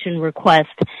accommodation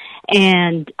request.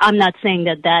 And I'm not saying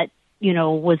that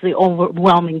was the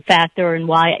overwhelming factor in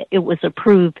why it was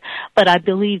approved, but I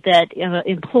believe that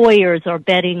employers are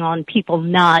betting on people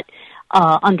not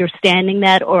understanding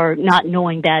that or not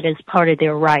knowing that as part of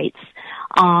their rights.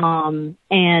 And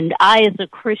I, as a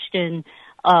Christian,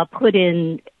 put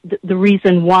in the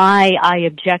reason why I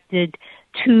objected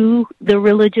to the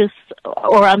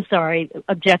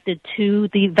objected to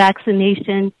the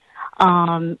vaccination,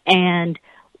 and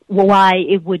why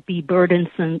it would be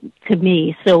burdensome to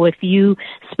me. So if you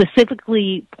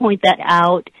specifically point that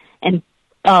out and,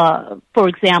 for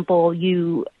example,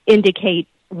 you indicate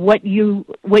what your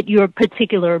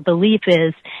particular belief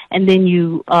is, and then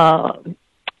you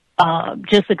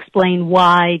just explain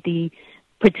why the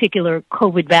particular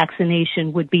COVID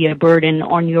vaccination would be a burden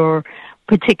on your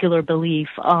particular belief,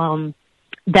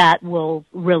 that will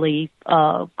really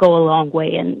go a long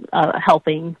way in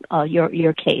helping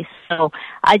your case. So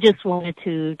I just wanted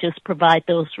to just provide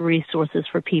those resources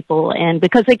for people, and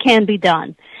because it can be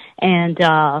done. And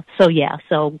so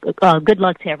good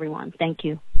luck to everyone. Thank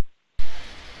you.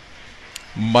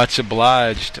 Much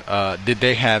obliged. Did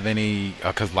they have any,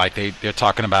 because like they're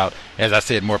talking about, as I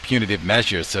said, more punitive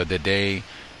measures, so did they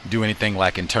do anything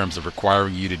like in terms of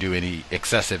requiring you to do any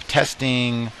excessive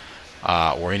testing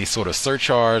or any sort of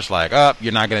surcharge, like,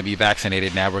 you're not going to be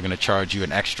vaccinated, now we're going to charge you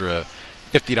an extra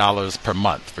 $50 per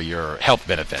month for your health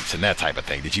benefits and that type of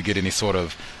thing? Did you get any sort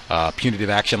of punitive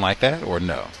action like that, or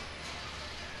no?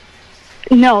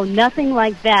 No, nothing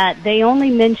like that. They only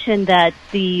mentioned that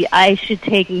I should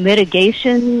take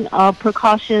mitigation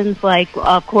precautions, like,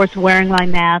 of course, wearing my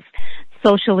mask,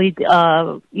 socially,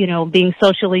 being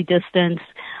socially distanced,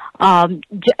 and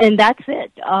that's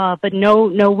it. But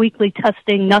no weekly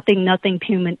testing, nothing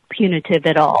punitive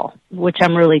at all, which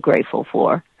I'm really grateful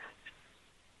for.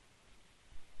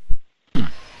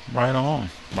 Right on.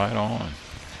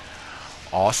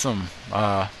 Awesome.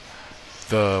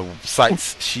 The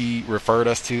sites she referred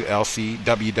us to, www.lc.org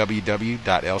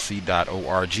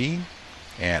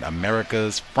and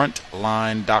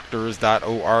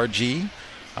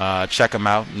americasfrontlinedoctors.org. Check them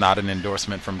out. Not an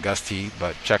endorsement from Gus T,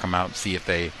 but check them out. See if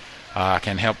they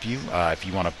can help you. If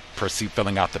you want to pursue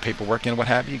filling out the paperwork and what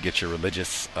have you, get your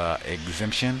religious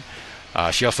exemption.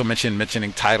 She also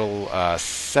mentioning Title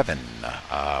 7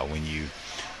 when you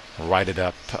write it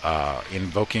up.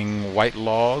 Invoking white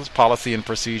laws, policy, and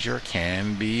procedure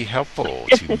can be helpful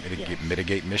to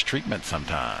mitigate mistreatment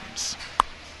sometimes.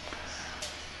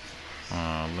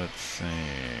 Let's see.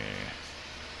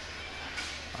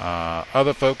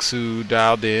 Other folks who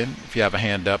dialed in, if you have a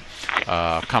hand up,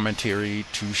 commentary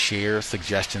to share,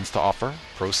 suggestions to offer,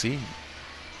 proceed.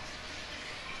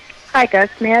 Hi,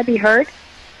 Gus. May I be heard?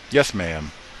 Yes,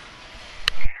 ma'am.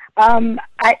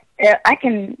 I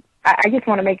just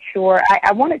want to make sure.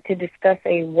 I wanted to discuss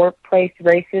a workplace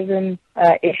racism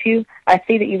issue. I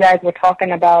see that you guys were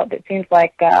talking about, it seems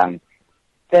like the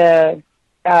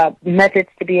methods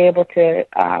to be able to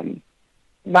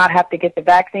not have to get the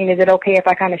vaccine. Is it okay if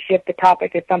I kind of shift the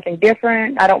topic to something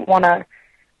different? I don't want to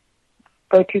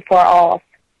go too far off.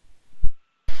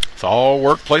 It's all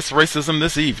workplace racism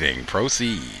this evening.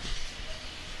 Proceed.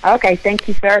 Okay, thank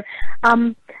you, sir.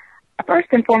 First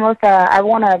and foremost, I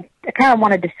kind of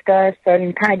want to discuss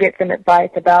and kind of get some advice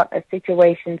about a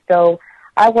situation. So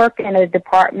I work in a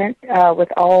department with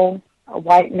all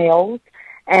white males,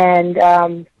 and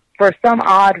for some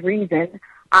odd reason,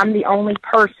 I'm the only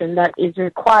person that is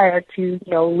required to,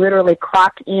 literally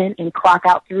clock in and clock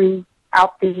out through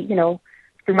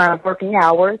my working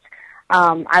hours.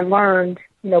 I learned,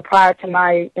 prior to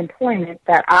my employment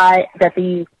that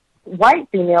the white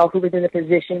female who was in the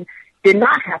position did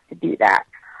not have to do that.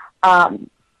 And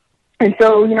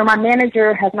so, my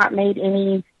manager has not made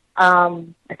any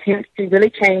attempts to really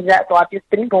change that, so I've just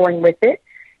been going with it.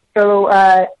 So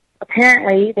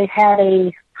apparently they had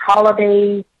a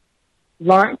holiday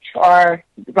lunch or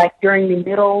like during the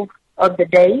middle of the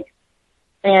day.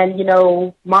 And,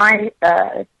 my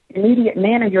immediate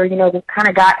manager, kind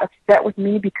of got upset with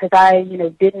me because I,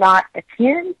 did not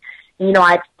attend. And,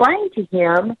 I explained to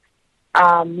him,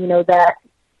 that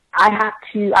I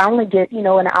only get,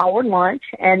 an hour lunch,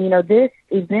 and, this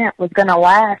event was going to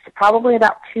last probably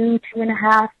about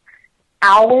 2.5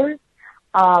 hours.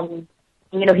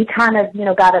 He kind of,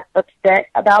 got upset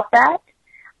about that.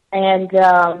 And,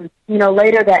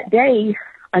 later that day,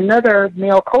 another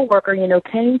male coworker,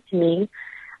 came to me,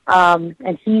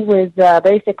 and he was,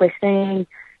 basically saying,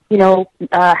 hey,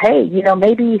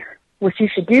 maybe what you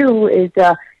should do is,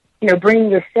 bring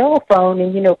your cell phone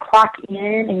and, clock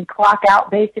in and clock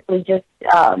out, basically just,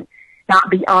 not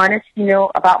be honest,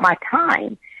 about my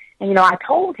time. And, I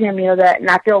told him, that, and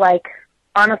I feel like,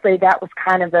 honestly, that was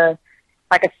kind of a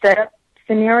setup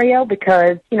scenario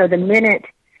because, the minute,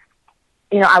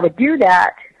 I would do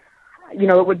that,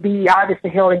 it would be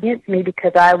obviously held against me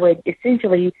because I would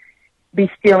essentially be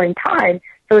stealing time.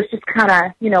 So it's just kind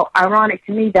of, ironic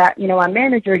to me that, my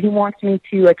manager, he wants me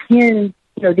to attend,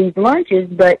 these lunches,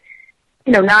 but,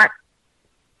 not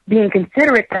being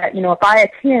considerate that, if I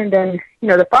attend, then,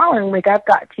 the following week I've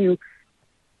got to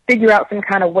figure out some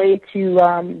kind of way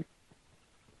to,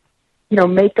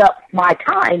 make up my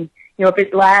time. If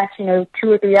it lasts, 2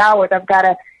 or 3 hours, I've got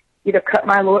to either cut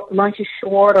my lunches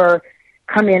short or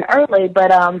come in early.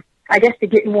 But I guess to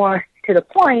get more to the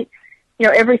point,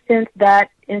 ever since that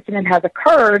incident has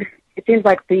occurred, it seems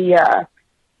like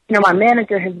my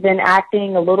manager has been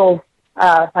acting a little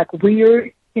like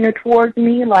weird, towards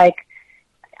me. Like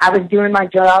I was doing my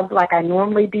job like I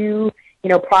normally do,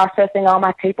 processing all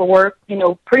my paperwork,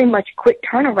 pretty much quick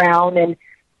turnaround. And,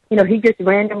 he just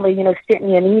randomly, sent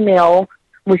me an email,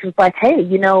 which was like, hey,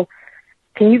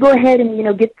 can you go ahead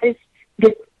and, get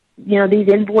these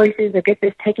invoices or get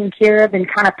this taken care of and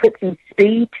kind of put some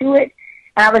speed to it.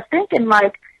 And I was thinking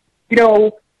like,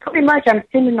 pretty much I'm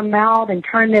sending them out and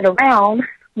turning it around,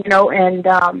 and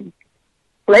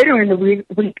later in the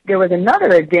week there was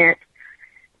another event,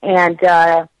 and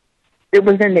it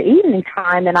was in the evening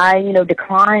time, and I,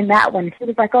 declined that one. He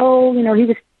was like, oh, he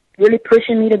was really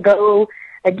pushing me to go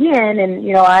again,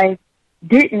 and, I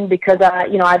didn't because I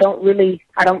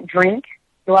don't drink,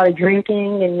 a lot of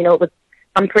drinking, and,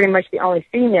 I'm pretty much the only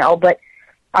female. But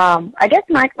I guess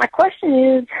my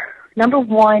question is, number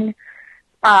one,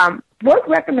 what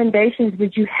recommendations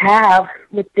would you have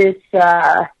with this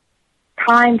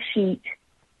timesheet?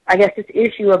 I guess this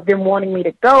issue of them wanting me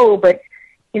to go, but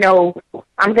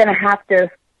I'm going to have to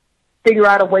figure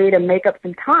out a way to make up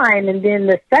some time. And then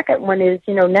the second one is,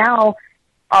 now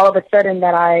all of a sudden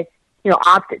that I,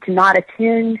 opted to not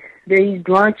attend these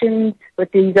luncheons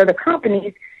with these other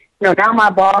companies. Now my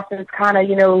boss is kind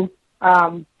of,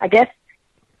 I guess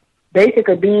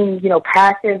basically being,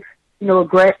 passive,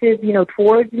 aggressive,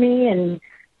 towards me. And,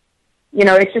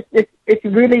 it's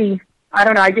really, I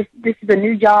don't know. This is a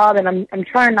new job, and I'm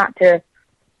trying to,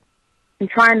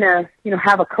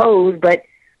 have a code, but,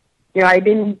 I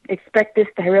didn't expect this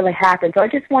to really happen. So I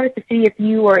just wanted to see if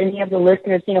you or any of the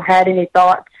listeners, had any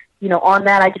thoughts, on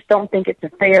that. I just don't think it's a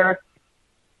fair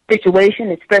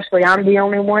situation, especially I'm the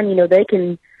only one. They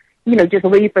can, just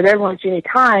leave for their lunch any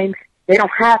time. They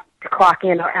don't have to clock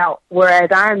in or out, whereas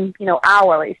I'm,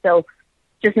 hourly. So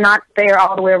just not fair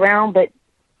all the way around, but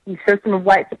the system of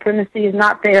white supremacy is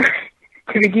not fair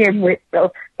to begin with.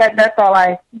 So that's all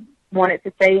I wanted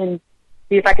to say, and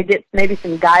see if I could get maybe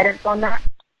some guidance on that.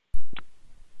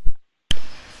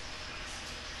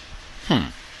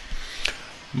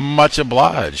 Much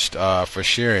obliged for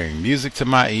sharing. Music to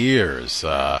my ears.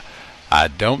 I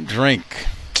don't drink.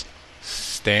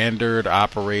 Standard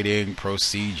operating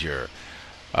procedure.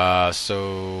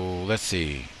 So let's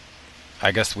see.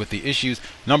 I guess with the issues,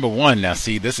 number one, now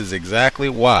see, this is exactly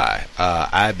why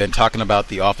I've been talking about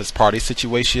the office party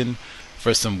situation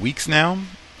for some weeks now,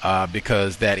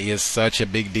 because that is such a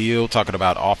big deal, talking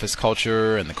about office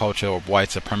culture and the culture of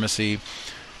white supremacy.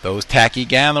 Those tacky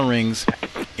gatherings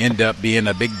end up being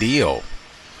a big deal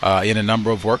in a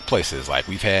number of workplaces. Like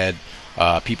we've had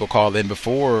people call in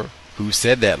before who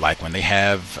said that, like when they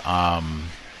have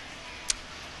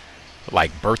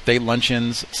like birthday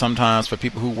luncheons sometimes for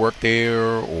people who work there,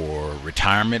 or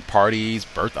retirement parties,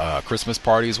 Christmas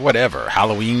parties, whatever,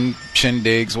 Halloween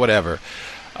shindigs, whatever,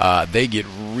 they get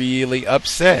really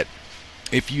upset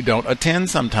if you don't attend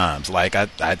sometimes. Like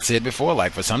I'd said before,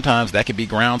 like for sometimes that could be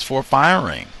grounds for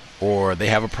firing, or they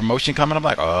have a promotion coming up,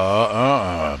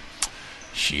 like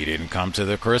she didn't come to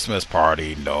the Christmas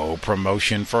party, no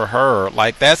promotion for her,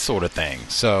 like that sort of thing.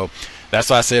 So that's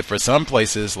why I said for some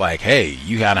places, like, hey,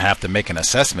 you kind of have to make an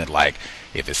assessment. Like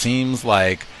if it seems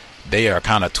like they are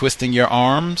kind of twisting your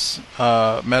arms,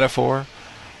 metaphor,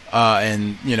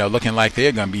 and looking like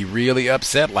they're going to be really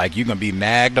upset, like you're going to be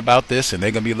nagged about this, and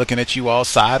they're going to be looking at you all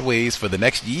sideways for the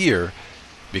next year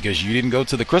because you didn't go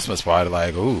to the Christmas party.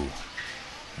 Like, ooh,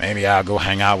 maybe I'll go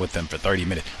hang out with them for 30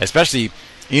 minutes. Especially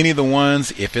any of the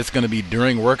ones, if it's going to be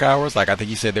during work hours, like I think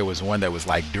you said there was one that was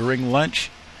like during lunch.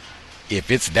 If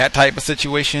it's that type of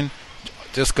situation,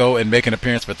 just go and make an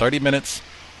appearance for 30 minutes.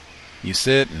 You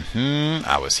sit,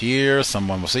 I was here.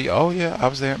 Someone will say, oh yeah, I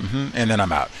was there, and then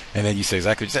I'm out. And then you say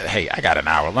exactly what you said. Hey, I got an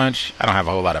hour lunch. I don't have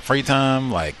a whole lot of free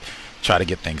time. Like, try to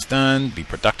get things done, be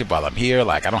productive while I'm here.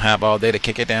 Like, I don't have all day to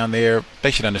kick it down there.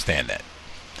 They should understand that.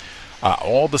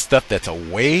 All the stuff that's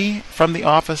away from the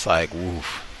office, like,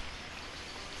 oof.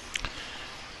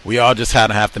 We all just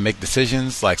have to make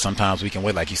decisions. Like sometimes we can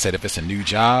wait. Like you said, if it's a new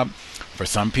job, for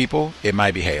some people, it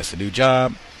might be, hey, it's a new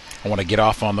job. I want to get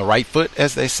off on the right foot,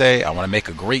 as they say. I want to make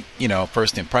a great,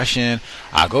 first impression.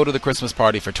 I'll go to the Christmas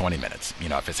party for 20 minutes.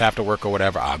 If it's after work or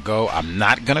whatever, I'll go. I'm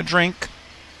not going to drink.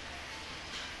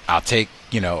 I'll take,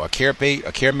 a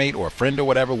caremate or a friend or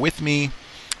whatever with me.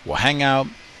 We'll hang out.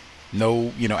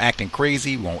 No, acting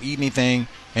crazy. Won't eat anything.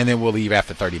 And then we'll leave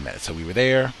after 30 minutes. So we were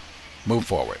there, move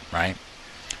forward, right?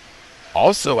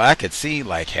 Also, I could see,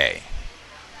 like, hey,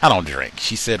 I don't drink,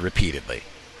 she said repeatedly.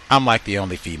 I'm like the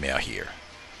only female here.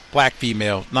 Black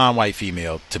female, non-white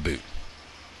female to boot.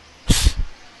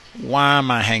 Why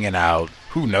am I hanging out?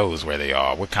 Who knows where they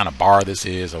are, what kind of bar this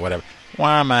is or whatever.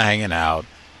 Why am I hanging out?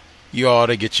 You ought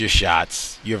to get your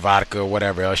shots, your vodka, or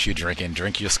whatever else you're drinking.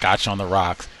 Drink your scotch on the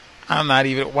rocks. Why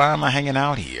am I hanging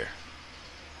out here?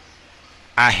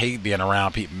 I hate being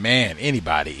around people. Man,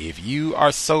 anybody, if you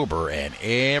are sober and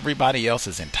everybody else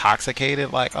is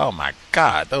intoxicated, like, oh my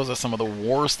God, those are some of the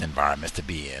worst environments to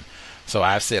be in. So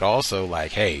I've said also,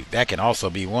 like, hey, that can also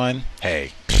be one.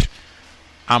 Hey,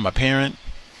 I'm a parent.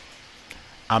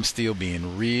 I'm still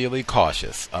being really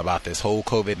cautious about this whole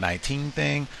COVID-19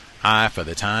 thing. I, for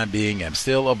the time being, am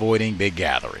still avoiding big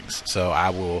gatherings. So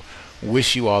I will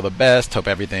wish you all the best. Hope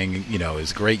everything,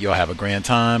 is great. You'll have a grand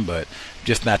time, but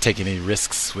just not taking any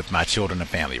risks with my children and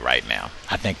family right now.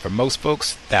 I think for most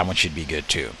folks, that one should be good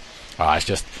too. It's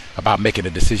just about making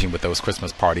a decision with those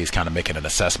Christmas parties, kind of making an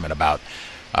assessment about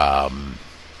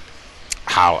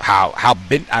how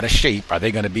bent out of shape are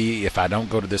they going to be if I don't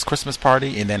go to this Christmas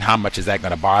party, and then how much is that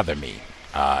going to bother me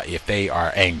if they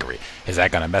are angry. Is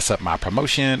that going to mess up my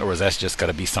promotion, or is that just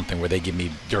going to be something where they give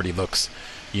me dirty looks,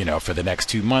 for the next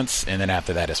 2 months, and then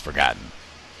after that it's forgotten?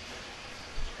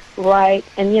 Right.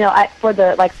 And, for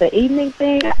the evening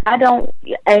thing, I don't,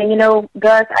 and,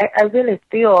 Gus, I really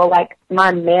feel like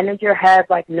my manager has,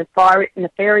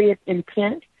 nefarious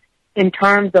intent in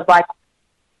terms of, I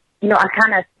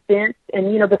kind of sense,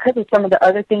 and, because of some of the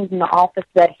other things in the office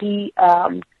that he,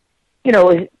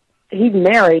 he's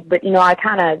married, but,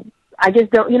 I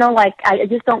just don't, I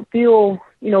just don't feel,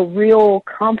 real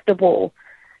comfortable,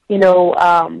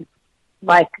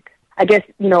 I guess,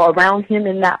 around him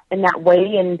in that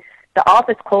way. And the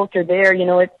office culture there,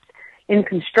 it's in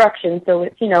construction, so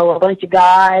it's, a bunch of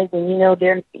guys, and,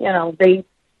 they're, they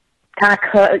kind of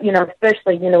cut,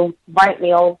 especially, white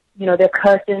males, they're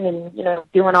cussing and,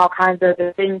 doing all kinds of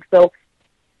other things. So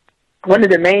one of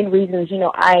the main reasons,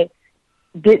 I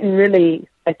didn't really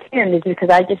attend is because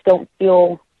I just don't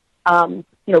feel,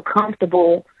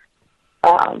 comfortable,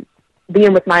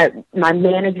 being with my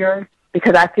manager,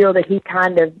 because I feel that he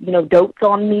kind of, dotes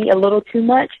on me a little too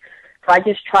much. So I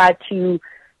just try to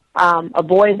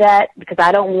avoid that, because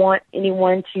I don't want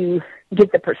anyone to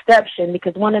get the perception,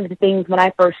 because one of the things when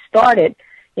I first started,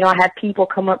 I had people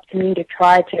come up to me to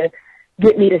try to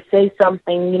get me to say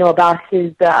something, about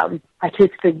his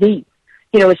physique.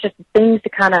 It's just things to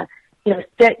kind of,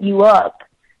 set you up.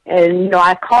 And,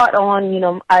 I caught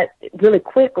on, really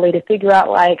quickly to figure out,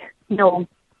 why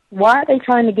are they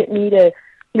trying to get me to,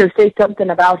 say something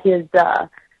about his,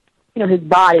 his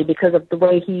body because of the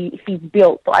way he's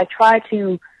built. So I try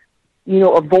to,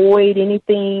 avoid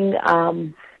anything,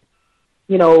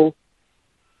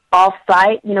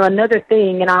 off-site. Another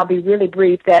thing, and I'll be really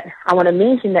brief, that I want to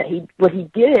mention that what he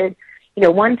did,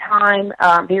 one time,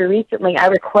 very recently, I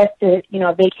requested,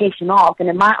 a vacation off. And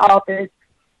in my office,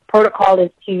 protocol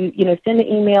is to, send an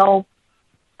email,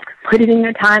 put it in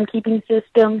your timekeeping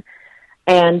system.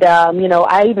 And,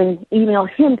 I even emailed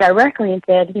him directly and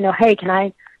said, hey, can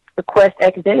I request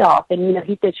X day off? And,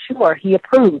 he said, sure, he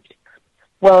approved.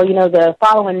 Well, the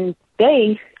following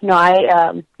day,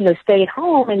 I, stayed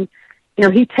home, and,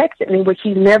 he texted me, which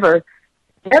he's never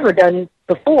done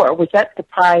before, which that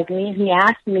surprised me. And he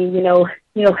asked me,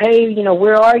 hey,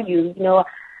 where are you?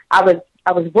 I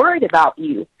was worried about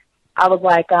you. I was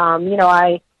like,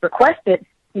 I requested,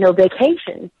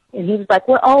 vacation. And he was like,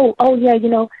 well, oh yeah,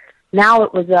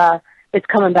 now it's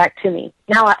coming back to me.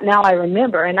 Now I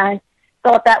remember. And I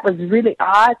thought that was really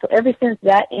odd. So ever since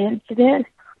that incident,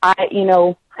 and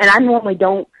I normally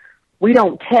we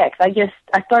don't text. I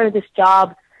started this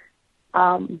job,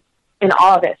 in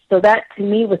August. So that to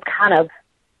me was kind of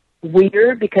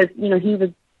weird, because, he was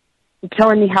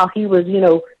telling me how he was,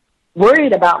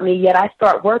 worried about me, yet I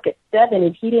start work at 7,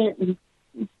 and he didn't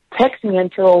text me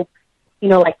until,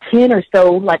 10 or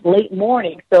so, late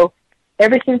morning. So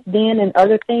ever since then and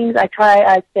other things,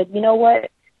 I said, you know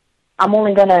what, I'm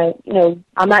only going to,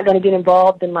 I'm not going to get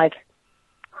involved in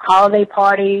holiday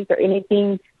parties or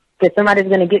anything, because somebody's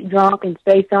going to get drunk and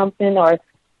say something, or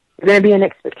there's going to be an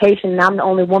expectation and I'm the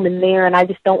only woman there, and I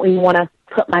just don't even want to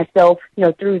put myself,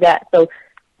 through that. So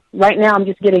right now I'm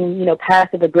just getting,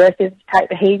 passive aggressive type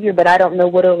behavior, but I don't know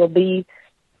what it'll be,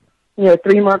 3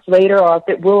 months later, or if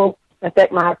it will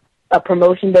affect my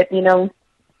promotion. But, and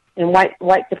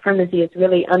white supremacy is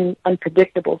really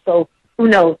unpredictable. So who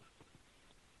knows?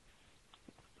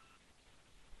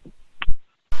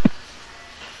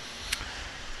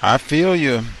 I feel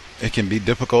you. It can be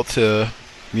difficult to,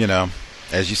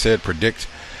 as you said, predict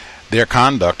their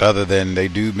conduct, other than they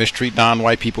do mistreat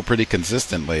non-white people pretty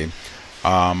consistently.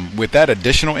 With that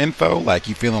additional info, like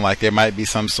you feeling like there might be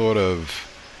some sort of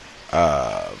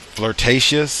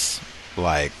flirtatious,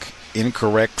 like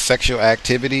incorrect sexual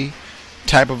activity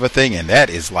type of a thing, and that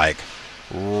is like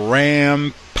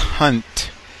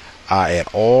rampant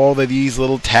at all of these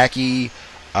little tacky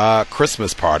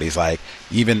Christmas parties. Like,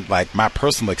 even like my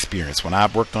personal experience when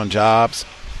I've worked on jobs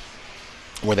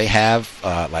where they have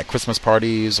like Christmas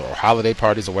parties or holiday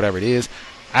parties or whatever it is,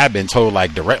 I've been told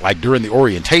like during the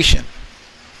orientation,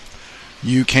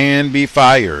 you can be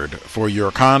fired for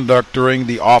your conduct during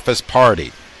the office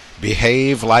party.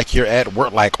 Behave like you're at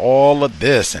work, like all of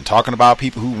this, and talking about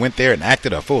people who went there and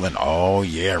acted a fool. And oh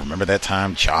yeah, remember that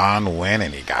time John went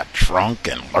and he got drunk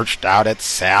and lurched out at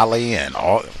Sally and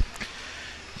all.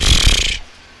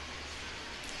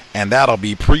 And that'll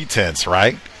be pretense,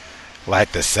 right?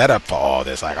 Like the setup for all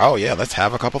this. Like, oh yeah, let's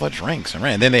have a couple of drinks.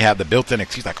 And then they have the built-in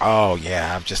excuse like, oh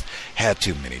yeah, I've just had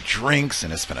too many drinks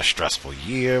and it's been a stressful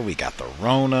year. We got the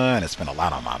Rona and it's been a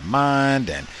lot on my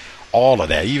mind and all of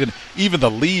that. Even the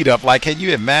lead up, like, can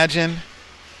you imagine?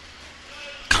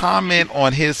 Comment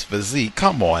on his physique.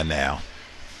 Come on now.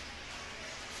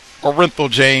 Orenthal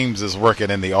James is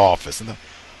working in the office. And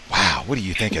wow, what do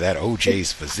you think of that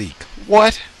OJ's physique?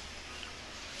 What?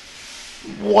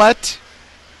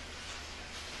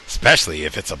 Especially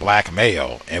if it's a black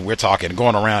male and we're talking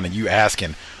going around and you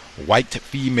asking white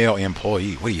female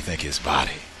employee, what do you think his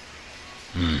body?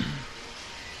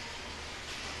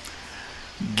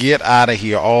 Get out of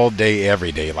here all day,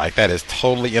 every day. Like, that is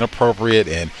totally inappropriate,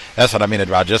 and that's what I mean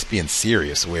about just being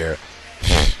serious, where,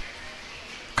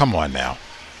 come on now.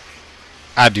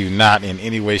 I do not in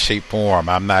any way, shape, form,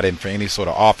 I'm not in for any sort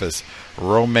of office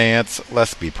romance.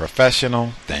 Let's be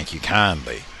professional. Thank you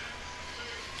kindly.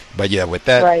 But yeah, with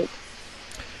that, right.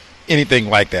 Anything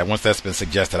like that, once that's been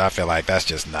suggested, I feel like that's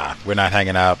just not. We're not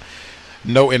hanging out.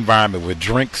 No environment with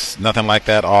drinks, nothing like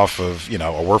that off of,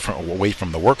 away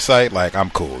from the work site. Like,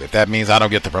 I'm cool. If that means I don't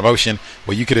get the promotion,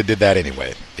 well, you could have did that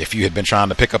anyway. If you had been trying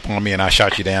to pick up on me and I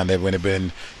shot you down, that would have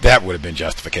been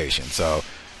justification. So,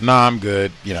 no, I'm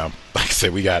good. Like I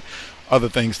said, we got other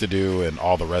things to do and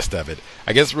all the rest of it.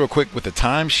 I guess real quick with the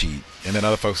timesheet, and then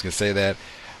other folks can say that.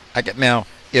 Now,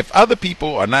 if other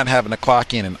people are not having to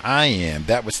clock in and I am,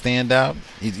 that would stand out.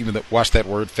 Even watch that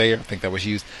word fair, I think that was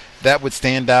used. That would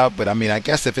stand out. But I mean, I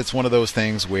guess if it's one of those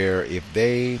things where if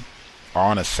they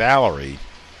are on a salary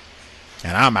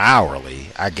and I'm hourly,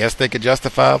 I guess they could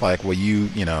justify, like,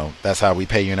 well, that's how we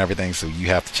pay you and everything, so you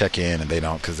have to check in and they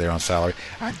don't because they're on salary.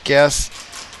 I guess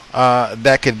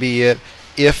that could be it.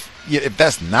 If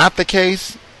that's not the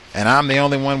case and I'm the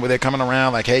only one where they're coming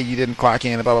around like, hey, you didn't clock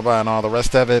in and blah, blah, blah, and all the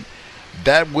rest of it,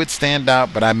 that would stand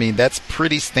out. But I mean, that's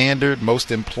pretty standard.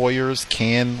 Most employers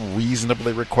can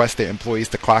reasonably request their employees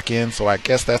to clock in. So I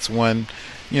guess that's one,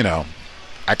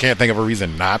 I can't think of a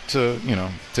reason not to,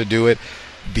 to do it.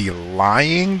 The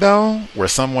lying, though, where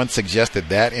someone suggested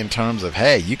that in terms of,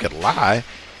 hey, you could lie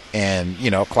and,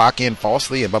 clock in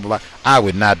falsely and blah, blah, blah. I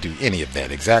would not do any of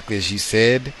that. Exactly as you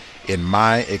said. In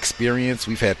my experience,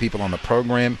 we've had people on the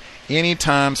program.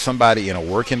 Anytime somebody in a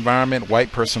work environment,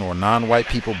 white person or non-white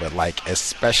people, but like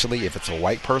especially if it's a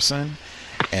white person,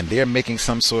 and they're making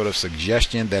some sort of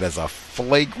suggestion that is a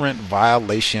flagrant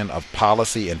violation of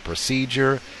policy and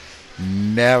procedure,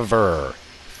 never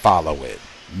follow it.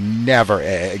 Never.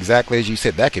 Exactly as you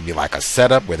said, that could be like a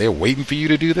setup where they're waiting for you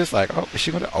to do this. Like, oh, is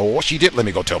she gonna? Oh, she did. Let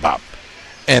me go tell Bob.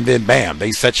 And then, bam,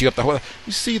 they set you up the whole.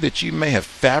 You see that you may have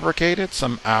fabricated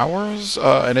some hours.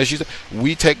 And as you said,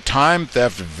 we take time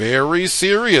theft very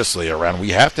seriously around. We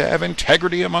have to have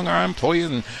integrity among our employees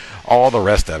and all the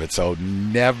rest of it. So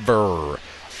never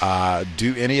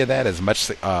do any of that. As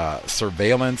much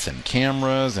surveillance and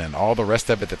cameras and all the rest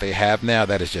of it that they have now,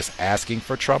 that is just asking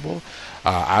for trouble.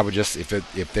 I would just,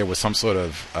 if there was some sort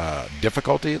of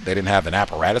difficulty, they didn't have an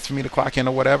apparatus for me to clock in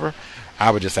or whatever, I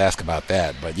would just ask about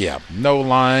that. But yeah, no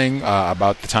lying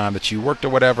about the time that you worked or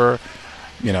whatever.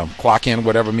 Clock in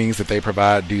whatever means that they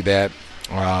provide, do that.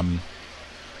 And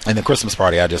the Christmas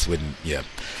party, I just wouldn't,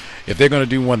 If they're going to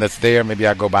do one that's there, maybe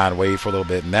I'll go by and wait for a little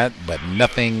bit and that, but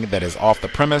nothing that is off the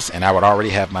premise. And I would already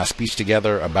have my speech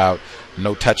together about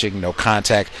no touching, no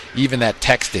contact, even that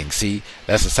texting. See,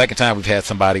 that's the second time we've had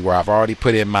somebody where I've already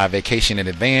put in my vacation in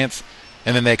advance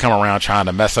and then they come around trying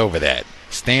to mess over that.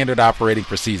 Standard operating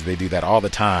procedure. They do that all the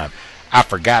time. I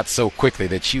forgot so quickly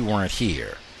that you weren't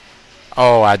here.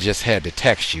 Oh, I just had to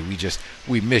text you.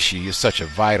 We miss you. You're such a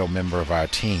vital member of our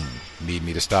team. Need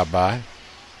me to stop by?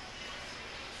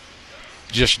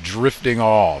 just drifting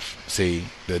off. See,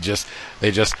 they just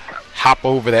hop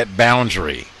over that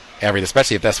boundary.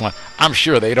 Especially if that's one. I'm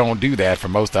sure they don't do that for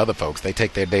most other folks. They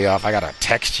take their day off. I gotta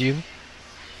text you.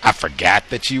 I forgot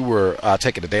that you were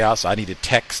taking the day off, so I need to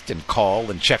text and call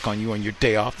and check on you on your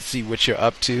day off to see what you're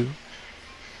up to.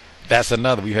 That's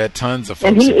another. We've had tons of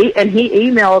folks. And he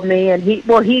emailed me, and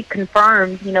he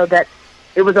confirmed, that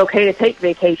it was okay to take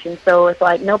vacation. So it's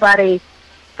like nobody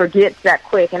forgets that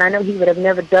quick. And I know he would have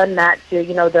never done that to,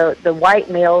 the white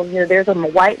male. There's a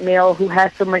white male who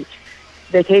has so much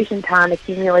vacation time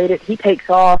accumulated. He takes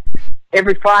off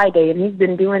every Friday, and he's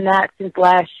been doing that since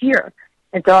last year.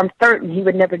 And so I'm certain he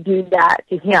would never do that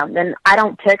to him. And I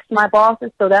don't text my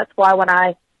bosses, so that's why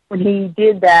when he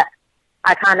did that,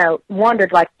 I kind of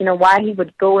wondered, why he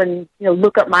would go and,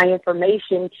 look up my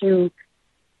information to,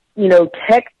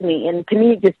 text me. And to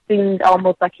me, it just seemed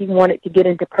almost like he wanted to get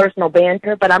into personal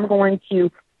banter. But I'm going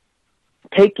to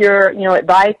take your,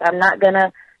 advice. I'm not going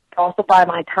to falsify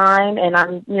my time. And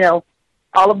I'm,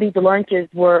 all of these lunches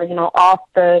were, off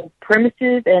the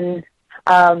premises. And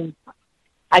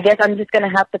I guess I'm just going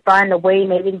to have to find a way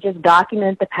maybe to just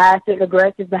document the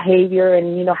passive-aggressive behavior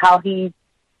and, how he's,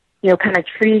 kind of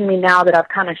treating me now that I've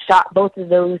kind of shot both of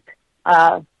those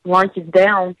lunches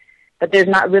down. But there's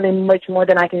not really much more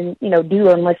than I can, do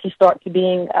unless you start to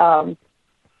being,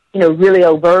 really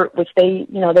overt, which they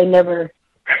never,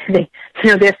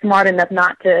 they're smart enough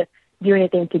not to do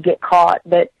anything to get caught.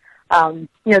 But,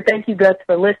 thank you, Gus,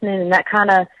 for listening. And that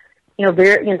kind of,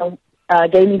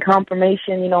 gave me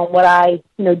confirmation, what I,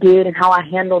 did and how I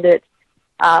handled it,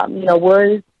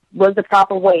 was the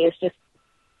proper way. It's just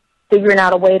figuring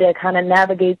out a way to kind of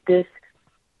navigate this,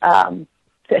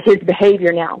 his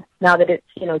behavior now that it's,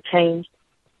 changed.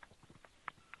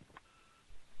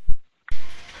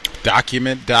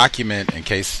 Document in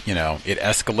case, it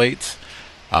escalates.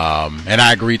 And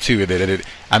I agree too that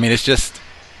it's just,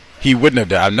 he wouldn't have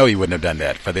done, I know he wouldn't have done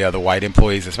that for the other white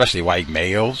employees, especially white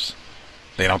males.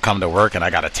 They don't come to work and I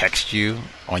got to text you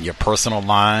on your personal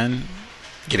line,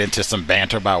 get into some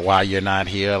banter about why you're not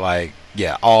here.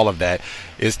 All of that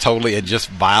is totally just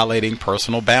violating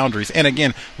personal boundaries. And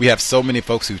again, we have so many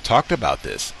folks who talked about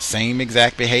this same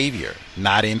exact behavior,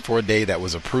 not in for a day that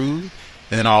was approved,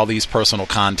 and then all these personal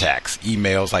contacts,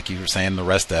 emails, like you were saying, the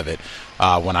rest of it,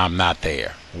 when I'm not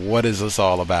there. What is this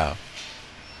all about?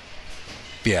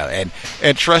 Yeah,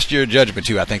 and trust your judgment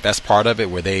too. I think that's part of it,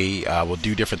 where they will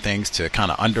do different things to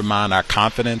kind of undermine our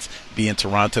confidence. Being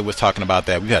Toronto was talking about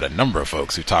that. We've had a number of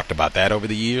folks who talked about that over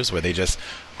the years, where they just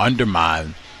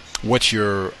undermine what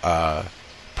you're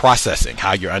processing,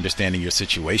 how you're understanding your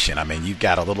situation. I mean, you've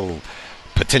got a little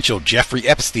potential Jeffrey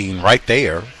Epstein right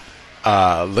there,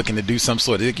 looking to do some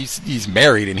sort of. He's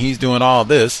married and he's doing all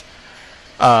this.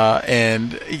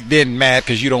 And then mad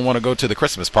because you don't want to go to the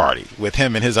Christmas party with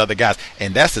him and his other guys.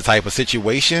 And that's the type of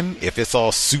situation, if it's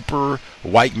all super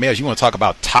white males, you want to talk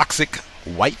about toxic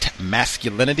white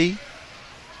masculinity?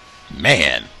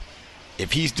 Man,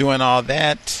 if he's doing all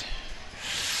that,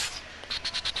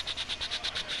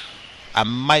 I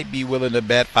might be willing to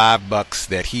bet $5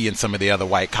 that he and some of the other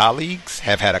white colleagues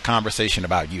have had a conversation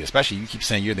about you. Especially you keep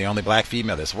saying you're the only black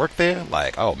female that's worked there.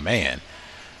 Oh man.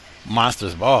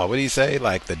 Monsters Ball, what did he say?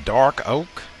 The Dark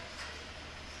Oak?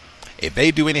 If they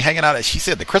do any hanging out, she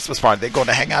said the Christmas party, they're going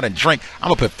to hang out and drink. I'm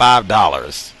going to put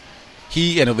 $5.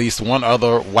 He and at least one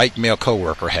other white male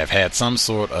coworker have had some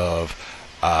sort of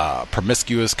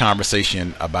promiscuous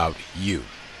conversation about you.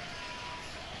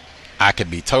 I could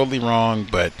be totally wrong,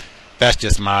 but that's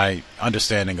just my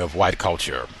understanding of white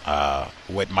culture,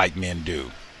 what white men do.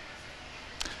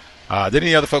 Did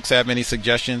any other folks have any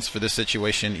suggestions for this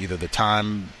situation? Either the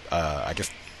time,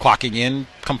 clocking in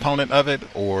component of it,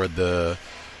 or the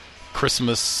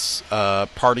Christmas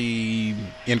party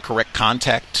incorrect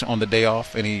contact on the day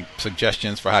off? Any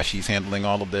suggestions for how she's handling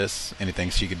all of this? Anything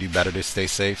she could do better to stay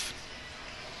safe?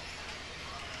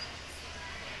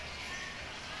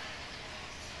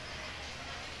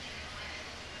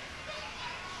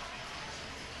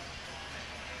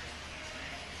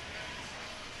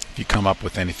 If you come up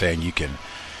with anything, you can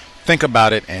think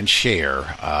about it and share.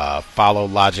 Follow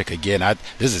logic. Again,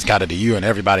 this is kind of to you and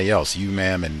everybody else, you,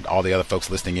 ma'am, and all the other folks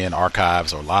listening in,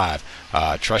 archives or live.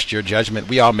 Trust your judgment.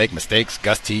 We all make mistakes.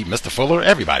 Gus T, Mr. Fuller,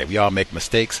 everybody. We all make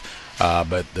mistakes.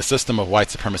 But the system of white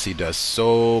supremacy does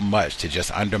so much to just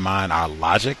undermine our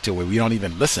logic to where we don't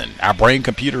even listen. Our brain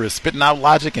computer is spitting out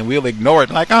logic and we'll ignore it.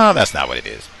 That's not what it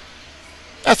is.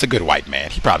 That's a good white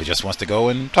man. He probably just wants to go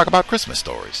and talk about Christmas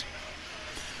stories.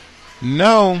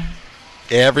 No,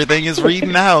 everything is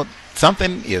reading out.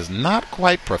 Something is not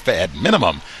quite at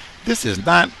minimum, this is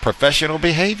not professional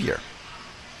behavior.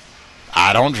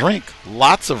 I don't drink.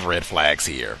 Lots of red flags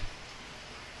here.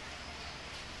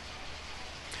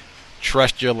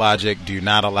 Trust your logic. Do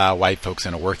not allow white folks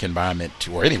in a work environment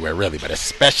to, or anywhere really, but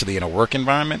especially in a work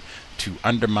environment, to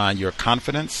undermine your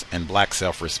confidence and black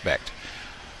self-respect.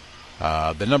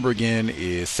 The number again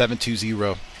is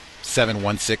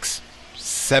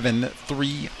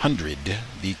 720-716-7300.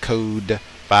 The code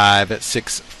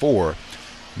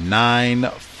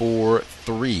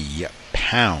 564-943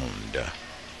 #.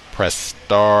 Press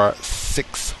star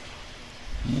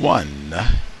 61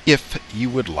 if you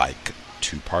would like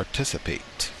to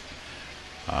participate.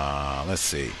 Let's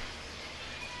see.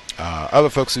 Other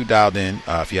folks who dialed in,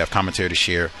 if you have commentary to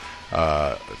share,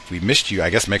 if we missed you, I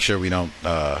guess make sure you don't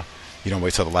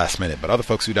wait till the last minute. But other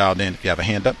folks who dialed in, if you have a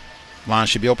hand up, line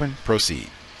should be open. Proceed.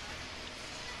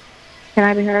 Can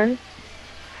I be heard?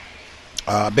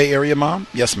 Bay Area Mom?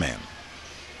 Yes, ma'am.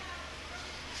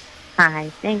 Hi,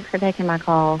 thanks for taking my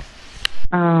call.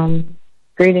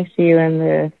 Greetings to you and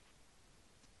the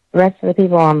rest of the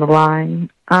people on the line.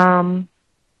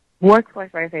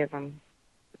 Workforce racism.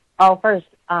 Oh, first,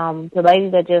 the lady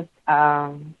that just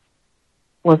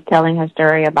was telling her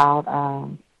story about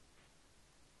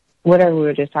whatever we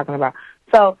were just talking about.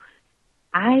 So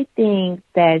I think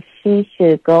that she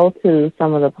should go to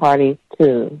some of the parties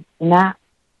too. Not,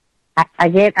 I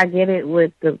get it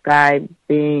with the guy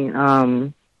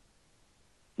being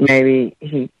maybe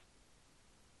he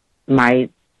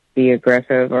might be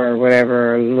aggressive or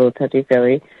whatever, or a little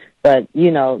touchy-feely. But,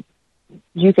 you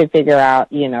could figure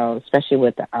out, especially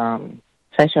with the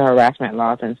sexual harassment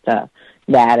laws and stuff,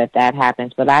 that if that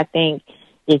happens. But I think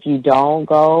if you don't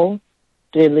go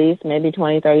to at least maybe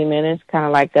 20, 30 minutes, kind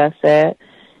of like Gus said,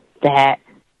 that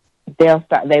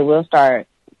they will start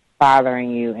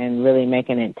bothering you and really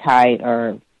making it tight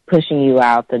or pushing you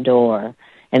out the door.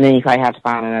 And then you probably have to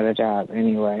find another job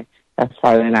anyway. That's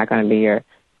probably not going to be your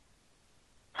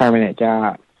permanent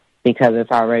job because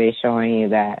it's already showing you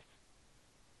that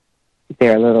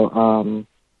they're a little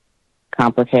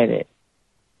complicated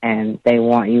and they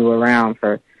want you around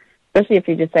for, especially if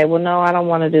you just say, well, no, I don't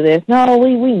want to do this. No,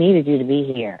 we needed you to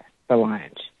be here for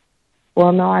lunch.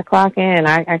 Well, no, I clock in.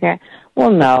 I can't.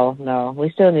 Well, no,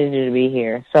 we still need you to be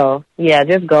here. So, yeah,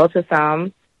 just go to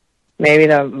some, maybe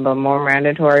the more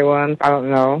mandatory ones. I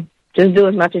don't know. Just do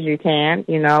as much as you can,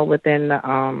 within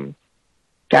the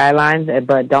guidelines,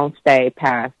 but don't stay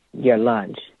past your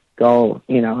lunch. Go,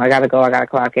 I gotta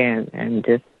clock in and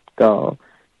just go.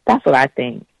 That's what I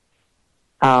think.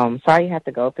 Sorry you have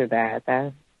to go through that.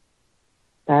 That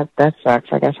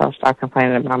sucks. I guess I'll stop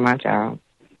complaining about my job.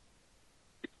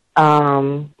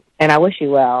 And I wish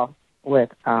you well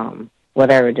with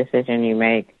whatever decision you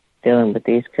make dealing with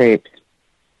these creeps.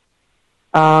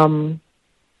 What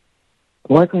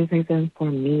can I say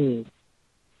for me?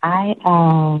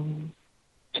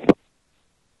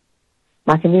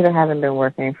 My computer hasn't been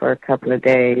working for a couple of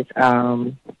days,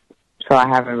 so I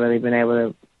haven't really been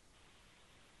able to.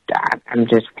 I'm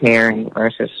just caring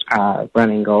versus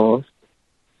running goals.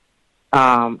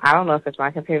 I don't know if it's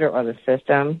my computer or the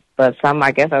system, but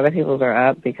I guess other people's are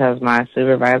up because my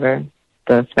supervisor,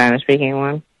 the Spanish-speaking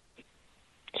one,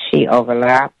 she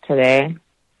overlapped today,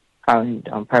 probably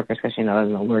on purpose because she knows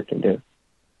there's no work to do.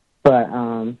 But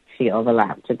she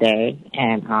overlapped today,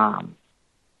 and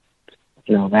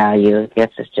no value. I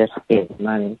guess it's just getting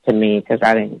money to me because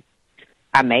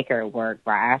I make her work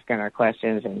by asking her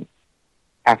questions and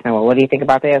asking, well, what do you think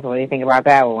about this? What do you think about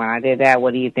that? Well, when I did that,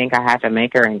 what do you think? I have to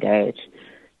make her engage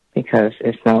because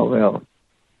it's no real.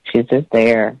 She's just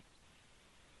there.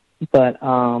 But,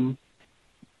 and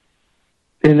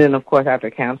then of course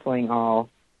after counseling all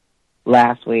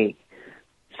last week,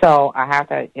 so I have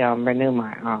to renew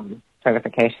my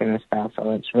certification and stuff,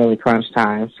 so it's really crunch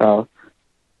time. So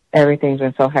everything's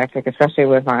been so hectic, especially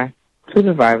with my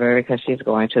supervisor because she's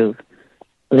going to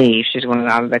leave. She's going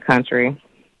out of the country,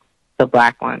 the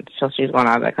black one. So she's going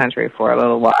out of the country for a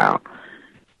little while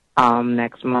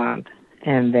next month.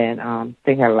 And then I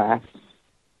think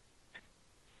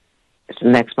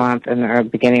next month and the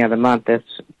beginning of the month, this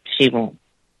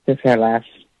is her last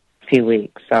few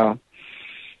weeks. So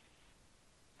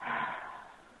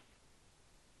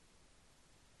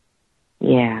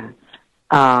yeah.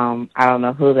 I don't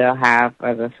know who they'll have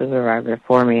as a supervisor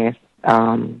for me.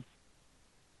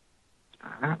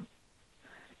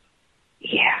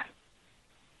 Yeah.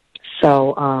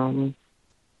 So,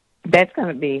 that's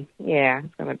gonna be,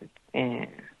 it's gonna be,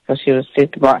 So she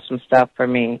brought some stuff for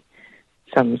me,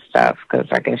 cause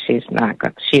I guess she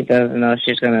doesn't know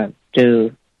she's gonna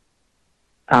do,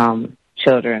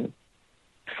 children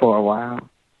for a while.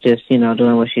 Just,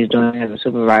 doing what she's doing as a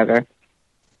supervisor.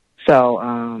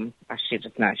 So, she's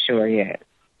just not sure yet.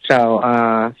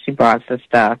 So, she brought the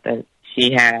stuff that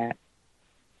she had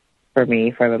for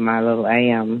me for my little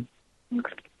AM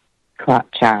clock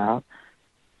child.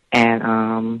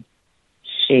 And,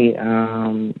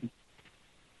 she'll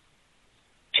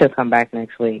come back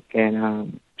next week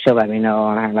and, she'll let me know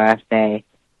on her last day.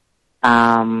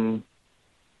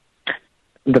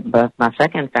 But my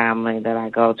second family that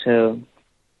I go to,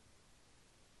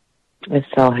 it's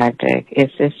so hectic.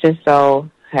 It's just so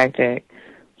hectic.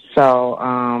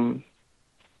 So,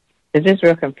 it's just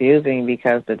real confusing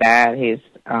because the dad,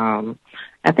 I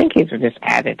think he's just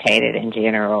agitated in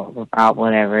general about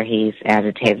whatever he's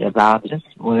agitated about, just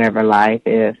whatever life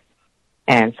is.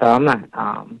 And so I'm not,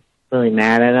 really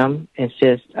mad at him. It's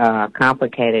just,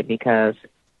 complicated because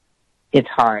it's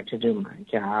hard to do my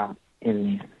job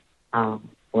in there,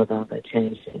 with all the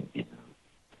tension, you know.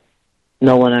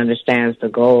 No one understands the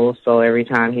goal, so every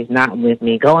time he's not with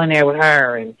me, go in there with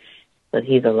her, but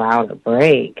he's allowed a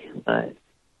break, but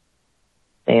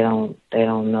they don't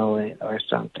know it or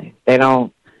something. They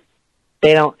don't,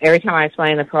 every time I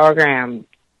explain the program,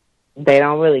 they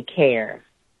don't really care,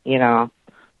 you know,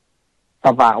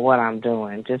 about what I'm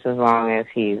doing, just as long as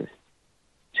he's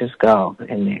just go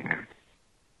in there.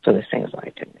 So this seems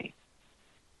like to me.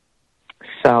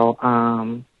 So,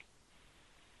 I'm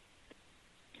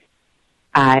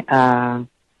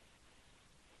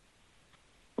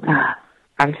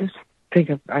just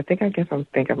thinking, I guess I'm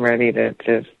ready to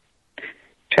just,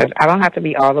 cause I don't have to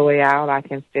be all the way out. I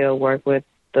can still work with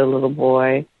the little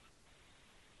boy,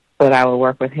 but I would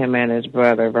work with him and his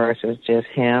brother versus just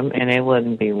him, and it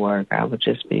wouldn't be work. I would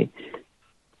just be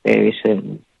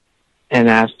babysitting. And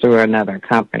that's through another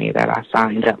company that I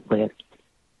signed up with.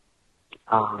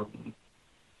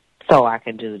 So I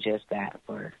could do just that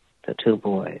for the two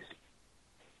boys.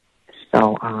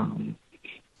 So,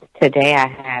 today I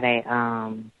had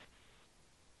some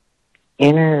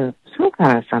kind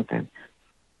of something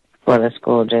for the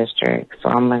school district. So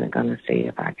I'm going to see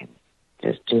if I can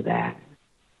just do that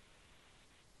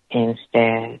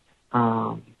instead.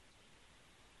 Try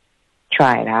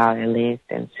it out at least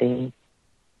and see.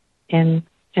 And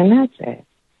that's it.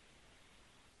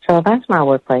 So that's my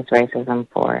workplace racism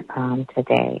for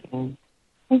today. And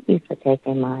thank you for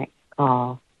taking my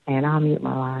call. And I'll mute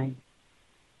my line.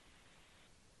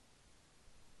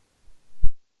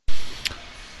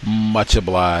 Much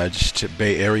obliged,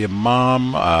 Bay Area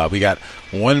Mom. We got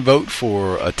one vote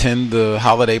for attend the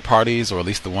holiday parties, or at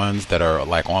least the ones that are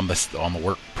like on the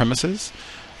work premises,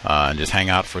 and just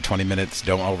hang out for 20 minutes.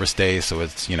 Don't overstay, so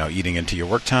it's eating into your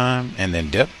work time, and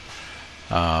then dip.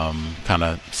 Kind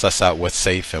of suss out what's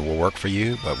safe and will work for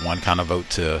you. But one kind of vote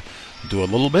to do a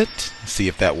little bit, see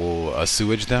if that will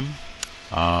assuage them.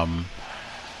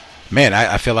 Man,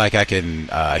 I feel like I can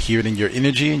hear it in your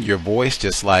energy and your voice,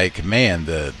 just like, man,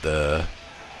 the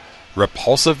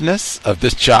repulsiveness of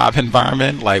this job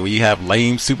environment. Like, when you have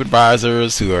lame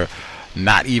supervisors who are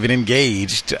not even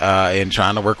engaged in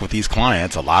trying to work with these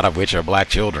clients, a lot of which are black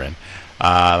children.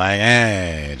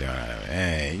 And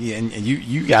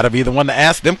you got to be the one to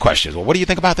ask them questions. Well, what do you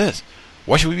think about this?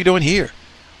 What should we be doing here?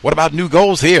 What about new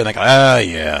goals here? And they go,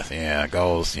 yeah,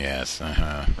 goals, yes,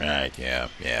 right,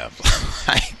 yeah.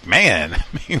 Like, man, I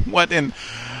mean, what in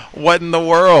the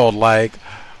world? Like,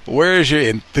 where is your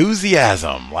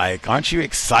enthusiasm? Like, aren't you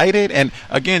excited? And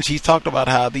again, she's talked about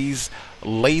how these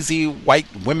lazy white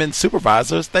women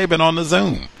supervisors, they've been on the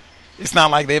Zoom. It's not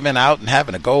like they've been out and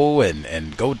having to go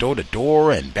and go door to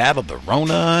door and battle the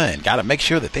Rona and got to make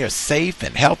sure that they're safe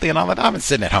and healthy and all that. I've been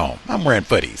sitting at home. I'm wearing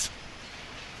footies.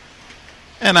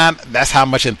 And that's how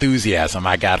much enthusiasm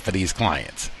I got for these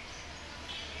clients.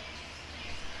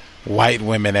 White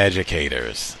women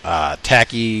educators,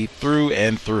 tacky through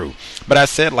and through. But I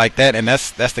said like that, and that's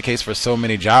the case for so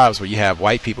many jobs where you have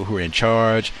white people who are in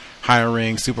charge,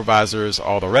 hiring, supervisors,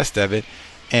 all the rest of it.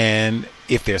 And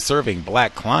if they're serving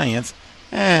black clients,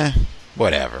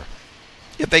 whatever.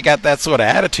 If they got that sort of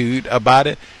attitude about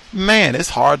it, man,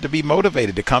 it's hard to be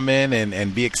motivated to come in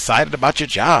and be excited about your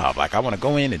job. Like, I want to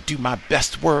go in and do my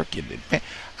best work.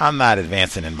 I'm not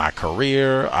advancing in my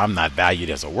career. I'm not valued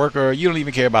as a worker. You don't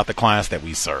even care about the clients that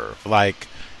we serve. Like,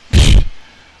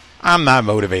 I'm not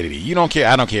motivated either. You don't care.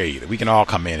 I don't care either. We can all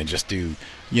come in and just do,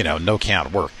 no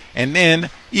count work. And then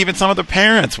even some of the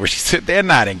parents where she said they're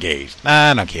not engaged.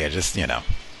 I don't care. Just,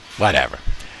 whatever.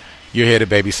 You're here to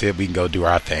babysit. We can go do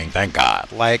our thing. Thank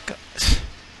God. Like,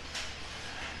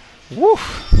 woo.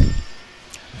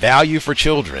 Value for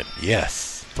children.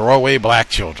 Yes. Throw away black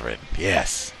children.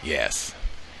 Yes.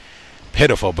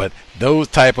 pitiful, but those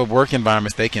type of work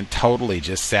environments, they can totally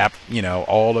just sap,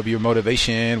 all of your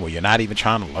motivation, where you're not even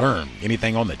trying to learn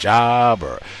anything on the job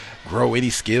or grow any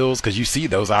skills, because you see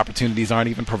those opportunities aren't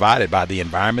even provided by the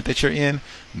environment that you're in.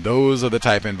 Those are the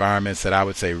type of environments that I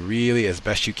would say really, as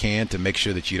best you can, to make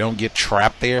sure that you don't get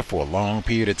trapped there for a long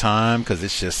period of time, because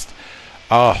it's just,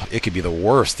 it could be the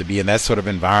worst to be in that sort of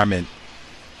environment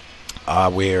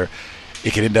where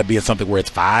it could end up being something where it's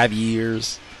 5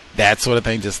 years, that sort of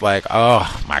thing. Just like,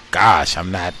 oh my gosh,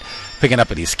 I'm not picking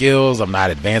up any skills. I'm not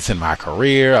advancing my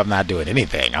career. I'm not doing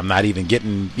anything. I'm not even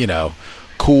getting,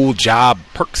 cool job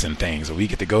perks and things where we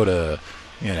get to go to,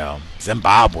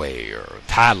 Zimbabwe or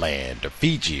Thailand or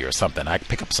Fiji or something. I can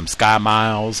pick up some sky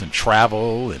miles and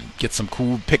travel and get some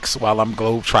cool pics while I'm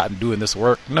globe-trotting doing this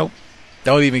work. Nope.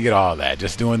 Don't even get all that.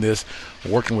 Just doing this,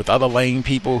 working with other lame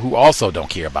people who also don't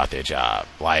care about their job.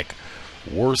 Like,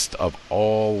 worst of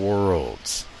all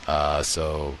worlds.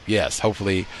 So, yes,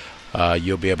 hopefully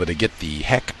you'll be able to get the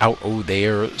heck out of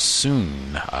there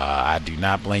soon. I do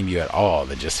not blame you at all.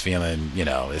 They're just feeling,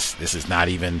 this is not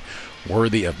even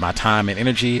worthy of my time and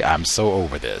energy. I'm so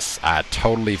over this. I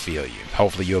totally feel you.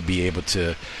 Hopefully you'll be able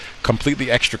to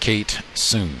completely extricate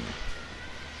soon.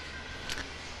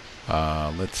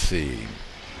 Let's see.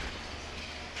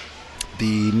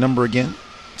 The number again,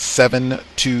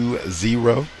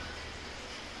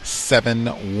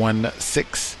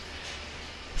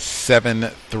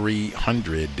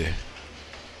 720-716-7300.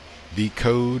 The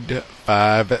code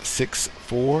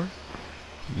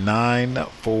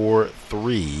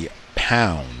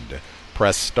 564-943#.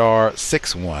 Press star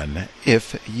 61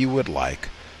 if you would like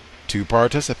to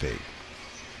participate.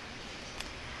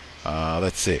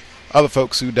 Let's see. Other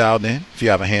folks who dialed in, if you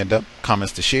have a hand up,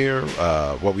 comments to share,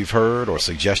 what we've heard, or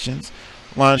suggestions,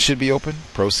 line should be open.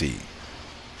 Proceed.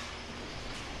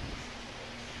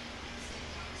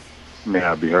 May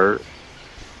I be heard?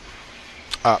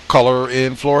 Caller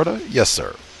in Florida? Yes,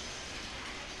 sir.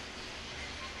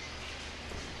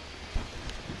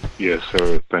 Yes,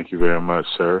 sir. Thank you very much,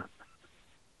 sir.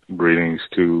 Greetings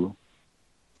to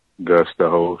Gus, the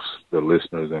host, the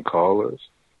listeners, and callers.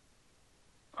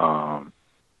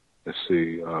 Let's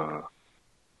see. I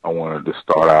wanted to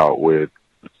start out with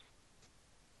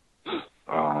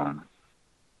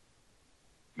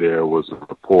there was a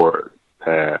report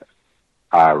that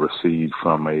I received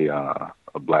from a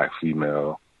black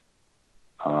female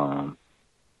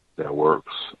that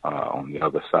works on the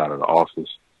other side of the office,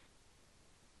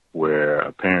 where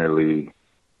apparently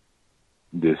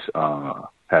this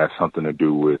has something to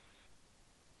do with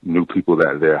new people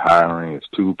that they're hiring. It's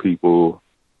 2 people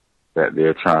that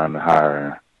they're trying to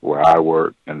hire where I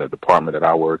work, in the department that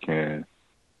I work in.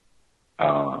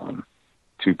 2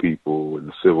 people in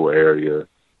the civil area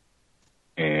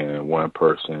and 1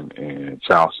 person in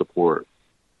child support.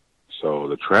 So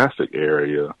the traffic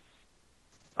area,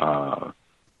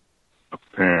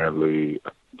 apparently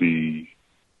the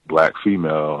black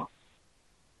female,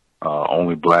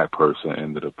 only black person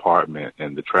in the department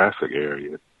in the traffic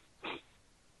area,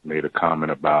 made a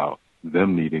comment about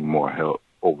them needing more help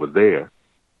over there.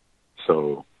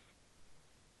 So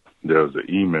there was an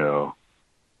email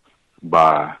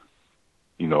by,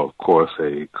 of course,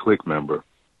 a clique member.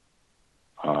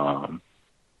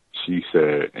 She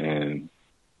said in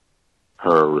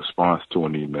her response to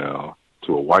an email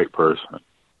to a white person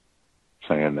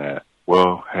saying that,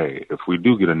 well, hey, if we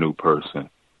do get a new person,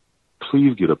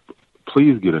 please get a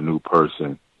new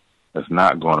person that's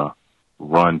not going to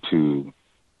run to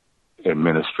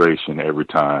administration every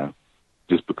time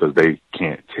just because they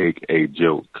can't take a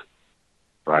joke,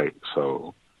 right?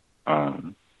 So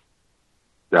that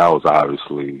was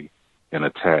obviously an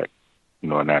attack,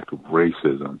 an act of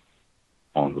racism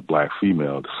on the black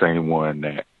female, the same one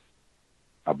that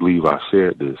I believe I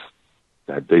shared this,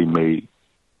 that they made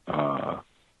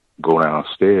go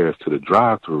downstairs to the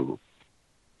drive-thru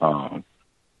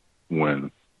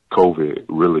when COVID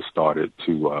really started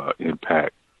to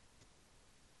impact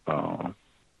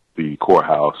the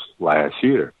courthouse last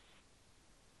year.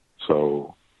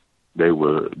 So they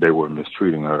were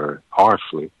mistreating her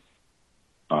harshly.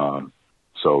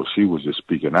 So she was just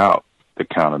speaking out to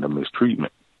counter the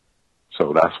mistreatment.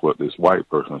 So that's what this white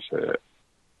person said.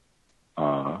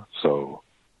 So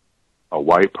a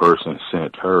white person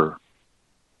sent her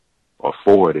or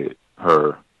forwarded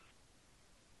her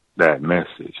that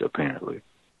message, apparently.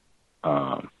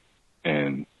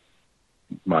 And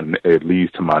it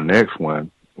leads to my next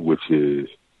one, which is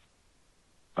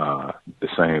the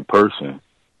same person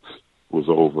was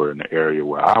over in the area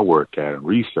where I work at and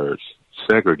research,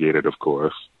 segregated, of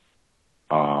course.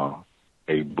 A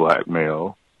black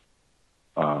male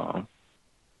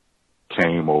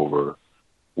came over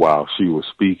while she was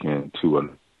speaking to a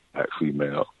black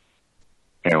female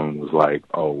and was like,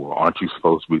 oh, well, aren't you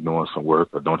supposed to be doing some work,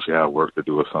 or don't you have work to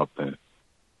do or something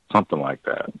like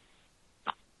that.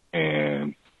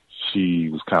 And she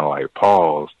was kind of like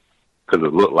paused because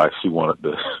it looked like she wanted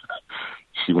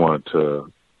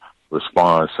to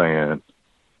respond saying,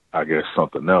 I guess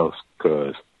something else,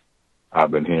 because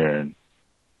I've been hearing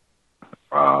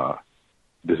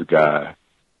this guy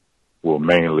will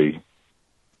mainly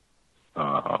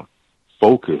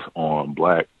focus on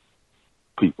black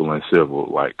people in civil,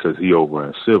 like, because he over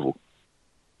in civil,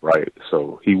 right?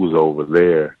 So he was over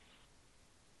there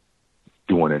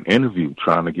doing an interview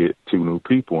trying to get 2 new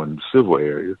people in the civil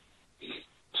area.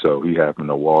 So he happened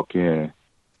to walk in,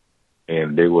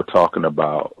 and they were talking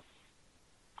about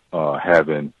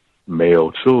having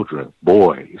male children,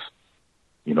 boys,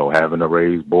 having to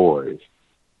raise boys,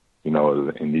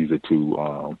 and these are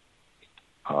 2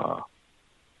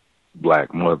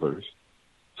 black mothers.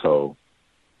 So,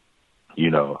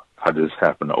 I just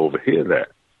happened to overhear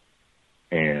that.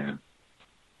 And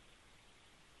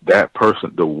that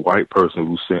person, the white person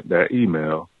who sent that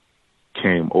email,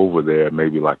 came over there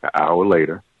maybe like an hour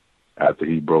later after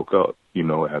he broke up,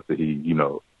 after he,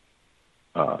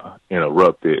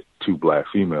 interrupted 2 black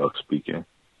females speaking.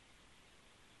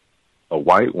 A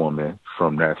white woman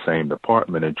from that same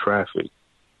department in traffic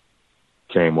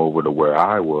came over to where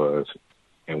I was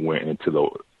and went into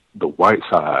the white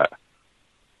side,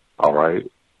 all right,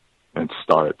 and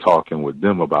started talking with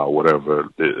them about whatever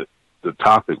the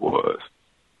topic was.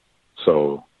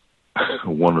 So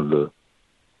one of the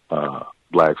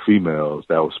black females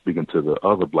that was speaking to the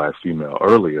other black female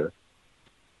earlier,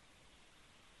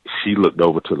 she looked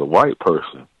over to the white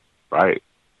person, right?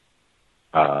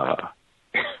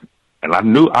 And I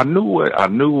knew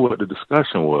what the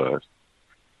discussion was.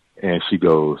 And she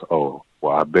goes, oh,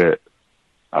 well, I bet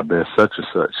such and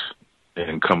such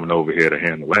ain't coming over here to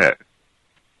handle that.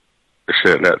 I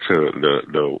said that to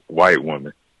the white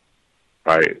woman,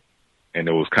 right? And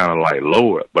it was kind of like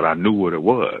lower, but I knew what it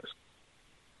was.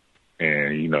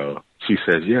 And, she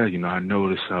says, yeah, I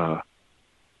noticed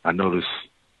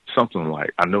something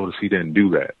like, I noticed he didn't do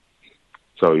that.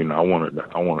 So, I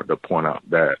wanted to point out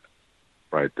that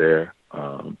right there.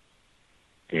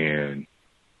 And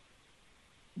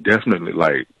definitely,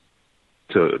 like,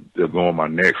 to go on my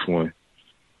next one,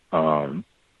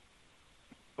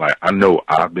 like, I know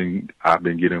I've been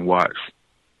getting watched,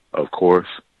 of course,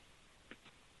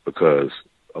 because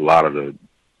a lot of the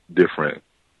different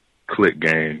click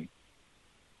gang,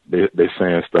 they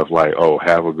saying stuff like, oh,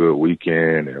 have a good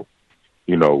weekend, and,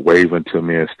 waving to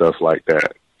me and stuff like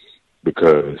that.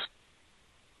 Because,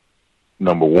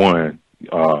 number one,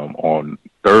 on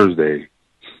Thursday,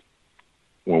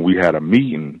 when we had a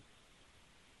meeting,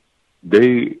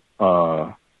 they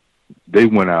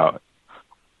went out.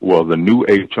 Well, the new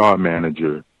HR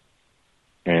manager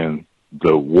and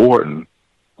the warden,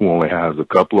 who only has a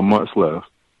couple of months left,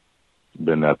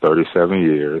 been there 37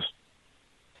 years.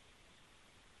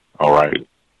 All right.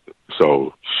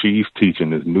 So she's teaching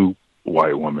this new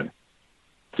white woman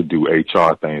to do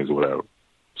HR things or whatever.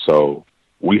 So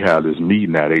we had this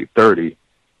meeting at 8:30,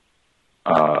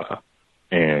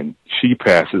 and she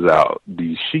passes out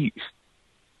these sheets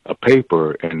of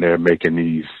paper, and they're making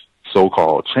these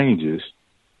so-called changes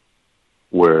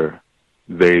where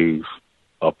they've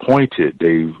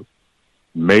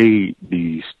made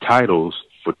these titles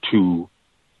for 2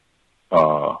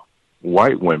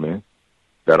 white women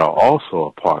that are also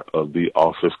a part of the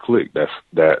office clique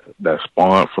that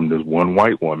spawned from this one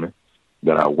white woman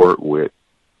that I worked with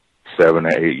 7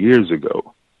 or 8 years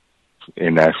ago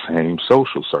in that same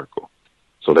social circle.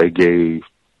 So they gave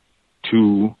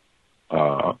 2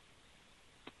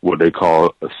 what they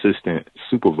call assistant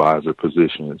supervisor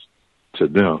positions to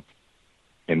them,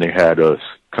 and they had us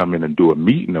come in and do a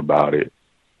meeting about it.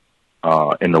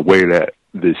 In the way that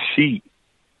this sheet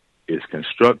is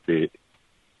constructed,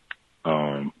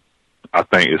 I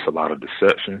think it's a lot of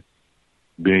deception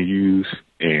being used,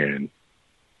 and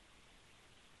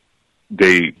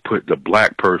they put the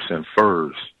black person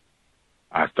first,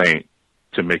 I think,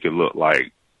 to make it look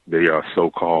like they are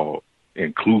so-called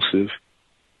inclusive,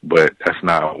 but that's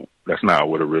not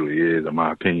what it really is, in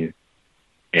my opinion.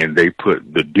 And they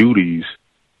put the duties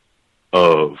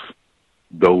of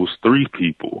those 3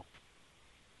 people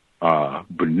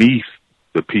beneath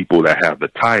the people that have the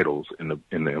titles and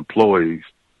the employees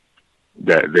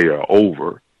that they are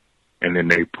over. And then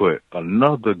they put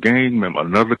another gang member,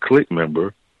 another clique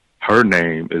member, her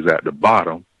name is at the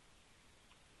bottom,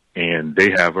 and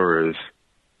they have her as,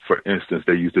 for instance,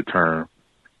 they use the term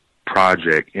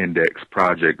project index,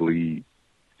 project lead,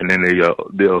 and then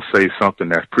they'll say something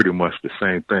that's pretty much the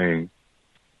same thing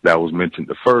that was mentioned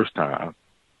the first time,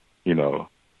 you know,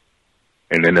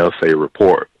 and then they'll say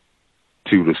report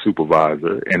to the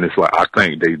supervisor. And it's like, I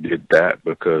think they did that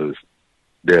because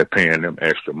they're paying them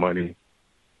extra money,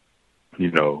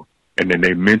 you know. And then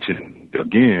they mentioned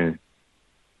again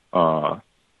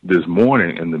this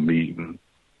morning in the meeting,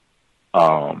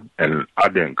 and I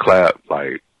didn't clap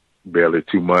like barely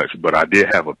too much, but I did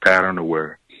have a pattern of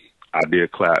where I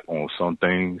did clap on some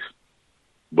things,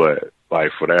 but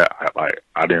like for that,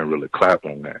 I didn't really clap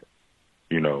on that.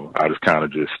 You know, I just kind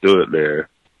of just stood there,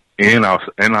 and I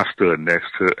stood next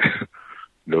to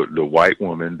the white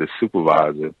woman, the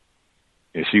supervisor,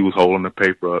 and she was holding the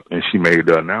paper up, and she made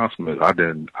the announcement. I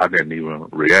didn't even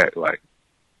react,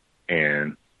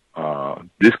 and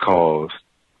this caused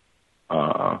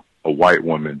a white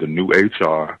woman, the new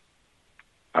HR.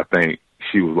 I think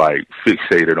she was like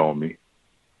fixated on me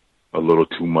a little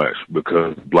too much,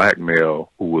 because the black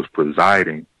male who was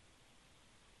presiding,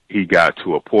 he got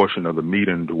to a portion of the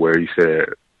meeting to where he said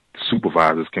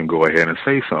supervisors can go ahead and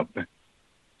say something.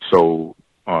 So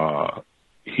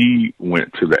he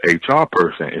went to the HR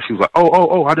person, and she was like,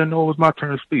 oh, I didn't know it was my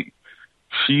turn to speak.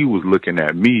 She was looking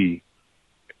at me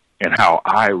and how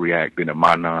I reacted in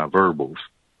my nonverbals.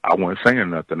 I wasn't saying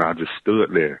nothing. I just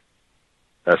stood there.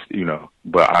 That's, you know,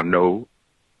 but I know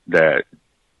that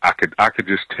I could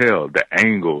just tell the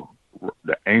angle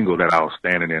that I was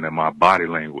standing in my body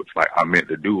language, like I meant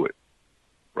to do it,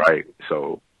 right?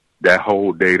 So that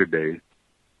whole day today,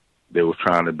 they was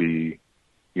trying to be,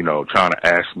 you know, trying to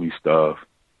ask me stuff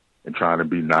and trying to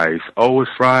be nice. Oh, it's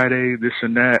Friday, this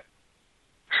and that.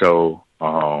 So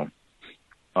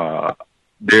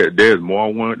there's more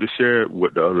I wanted to share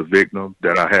with the other victim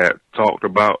that I had talked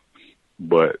about,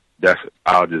 but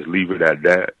I'll just leave it at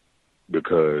that,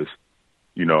 because,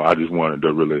 you know, I just wanted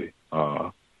to really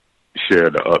share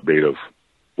the update of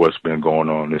what's been going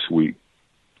on this week.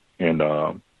 And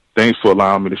thanks for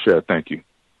allowing me to share. Thank you.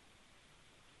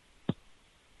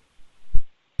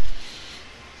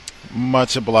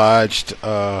 Much obliged.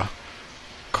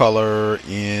 Color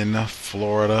in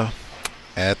Florida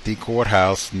at the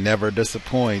courthouse never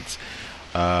disappoints.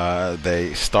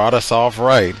 They start us off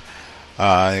right.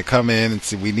 They come in and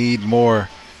say, we need more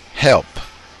help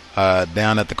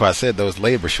down at the court. I said those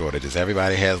labor shortages.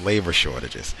 Everybody has labor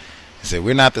shortages. They said,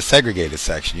 we're not the segregated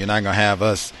section. You're not going to have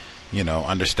us, you know,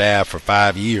 understaffed for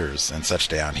 5 years and such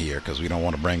down here, because we don't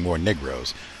want to bring more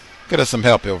Negroes. Get us some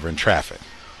help over in traffic.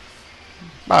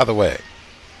 By the way,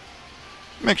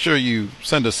 make sure you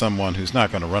send us someone who's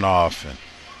not going to run off and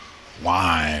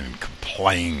whine and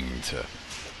complain to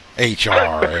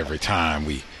HR every time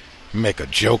we make a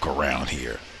joke around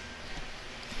here.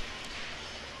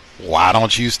 Why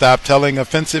don't you stop telling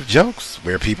offensive jokes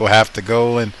where people have to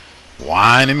go and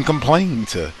whine and complain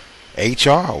to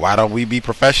HR? Why don't we be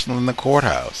professional in the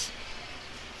courthouse?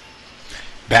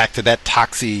 Back to that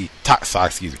toxic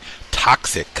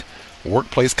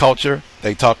workplace culture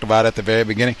they talked about at the very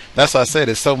beginning. That's why I said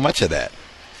there's so much of that.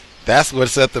 That's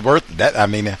what's at the birth.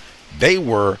 They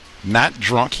were not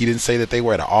drunk. He didn't say that they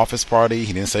were at an office party.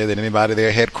 He didn't say that anybody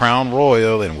there had Crown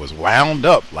Royal and was wound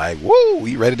up like, woo,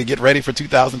 we ready to get ready for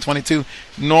 2022.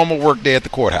 Normal work day at the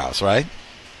courthouse, right?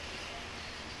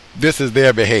 This is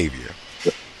their behavior.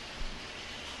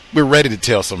 We're ready to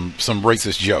tell some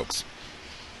racist jokes.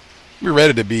 We're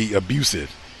ready to be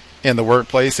abusive in the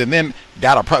workplace, and then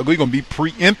we're going to be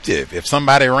preemptive if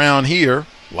somebody around here,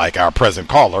 like our present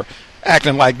caller,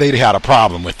 acting like they had a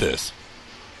problem with this.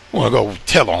 Want to go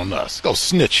tell on us, go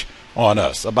snitch on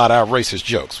us about our racist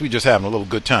jokes. We just having a little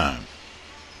good time.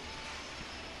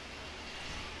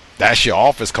 That's your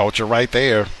office culture right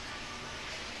there.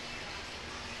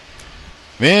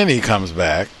 Then he comes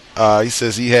back. He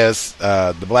says he has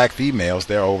the black females.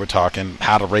 They're over talking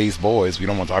how to raise boys. We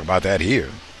don't want to talk about that here.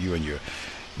 You and your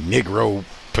Negro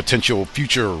potential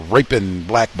future raping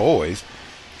black boys.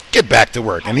 Get back to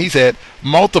work. And he's had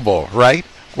multiple, right?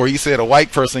 Where he said a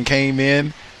white person came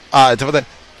in.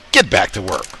 Get back to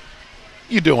work.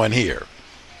 You doing here?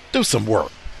 Do some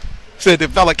work. Said the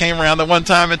fella came around the one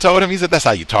time and told him, he said, that's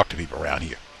how you talk to people around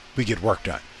here. We get work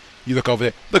done. You look over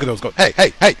there, look at those guys.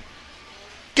 Hey,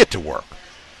 get to work.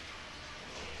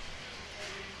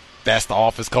 That's the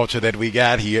office culture that we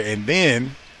got here. And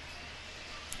then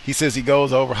he says he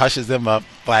goes over, hushes them up,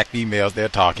 black females, they're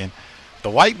talking. The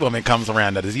white woman comes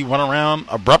around. Now, does he run around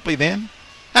abruptly then?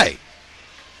 Hey,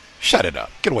 shut it up.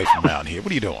 Get away from around here.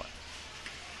 What are you doing?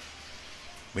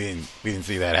 We didn't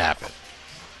see that happen.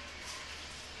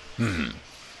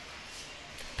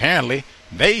 Apparently,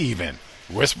 they even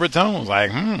whisper tones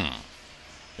like,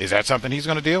 Is that something he's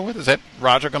going to deal with? Is that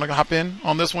Roger going to hop in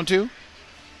on this one too?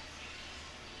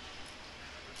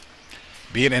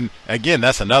 And again,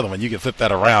 that's another one. You can flip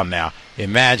that around now.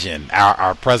 Imagine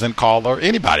our present caller,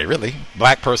 anybody really,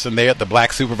 black person there, the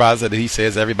black supervisor that he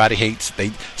says everybody hates.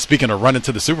 Speaking of running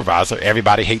to the supervisor,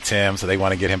 everybody hates him, so they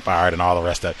want to get him fired and all the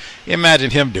rest of it.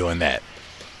 Imagine him doing that,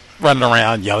 running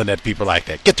around yelling at people like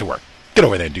that. Get to work. Get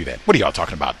over there and do that. What are y'all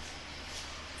talking about?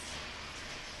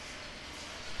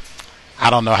 I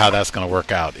don't know how that's going to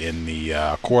work out in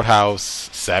the courthouse,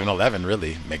 7-Eleven,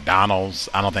 really, McDonald's.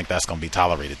 I don't think that's going to be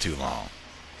tolerated too long.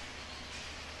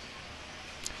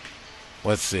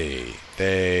 Let's see.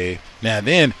 Now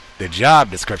then, the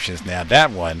job descriptions. Now that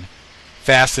one,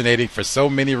 fascinating for so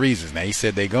many reasons. Now he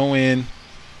said they go in.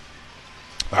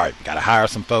 All right, got to hire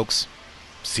some folks.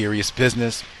 Serious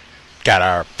business. Got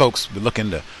our folks we're looking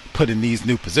to put in these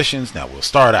new positions. Now we'll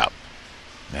start out.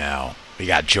 Now we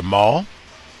got Jamal.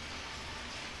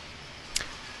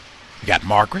 We got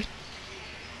Margaret.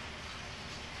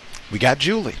 We got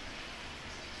Julie.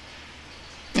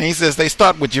 And he says they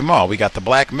start with Jamal. We got the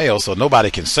black male, so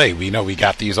nobody can say we know we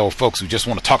got these old folks who just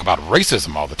want to talk about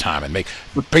racism all the time and make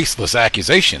baseless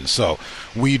accusations. So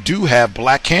we do have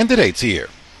black candidates here.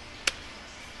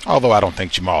 Although I don't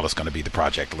think Jamal is going to be the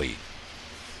project lead.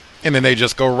 And then they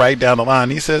just go right down the line.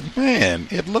 He said, man,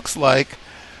 it looks like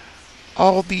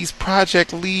all these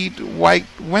project lead white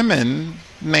women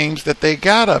names that they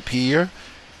got up here,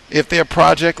 if they're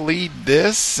project lead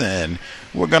this and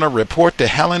we're going to report to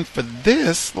Helen for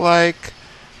this, like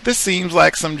this seems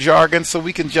like some jargon so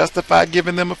we can justify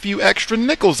giving them a few extra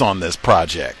nickels on this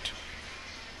project.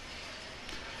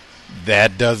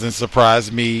 That doesn't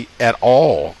surprise me at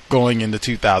all going into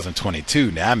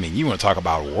 2022. Now, I mean, you want to talk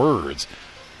about words.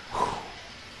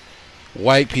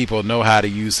 White people know how to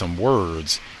use some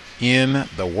words in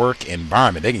the work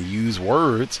environment. They can use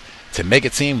words to make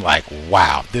it seem like,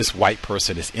 wow, this white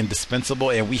person is indispensable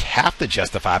and we have to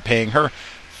justify paying her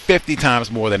 50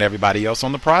 times more than everybody else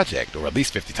on the project, or at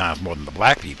least 50 times more than the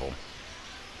black people.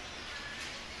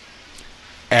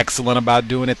 Excellent about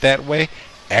doing it that way.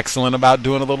 Excellent about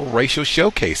doing a little racial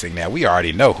showcasing. Now, we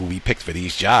already know who we picked for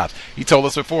these jobs. He told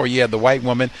us before, yeah, the white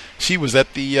woman, she was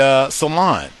at the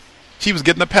salon. She was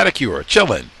getting a pedicure,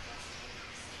 chilling.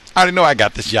 I already know I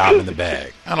got this job in the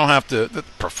bag. I don't have to.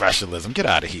 Professionalism. Get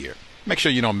out of here. Make sure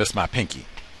you don't miss my pinky.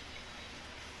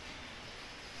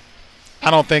 I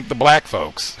don't think the black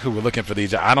folks who were looking for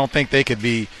these, I don't think they could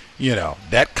be,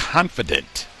 that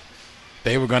confident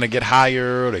they were going to get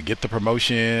hired or get the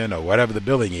promotion or whatever the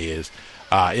billing is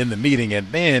in the meeting.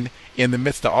 And then in the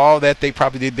midst of all that, they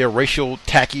probably did their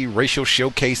tacky racial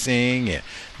showcasing, and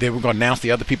they were going to announce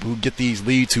the other people who get these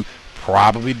leads who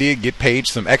probably did get paid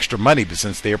some extra money, but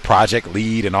since they're project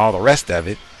lead and all the rest of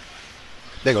it,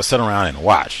 they go sit around and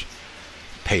watch.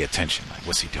 Pay attention. Like,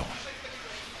 what's he doing?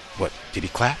 What? Did he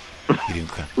clap? He didn't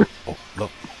clap. Oh,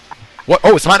 look. What?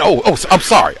 Oh, it's mine. Oh, I'm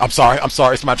sorry.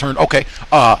 It's my turn. Okay.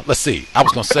 Let's see. I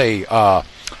was going to say,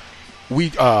 we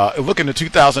look into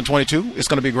 2022. It's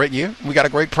going to be a great year. We got a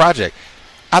great project.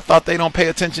 I thought they don't pay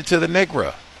attention to the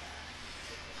Negro.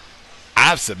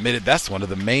 I've submitted that's one of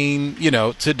the main,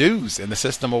 to-dos in the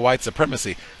system of white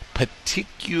supremacy,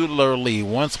 particularly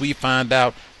once we find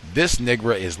out this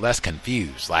Negro is less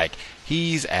confused. Like,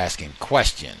 he's asking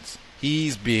questions.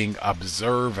 He's being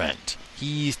observant.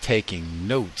 He's taking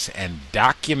notes and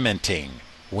documenting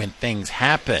when things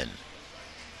happen.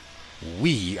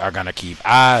 We are going to keep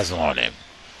eyes on him,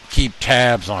 keep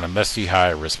tabs on him. Let's see how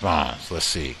he responds. Let's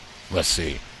see.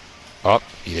 Oh,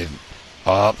 he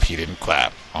didn't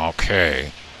clap.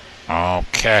 Okay,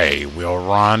 we'll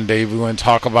rendezvous and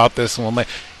talk about this one later.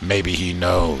 Maybe he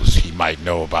knows. He might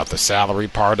know about the salary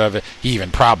part of it. He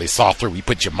even probably saw through. We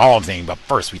put Jamal's name up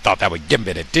first. We thought that would give him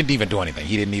it. It didn't even do anything.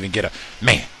 He didn't even get a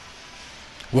man.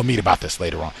 We'll meet about this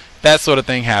later on. That sort of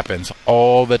thing happens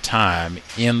all the time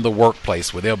in the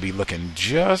workplace where they'll be looking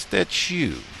just at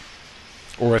you.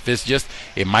 Or if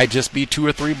it might just be 2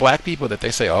 or 3 black people that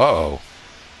they say, uh-oh.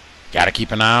 Got to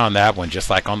keep an eye on that one, just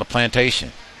like on the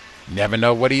plantation. Never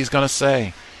know what he's going to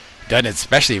say. Doesn't it,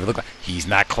 especially if it looks like he's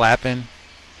not clapping.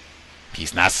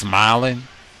 He's not smiling.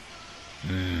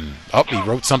 Oh, he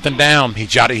wrote something down. He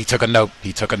took a note.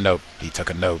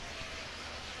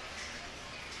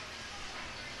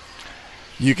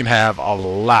 You can have a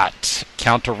lot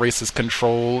counter-racist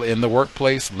control in the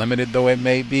workplace, limited though it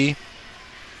may be.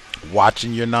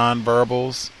 Watching your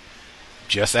nonverbals.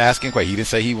 Just asking questions. He didn't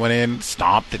say he went in,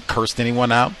 stomped, and cursed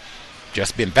anyone out.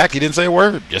 In fact, he didn't say a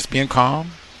word. Just being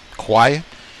calm, quiet.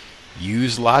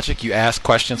 Use logic. You ask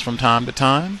questions from time to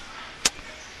time.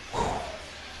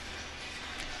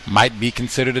 might be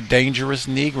considered a dangerous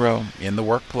Negro in the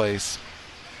workplace.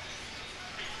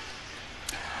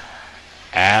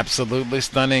 Absolutely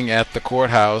stunning at the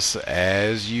courthouse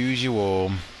as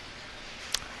usual.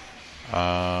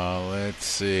 Let's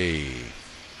see.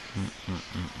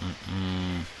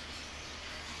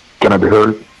 Can I be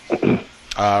heard?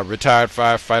 Retired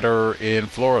firefighter in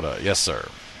Florida. Yes, sir.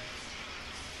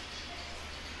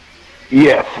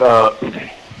 Yes,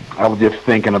 I was just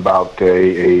thinking about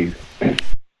a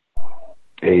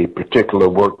particular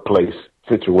workplace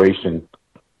situation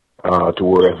to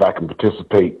where if I can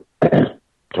participate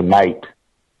tonight,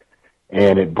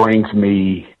 and it brings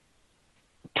me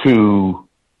to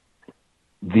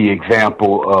the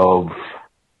example of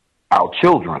our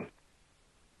children,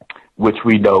 which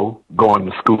we know going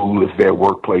to school is their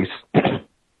workplace.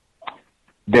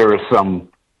 There are some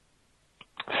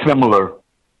similar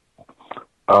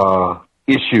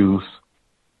issues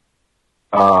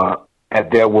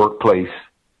at their workplace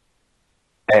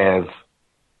as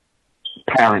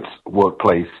parents'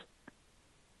 workplace,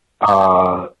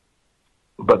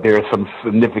 but there are some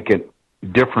significant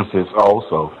differences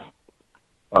also.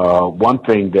 One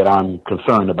thing that I'm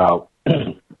concerned about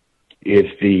is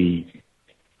the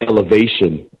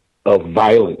elevation of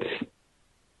violence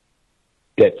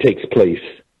that takes place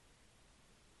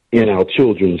in our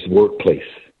children's workplace.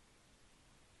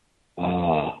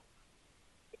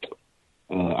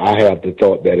 I have the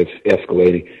thought that it's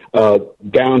escalating.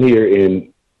 Down here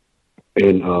in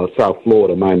South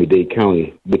Florida, Miami-Dade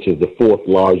County, which is the fourth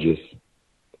largest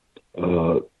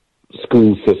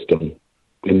school system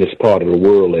in this part of the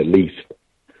world, at least,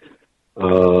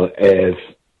 as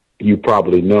you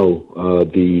probably know,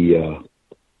 the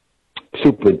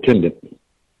superintendent,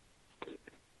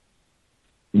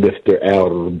 Mr.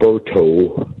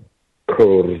 Alberto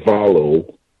Carvalho,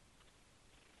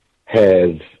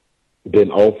 has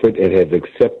been offered and has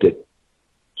accepted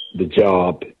the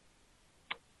job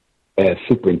as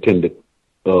superintendent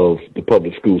of the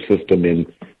public school system in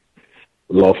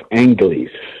Los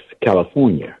Angeles,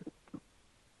 California.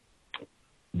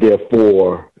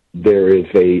 Therefore, there is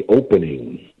a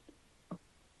opening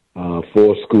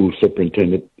for school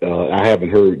superintendent. I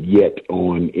haven't heard yet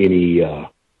on any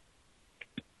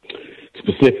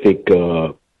specific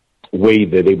way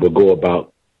that they will go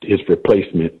about his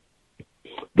replacement.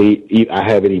 I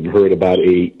haven't even heard about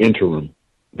a interim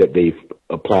that they've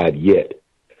applied yet.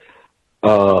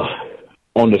 On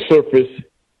the surface,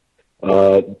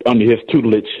 under his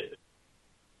tutelage,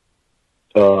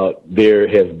 there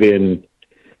has been,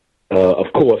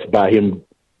 of course, by him,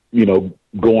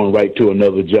 going right to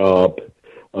another job,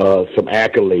 some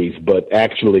accolades, but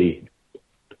actually,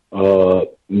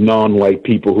 non-white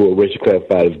people who are racially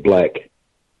classified as black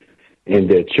and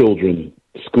their children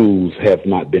schools have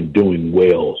not been doing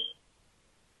well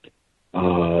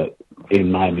in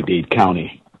Miami-Dade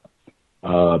County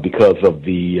because of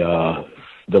the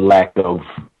lack of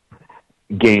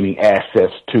gaining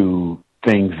access to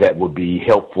things that would be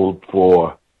helpful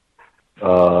for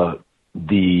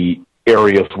the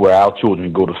areas where our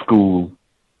children go to school.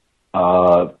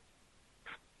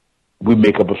 We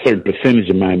make up a certain percentage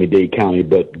in Miami-Dade County,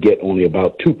 but get only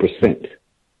about 2%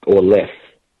 or less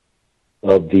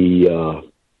of the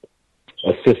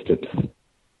assistance,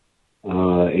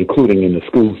 including in the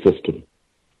school system.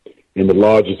 And the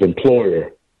largest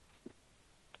employer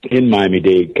in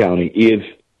Miami-Dade County is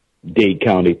Dade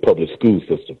County Public School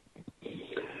System.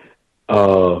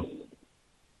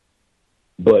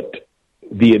 But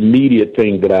the immediate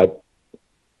thing that I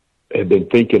have been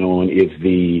thinking on is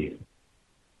the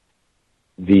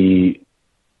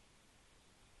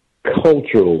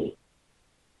cultural,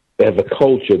 as a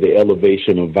culture, the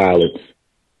elevation of violence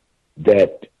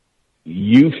that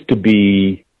used to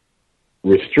be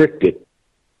restricted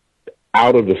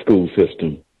out of the school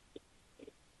system,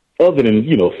 other than,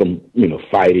 some,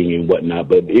 fighting and whatnot,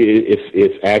 but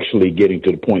it's actually getting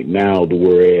to the point now to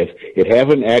whereas it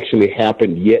hasn't actually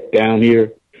happened yet down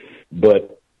here,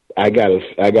 but I got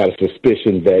a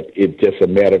suspicion that it's just a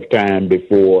matter of time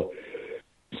before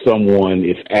someone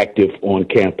is active on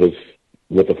campus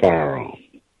with a firearm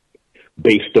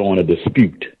based on a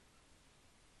dispute.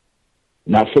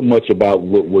 Not so much about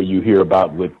what you hear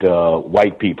about with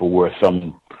white people, where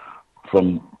some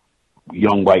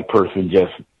young white person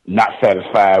just not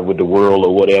satisfied with the world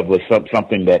or whatever,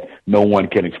 something that no one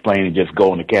can explain and just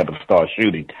go on the campus and start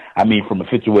shooting. I mean, from a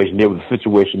situation, there was a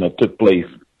situation that took place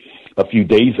a few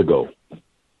days ago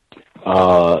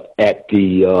at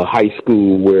the high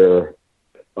school where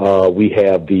we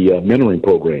have the mentoring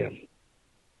program,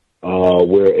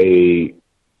 where a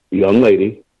young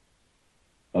lady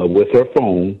with her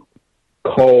phone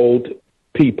called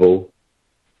people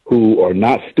who are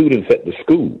not students at the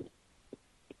school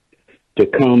to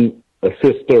come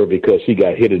assist her because she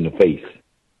got hit in the face,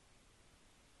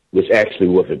 which actually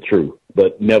wasn't true.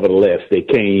 But nevertheless, they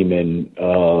came and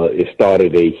it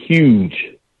started a huge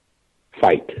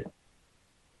fight.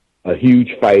 A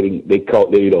huge fighting. They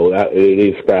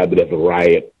described it as a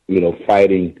riot,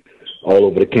 fighting all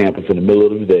over the campus in the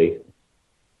middle of the day.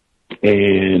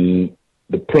 And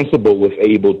the principal was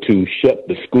able to shut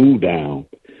the school down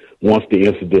once the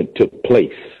incident took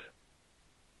place.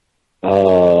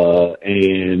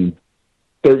 And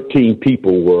 13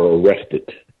 people were arrested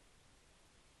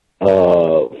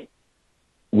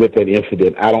with that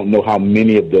incident. I don't know how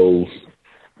many of those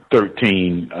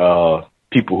 13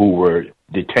 people who were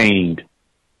detained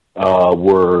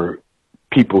were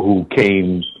people who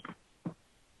came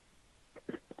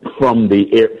from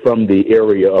the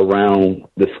area around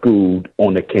the school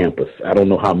on the campus. I don't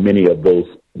know how many of those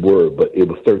were, but it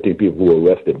was 13 people who were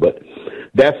arrested. But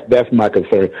that's my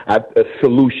concern.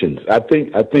 Solutions. I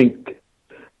think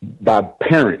by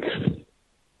parents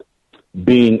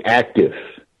being active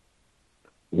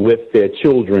with their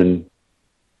children's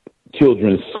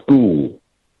school,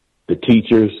 the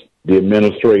teachers, the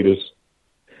administrators,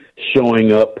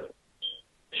 showing up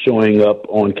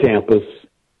on campus,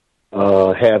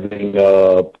 having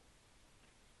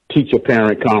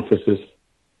teacher-parent conferences,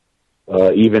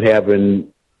 even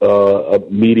having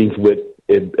meetings with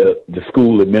the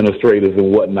school administrators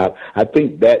and whatnot. I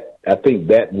think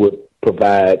that would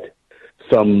provide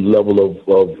some level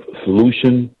of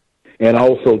solution, and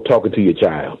also talking to your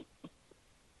child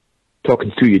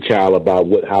about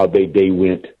how their day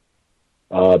went,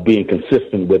 being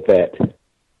consistent with that,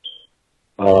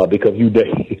 because you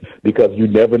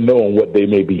never know on what they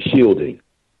may be shielding.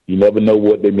 You never know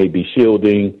what they may be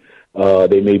shielding.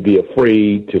 They may be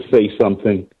afraid to say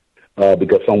something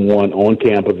because someone on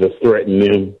campus is threatening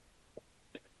them,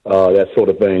 that sort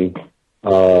of thing.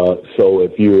 So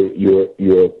if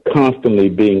you're constantly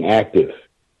being active,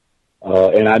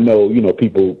 and I know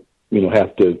people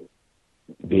have to.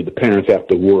 The parents have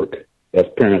to work. As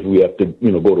parents, we have to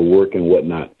go to work and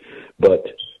whatnot. But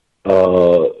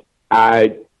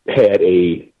I had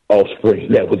a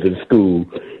offspring that was in school,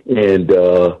 and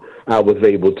I was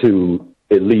able to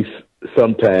at least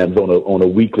sometimes on a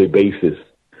weekly basis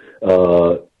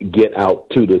get out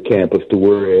to the campus, to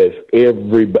whereas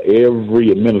every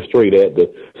administrator at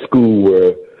the school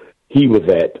where he was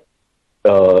at,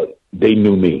 they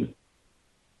knew me,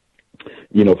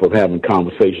 from having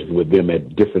conversations with them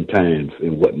at different times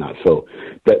and whatnot. So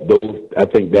I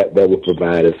think that would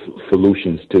provide us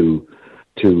solutions to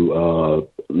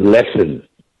lessen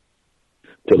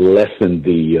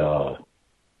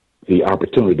the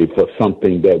opportunity for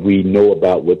something that we know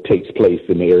about what takes place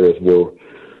in the areas where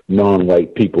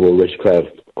non-white people or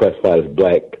racially classified as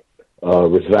black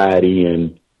reside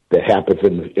in, that happens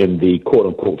in the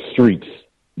quote-unquote streets.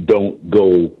 Don't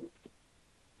go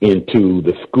into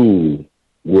the school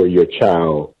where your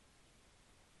child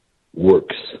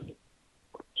works.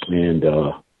 And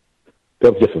that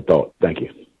was just a thought. Thank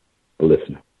you for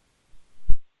listening.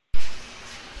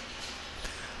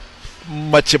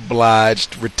 Much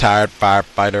obliged, retired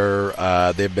firefighter.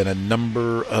 There have been a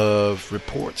number of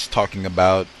reports talking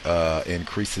about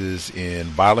increases in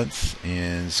violence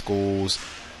in schools,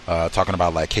 talking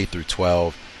about like K through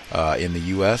 12 in the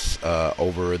U.S.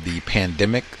 Over the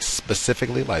pandemic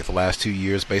specifically, like the last 2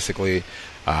 years, basically.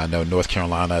 I know North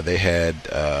Carolina, they had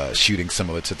shooting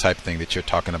similar to the type of thing that you're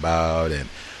talking about, and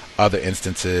other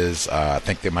instances. I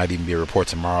think there might even be a report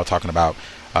tomorrow talking about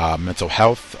mental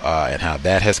health and how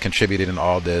that has contributed in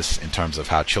all this in terms of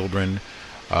how children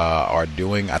are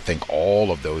doing. I think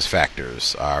all of those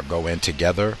factors go in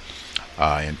together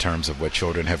in terms of what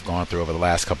children have gone through over the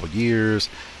last couple of years,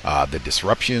 the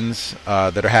disruptions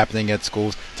that are happening at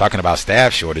schools. Talking about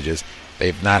staff shortages,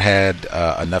 they've not had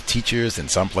enough teachers in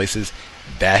some places.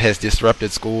 That has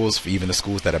disrupted schools, for even the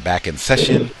schools that are back in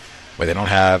session, where they don't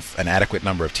have an adequate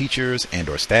number of teachers and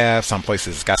or staff. Some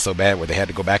places it's got so bad where they had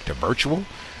to go back to virtual,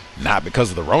 not because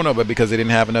of the Rona, but because they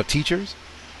didn't have enough teachers.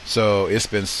 So it's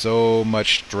been so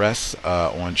much stress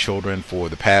on children for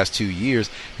the past 2 years.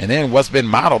 And then what's been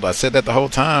modeled, I said that the whole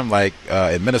time, like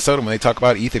in Minnesota, when they talk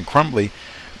about Ethan Crumbley,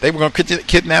 they were going to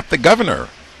kidnap the governor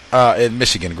in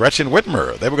Michigan, Gretchen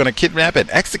Whitmer. They were going to kidnap and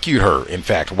execute her. In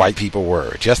fact, white people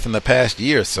were, just in the past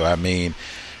year. So, I mean,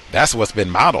 that's what's been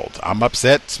modeled. I'm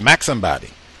upset, smack somebody.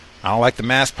 I don't like the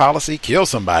mask policy, kill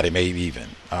somebody, maybe even.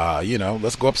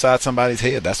 Let's go upside somebody's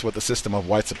head. That's what the system of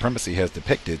white supremacy has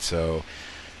depicted. So,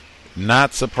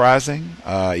 not surprising,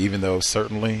 even though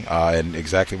certainly, and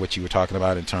exactly what you were talking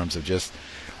about in terms of just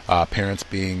parents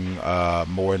being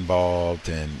more involved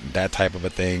and that type of a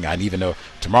thing. I even know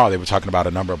tomorrow they were talking about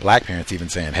a number of black parents even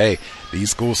saying, hey,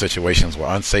 these school situations were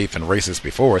unsafe and racist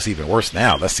before. It's even worse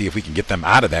now. Let's see if we can get them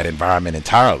out of that environment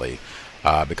entirely,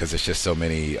 because there's just so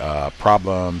many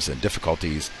problems and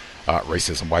difficulties,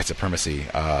 racism, white supremacy,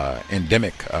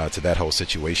 endemic to that whole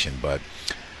situation. But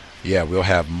yeah, we'll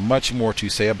have much more to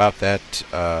say about that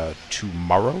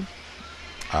tomorrow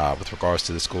with regards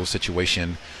to the school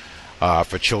situation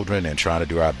for children, and trying to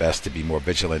do our best to be more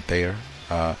vigilant there.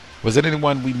 Was there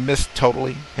anyone we missed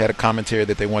totally? Had a commentary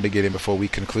that they wanted to get in before we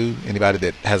conclude? Anybody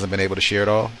that hasn't been able to share it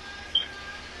all?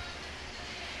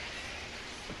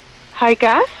 Hi,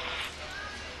 Gus.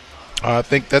 I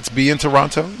think that's B in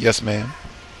Toronto. Yes, ma'am.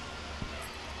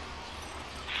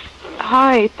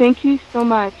 Hi, thank you so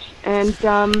much. And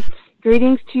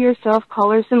greetings to yourself,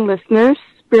 callers and listeners.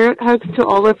 Spirit hugs to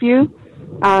all of you.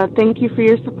 Thank you for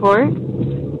your support.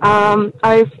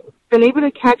 I've been able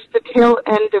to catch the tail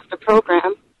end of the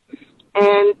program,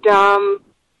 and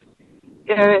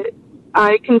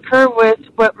I concur with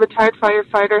what retired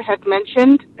firefighter had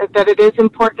mentioned, that it is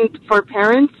important for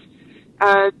parents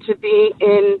to be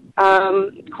in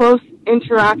close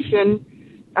interaction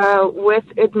with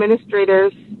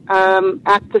administrators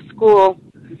at the school,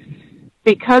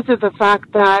 because of the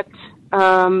fact that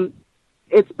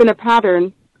it's been a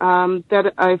pattern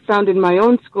that I found in my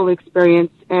own school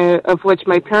experience, of which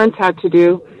my parents had to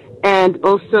do, and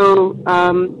also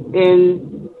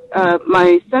in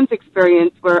my son's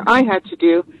experience where I had to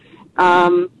do,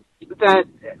 that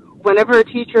whenever a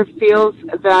teacher feels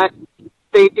that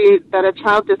that a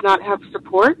child does not have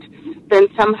support, then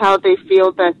somehow they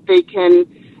feel that they can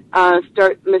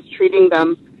start mistreating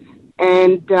them.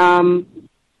 And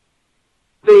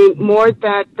the more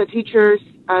that the teachers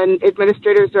and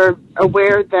administrators are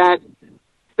aware that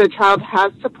the child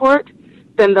has support,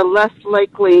 then the less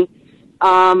likely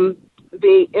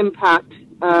the impact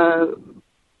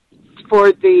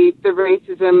for the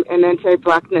racism and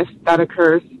anti-blackness that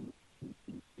occurs.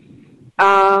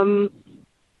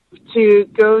 To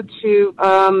go to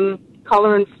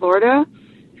caller in Florida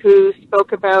who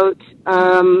spoke about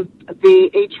the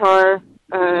HR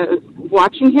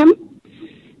watching him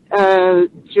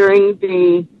during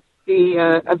the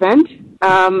event.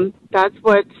 That's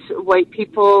what white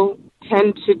people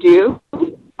tend to do.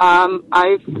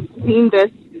 I've seen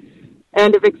this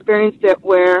and have experienced it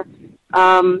where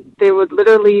they would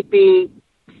literally be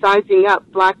sizing up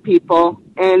black people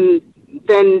and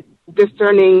then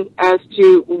discerning as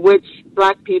to which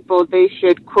black people they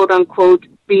should quote unquote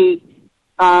be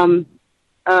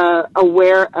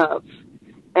aware of.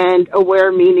 And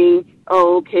aware meaning,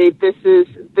 oh, okay, this is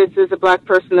a black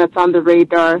person that's on the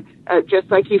radar.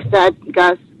 Just like you said,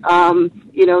 Gus,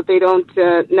 they don't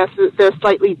they're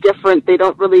slightly different. They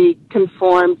don't really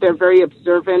conform. They're very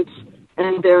observant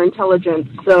and they're intelligent.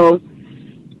 So,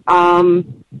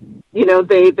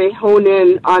 they hone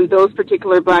in on those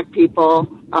particular black people,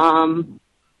 and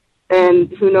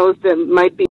who knows, that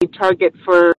might be target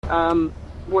for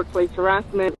workplace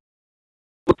harassment,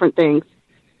 different things.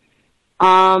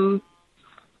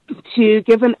 To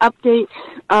give an update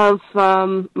of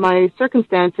my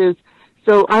circumstances,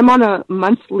 so I'm on a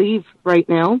month's leave right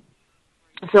now.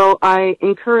 So I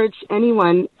encourage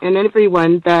anyone and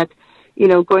everyone that,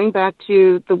 going back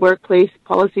to the workplace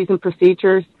policies and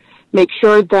procedures, make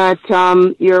sure that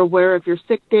you're aware of your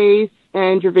sick days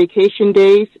and your vacation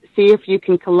days. See if you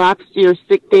can collapse your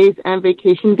sick days and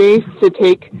vacation days to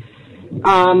take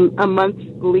a month's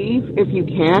leave if you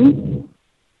can,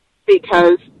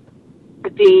 because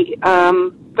the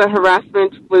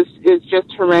harassment is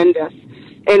just horrendous.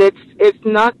 And it's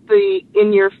not the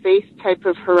in-your-face type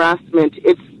of harassment.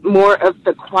 It's more of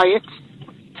the quiet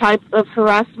type of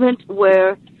harassment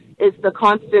where it's the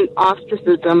constant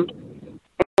ostracism.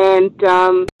 And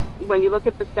when you look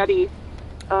at the studies,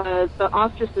 the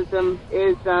ostracism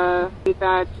is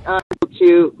that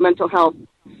to mental health.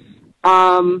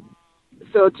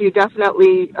 So to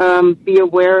definitely be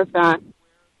aware of that.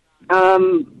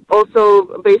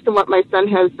 Also, based on what my son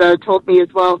has told me as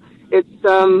well, it's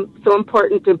so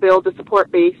important to build a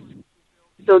support base.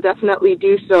 So definitely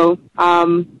do so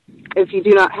if you do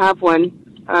not have one,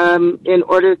 in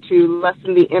order to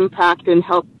lessen the impact and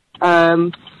help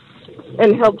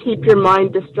keep your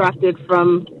mind distracted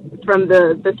from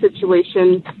the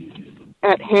situation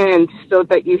at hand, so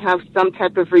that you have some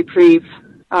type of reprieve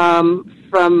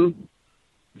from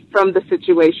the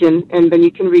situation, and then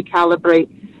you can recalibrate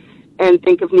and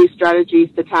think of new strategies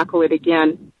to tackle it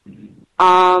again.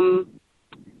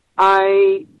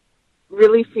 I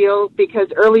really feel, because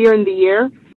earlier in the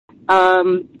year,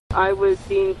 I was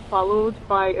being followed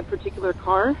by a particular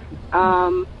car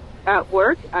at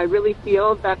work. I really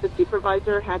feel that the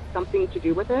supervisor had something to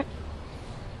do with it,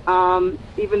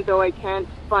 even though I can't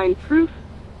find proof.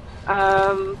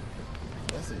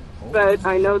 But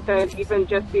I know that even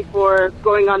just before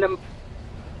going on a...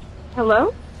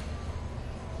 Hello?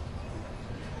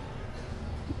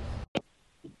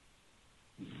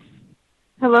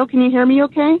 Hello, can you hear me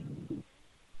okay?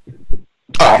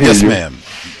 Yes, ma'am.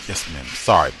 Yes, ma'am.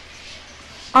 Sorry.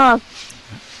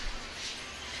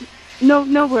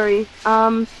 No worries.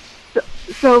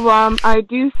 So I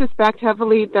do suspect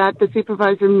heavily that the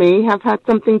supervisor may have had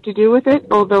something to do with it,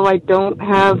 although I don't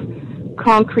have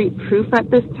concrete proof at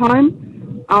this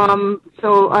time.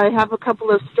 So I have a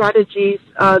couple of strategies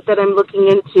that I'm looking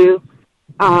into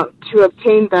to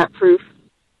obtain that proof.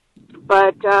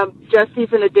 But just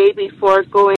even a day before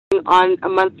going on a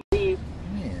month leave,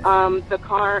 the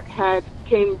car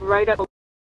came right up,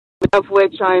 of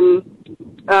which I'm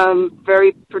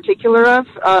very particular of,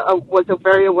 was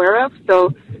very aware of.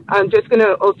 So I'm just going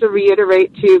to also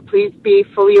reiterate to please be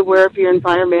fully aware of your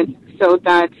environment so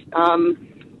that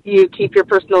you keep your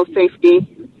personal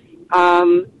safety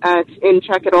in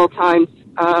check at all times.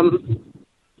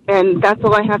 And that's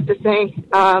all I have to say.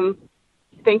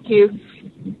 Thank you.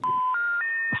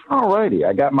 All righty.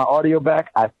 I got my audio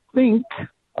back, I think,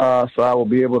 so I will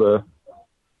be able to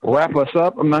wrap us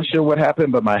up. I'm not sure what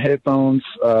happened, but my headphones,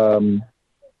 my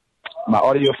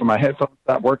audio from my headphones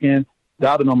stopped working,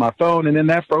 dialed in on my phone, and then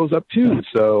that froze up too.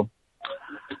 So,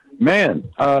 man,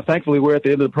 thankfully we're at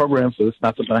the end of the program, so it's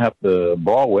not something I have to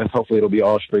brawl with. Hopefully it'll be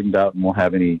all straightened out and won't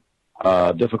have any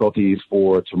difficulties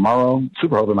for tomorrow.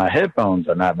 Super hoping my headphones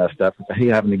are not messed up, because I hate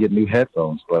having to get new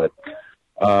headphones. But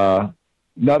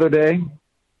another day,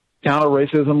 counter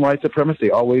racism, white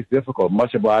supremacy, always difficult.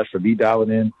 Much obliged for me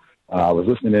dialing in. I was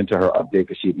listening into her update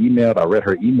because she had emailed. I read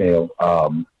her email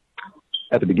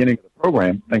at the beginning of the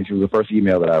program. I think she was the first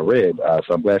email that I read.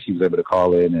 So I'm glad she was able to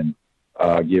call in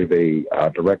and give a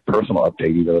direct personal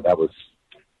update, even though that was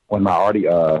when my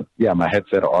audio, my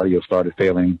headset or audio started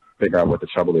failing, figure out what the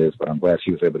trouble is. But I'm glad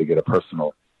she was able to get a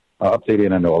personal update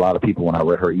in. I know a lot of people, when I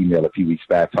read her email a few weeks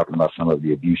back talking about some of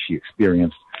the abuse she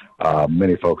experienced,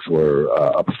 many folks were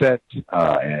upset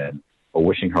and were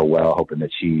wishing her well, hoping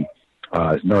that she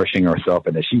is nourishing herself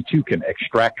and that she too can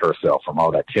extract herself from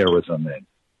all that terrorism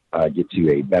and get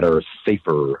to a better,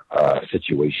 safer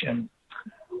situation.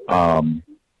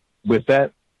 With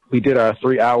that, we did our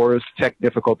 3 hours, tech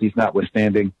difficulties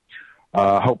notwithstanding.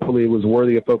 Hopefully it was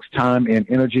worthy of folks' time and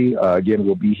energy. Again,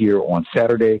 we'll be here on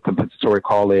Saturday, compensatory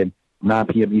call-in, 9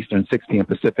 p.m. Eastern, 6 p.m.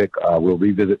 Pacific. We'll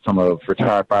revisit some of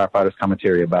retired firefighters'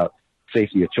 commentary about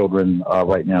safety of children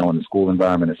right now in the school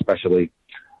environment, especially.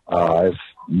 As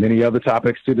many other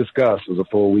topics to discuss. It was a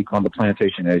full week on the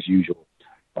plantation as usual.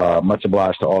 Much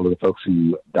obliged to all of the folks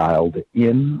who dialed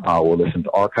in or listened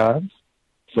to archives.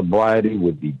 Sobriety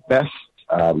would be best.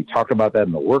 We talked about that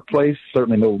in the workplace.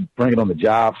 Certainly no bring it on the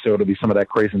job, so it'll be some of that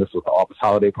craziness with the office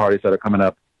holiday parties that are coming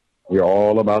up. We're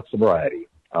all about sobriety.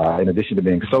 In addition to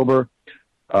being sober,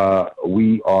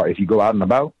 we are, if you go out and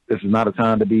about, this is not a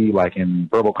time to be like in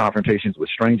verbal confrontations with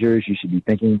strangers. You should be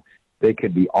thinking they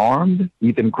could be armed,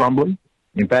 Ethan Crumbly.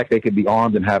 In fact, they could be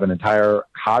armed and have an entire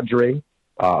cadre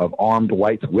of armed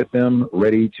whites with them,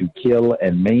 ready to kill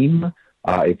and maim.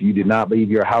 If you did not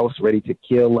leave your house ready to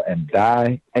kill and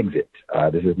die, exit.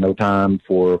 This is no time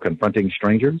for confronting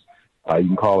strangers. You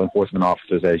can call enforcement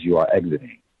officers as you are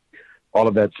exiting. All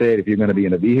of that said, if you're going to be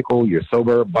in a vehicle, you're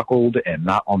sober, buckled, and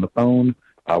not on the phone.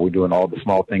 We're doing all the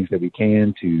small things that we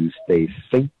can to stay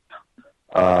safe.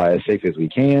 As safe as we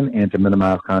can, and to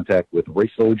minimize contact with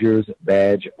race soldiers,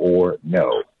 badge or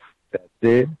no. That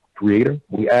said, Creator,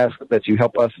 we ask that you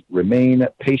help us remain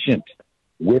patient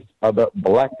with other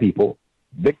black people,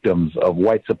 victims of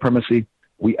white supremacy.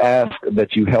 We ask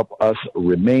that you help us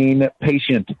remain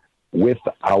patient with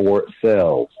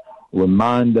ourselves.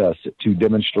 Remind us to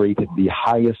demonstrate the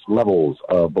highest levels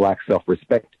of black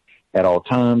self-respect at all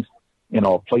times, in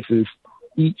all places,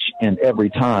 each and every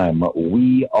time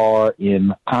we are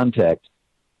in contact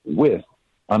with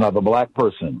another black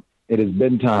person. It has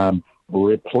been time to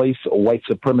replace white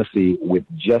supremacy with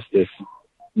justice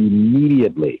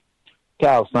immediately.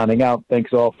 Cal signing out.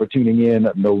 Thanks all for tuning in.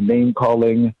 No name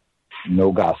calling,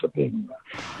 no gossiping.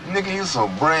 Nigga, you so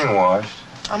brainwashed.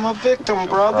 I'm a victim,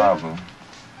 brother. Problem.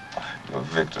 You're a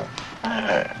victim.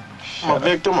 I'm a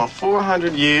victim of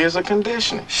 400 years of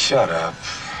conditioning. Shut up.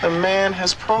 The man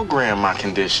has programmed my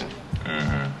conditioning.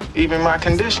 Even my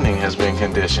conditioning has been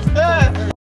conditioned.